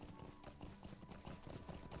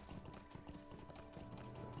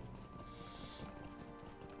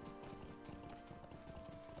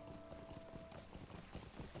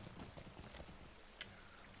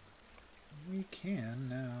 We can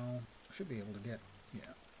now, should be able to get,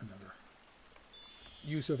 another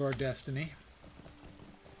use of our destiny.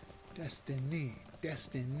 Destiny,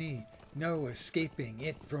 destiny, no escaping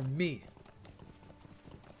it from me.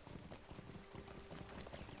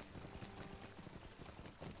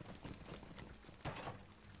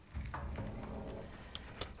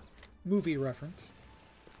 Movie reference.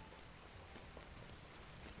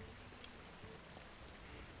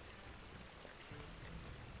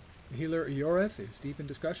 The healer Ioreth is deep in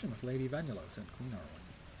discussion with Lady Vanulos and Queen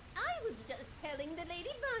Arwen. I was just telling the Lady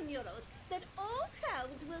Vanulos that all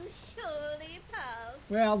clouds will surely pass.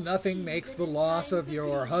 Well, nothing makes the loss of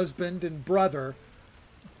your husband and brother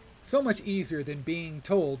so much easier than being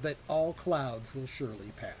told that all clouds will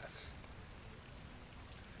surely pass.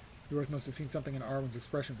 Ioreth must have seen something in Arwen's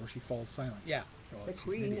expression where she falls silent. Yeah. Well, the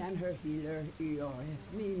queen and her healer,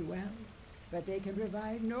 Ioreth, mean well, but they can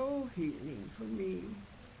provide no healing for me.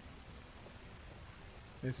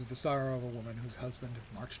 This is the sorrow of a woman whose husband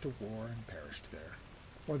marched to war and perished there,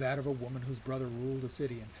 or that of a woman whose brother ruled a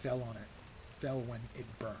city and fell when it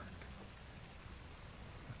burned.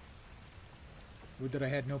 Would that I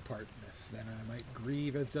had no part in this, then I might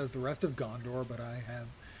grieve as does the rest of Gondor, but I have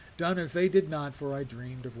done as they did not, for I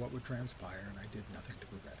dreamed of what would transpire, and I did nothing to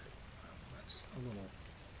prevent it. That's a little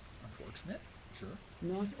unfortunate, sure.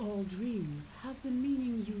 Not all dreams have the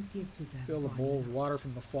meaning you give to them. Fill the bowl with water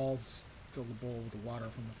from the falls. Fill the bowl with the water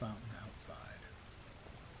from the fountain outside.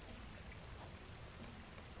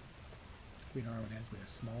 Queen Arwen hands me a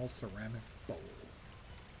small ceramic bowl.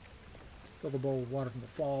 Fill the bowl with water from the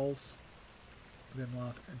falls. Then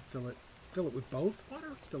and fill it with both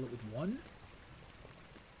waters? Fill it with one?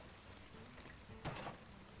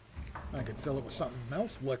 I could fill it with something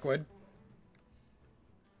else liquid.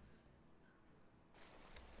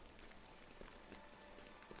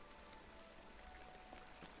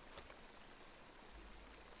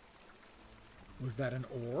 Was that an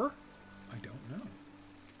or? I don't know.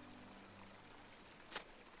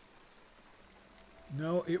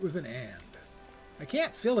 No, it was an and. I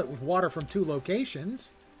can't fill it with water from two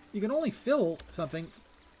locations. You can only fill something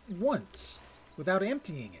once without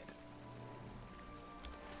emptying it.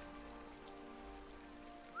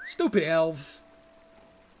 Stupid elves.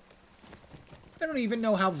 I don't even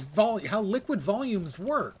know how liquid volumes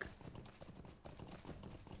work.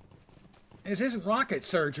 This isn't rocket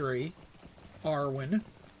surgery, Arwen.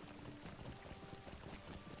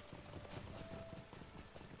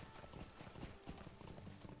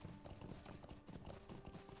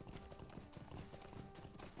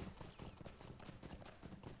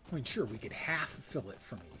 I mean, sure, we could half fill it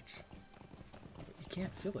from each, but you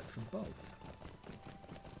can't fill it from both.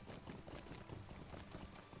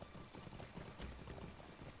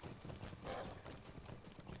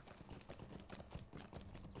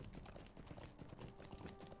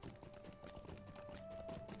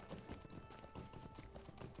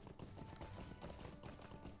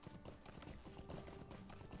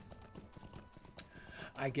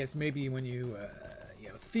 I guess maybe when you,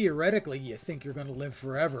 theoretically you think you're going to live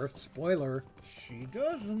forever. Spoiler, she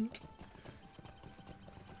doesn't.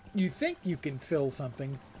 You think you can fill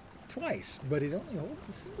something twice, but it only holds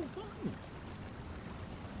a single volume.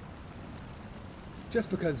 Just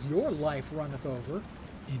because your life runneth over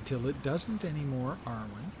until it doesn't anymore, Arwen.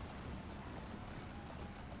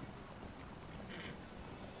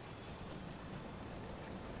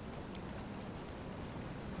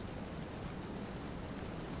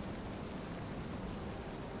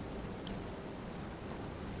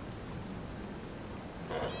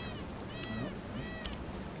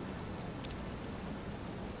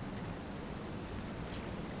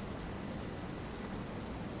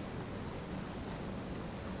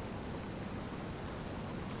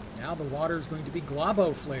 Now the water is going to be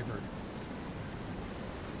Globo flavored.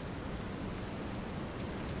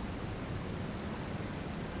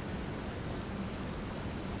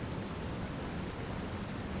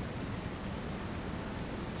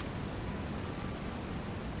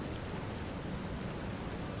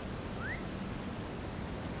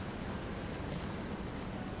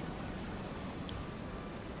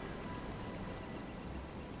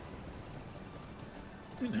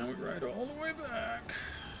 And now we ride all the way back.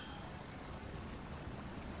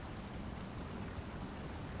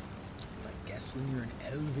 When you're an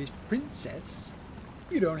elvish princess,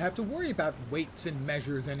 you don't have to worry about weights and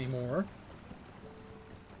measures anymore.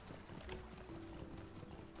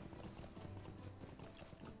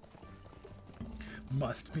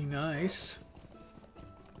 Must be nice.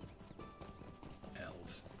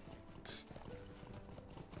 Elves.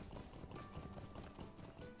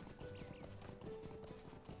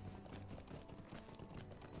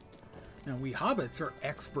 Now, we hobbits are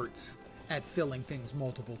experts at filling things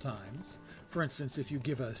multiple times. For instance, if you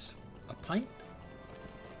give us a pint,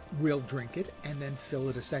 we'll drink it and then fill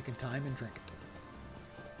it a second time and drink it.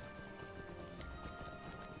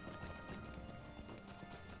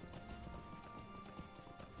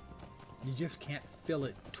 You just can't fill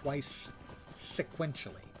it twice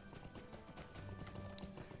sequentially.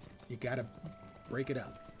 You gotta break it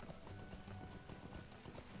up.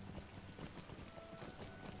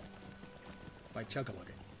 By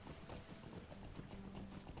chug-a-lugging.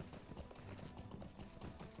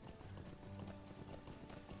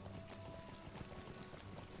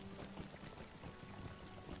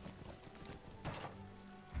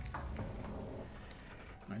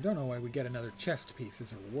 I don't know why we get another chest piece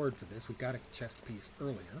as a reward for this. We got a chest piece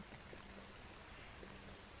earlier.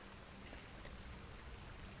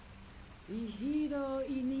 Ihido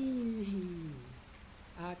ininhi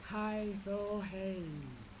akai thohen.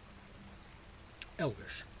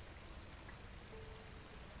 Elvish.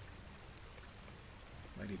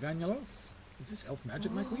 Lady Vanulos, is this elf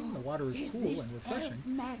magic, my queen? The water is cool and refreshing.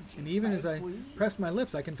 And even as I pressed my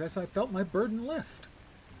lips, I confess I felt my burden lift.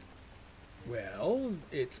 Well,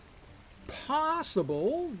 it's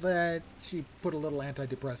possible that she put a little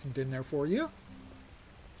antidepressant in there for you.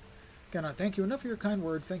 Cannot thank you enough for your kind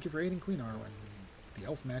words. Thank you for aiding Queen Arwen. The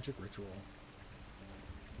elf magic ritual.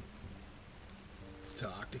 Let's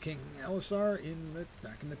talk to King Elisar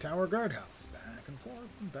back in the Tower Guardhouse. Back and forth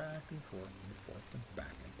and back and forth and forth and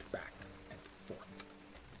back and back and forth.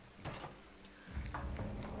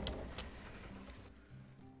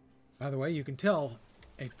 By the way, you can tell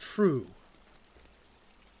a true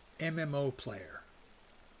MMO player,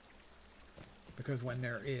 because when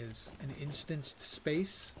there is an instanced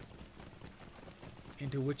space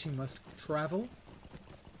into which he must travel,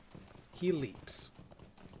 he leaps.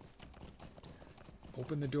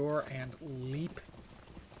 Open the door and leap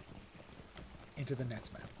into the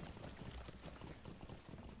next map.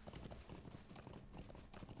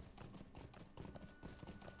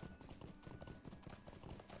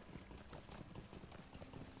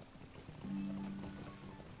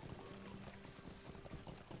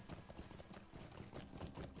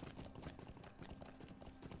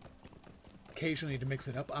 Occasionally, to mix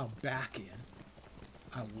it up, I'll back in.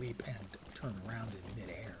 I'll leap and turn around in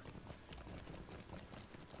midair.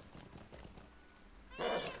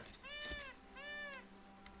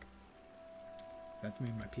 That's me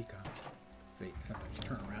and my peacock. See, sometimes you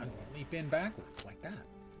turn around and leap in backwards like that.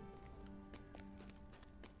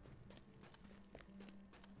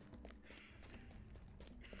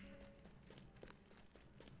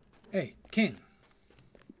 Hey, King.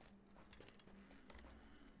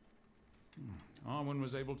 Arwen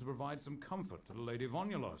was able to provide some comfort to Lady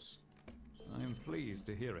Vonulos. I am pleased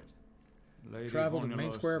to hear it. Lady Traveled to the main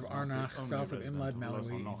Vonulos square of is not the Arnach, only south of resident Imlad of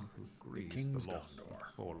Malawi, Lothar who the grieves King's the loss Gondor.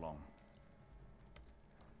 of Forlong.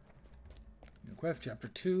 New quest, chapter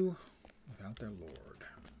 2, without their lord.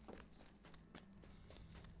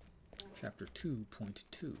 Chapter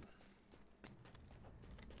 2.2.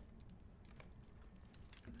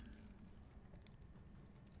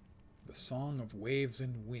 The Song of Waves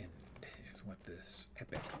and Wind. That's what this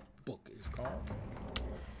epic book is called.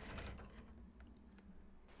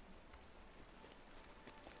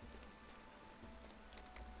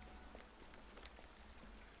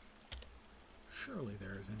 Surely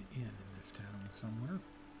there is an inn in this town somewhere.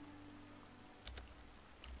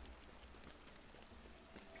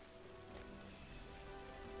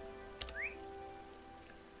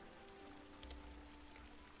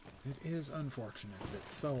 It is unfortunate that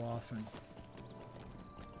so often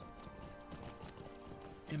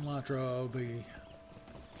in LotRO the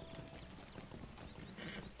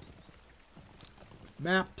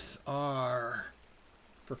maps are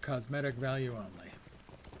for cosmetic value only.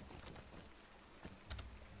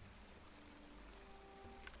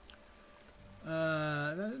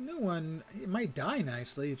 The new one, it might die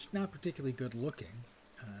nicely. It's not particularly good looking.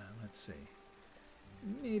 Let's see.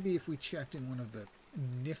 Maybe if we checked in one of the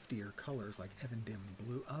niftier colors like Evandim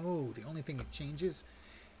Blue. Oh, the only thing it changes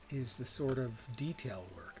is the sort of detail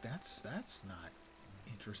work. That's not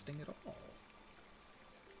interesting at all.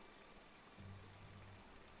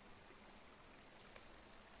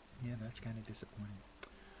 Yeah, that's kind of disappointing.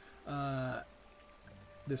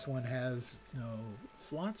 This one has no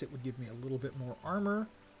slots. It would give me a little bit more armor,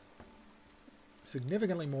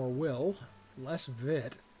 significantly more will, less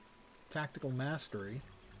vit, tactical mastery,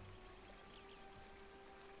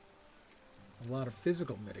 a lot of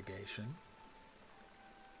physical mitigation,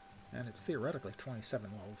 and it's theoretically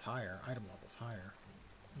 27 levels higher, item levels higher.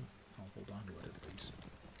 I'll hold on to it at least.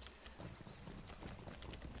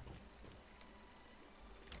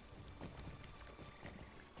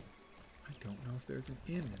 I don't know if there's an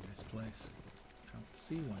inn in this place. I don't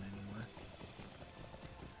see one anywhere.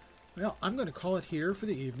 Well, I'm going to call it here for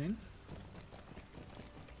the evening.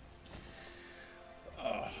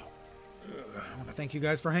 I want to thank you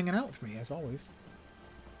guys for hanging out with me, as always.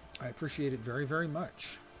 I appreciate it very, very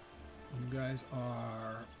much. You guys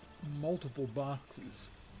are multiple boxes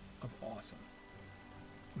of awesome,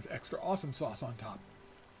 with extra awesome sauce on top.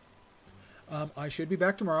 I should be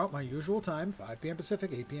back tomorrow at my usual time, 5 p.m.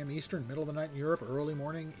 Pacific, 8 p.m. Eastern, middle of the night in Europe, early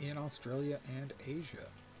morning in Australia and Asia.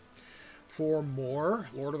 For more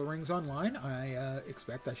Lord of the Rings Online, I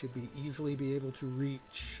expect I should easily be able to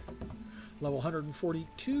reach level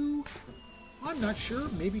 142. I'm not sure.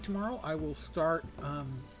 Maybe tomorrow I will start,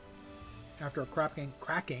 after cracking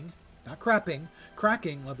level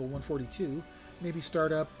 142, maybe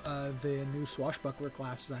start up the new Swashbuckler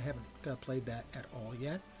classes. I haven't played that at all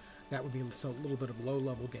yet. That would be a little bit of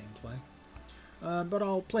low-level gameplay. But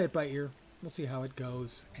I'll play it by ear. We'll see how it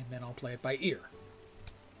goes, and then I'll play it by ear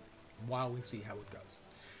while we see how it goes.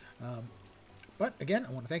 But again,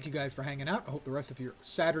 I want to thank you guys for hanging out. I hope the rest of your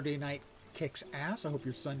Saturday night kicks ass. I hope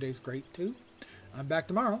your Sunday's great, too. I'm back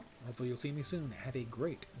tomorrow. Hopefully you'll see me soon. Have a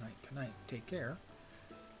great night tonight. Take care.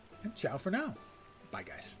 And ciao for now. Bye,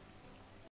 guys.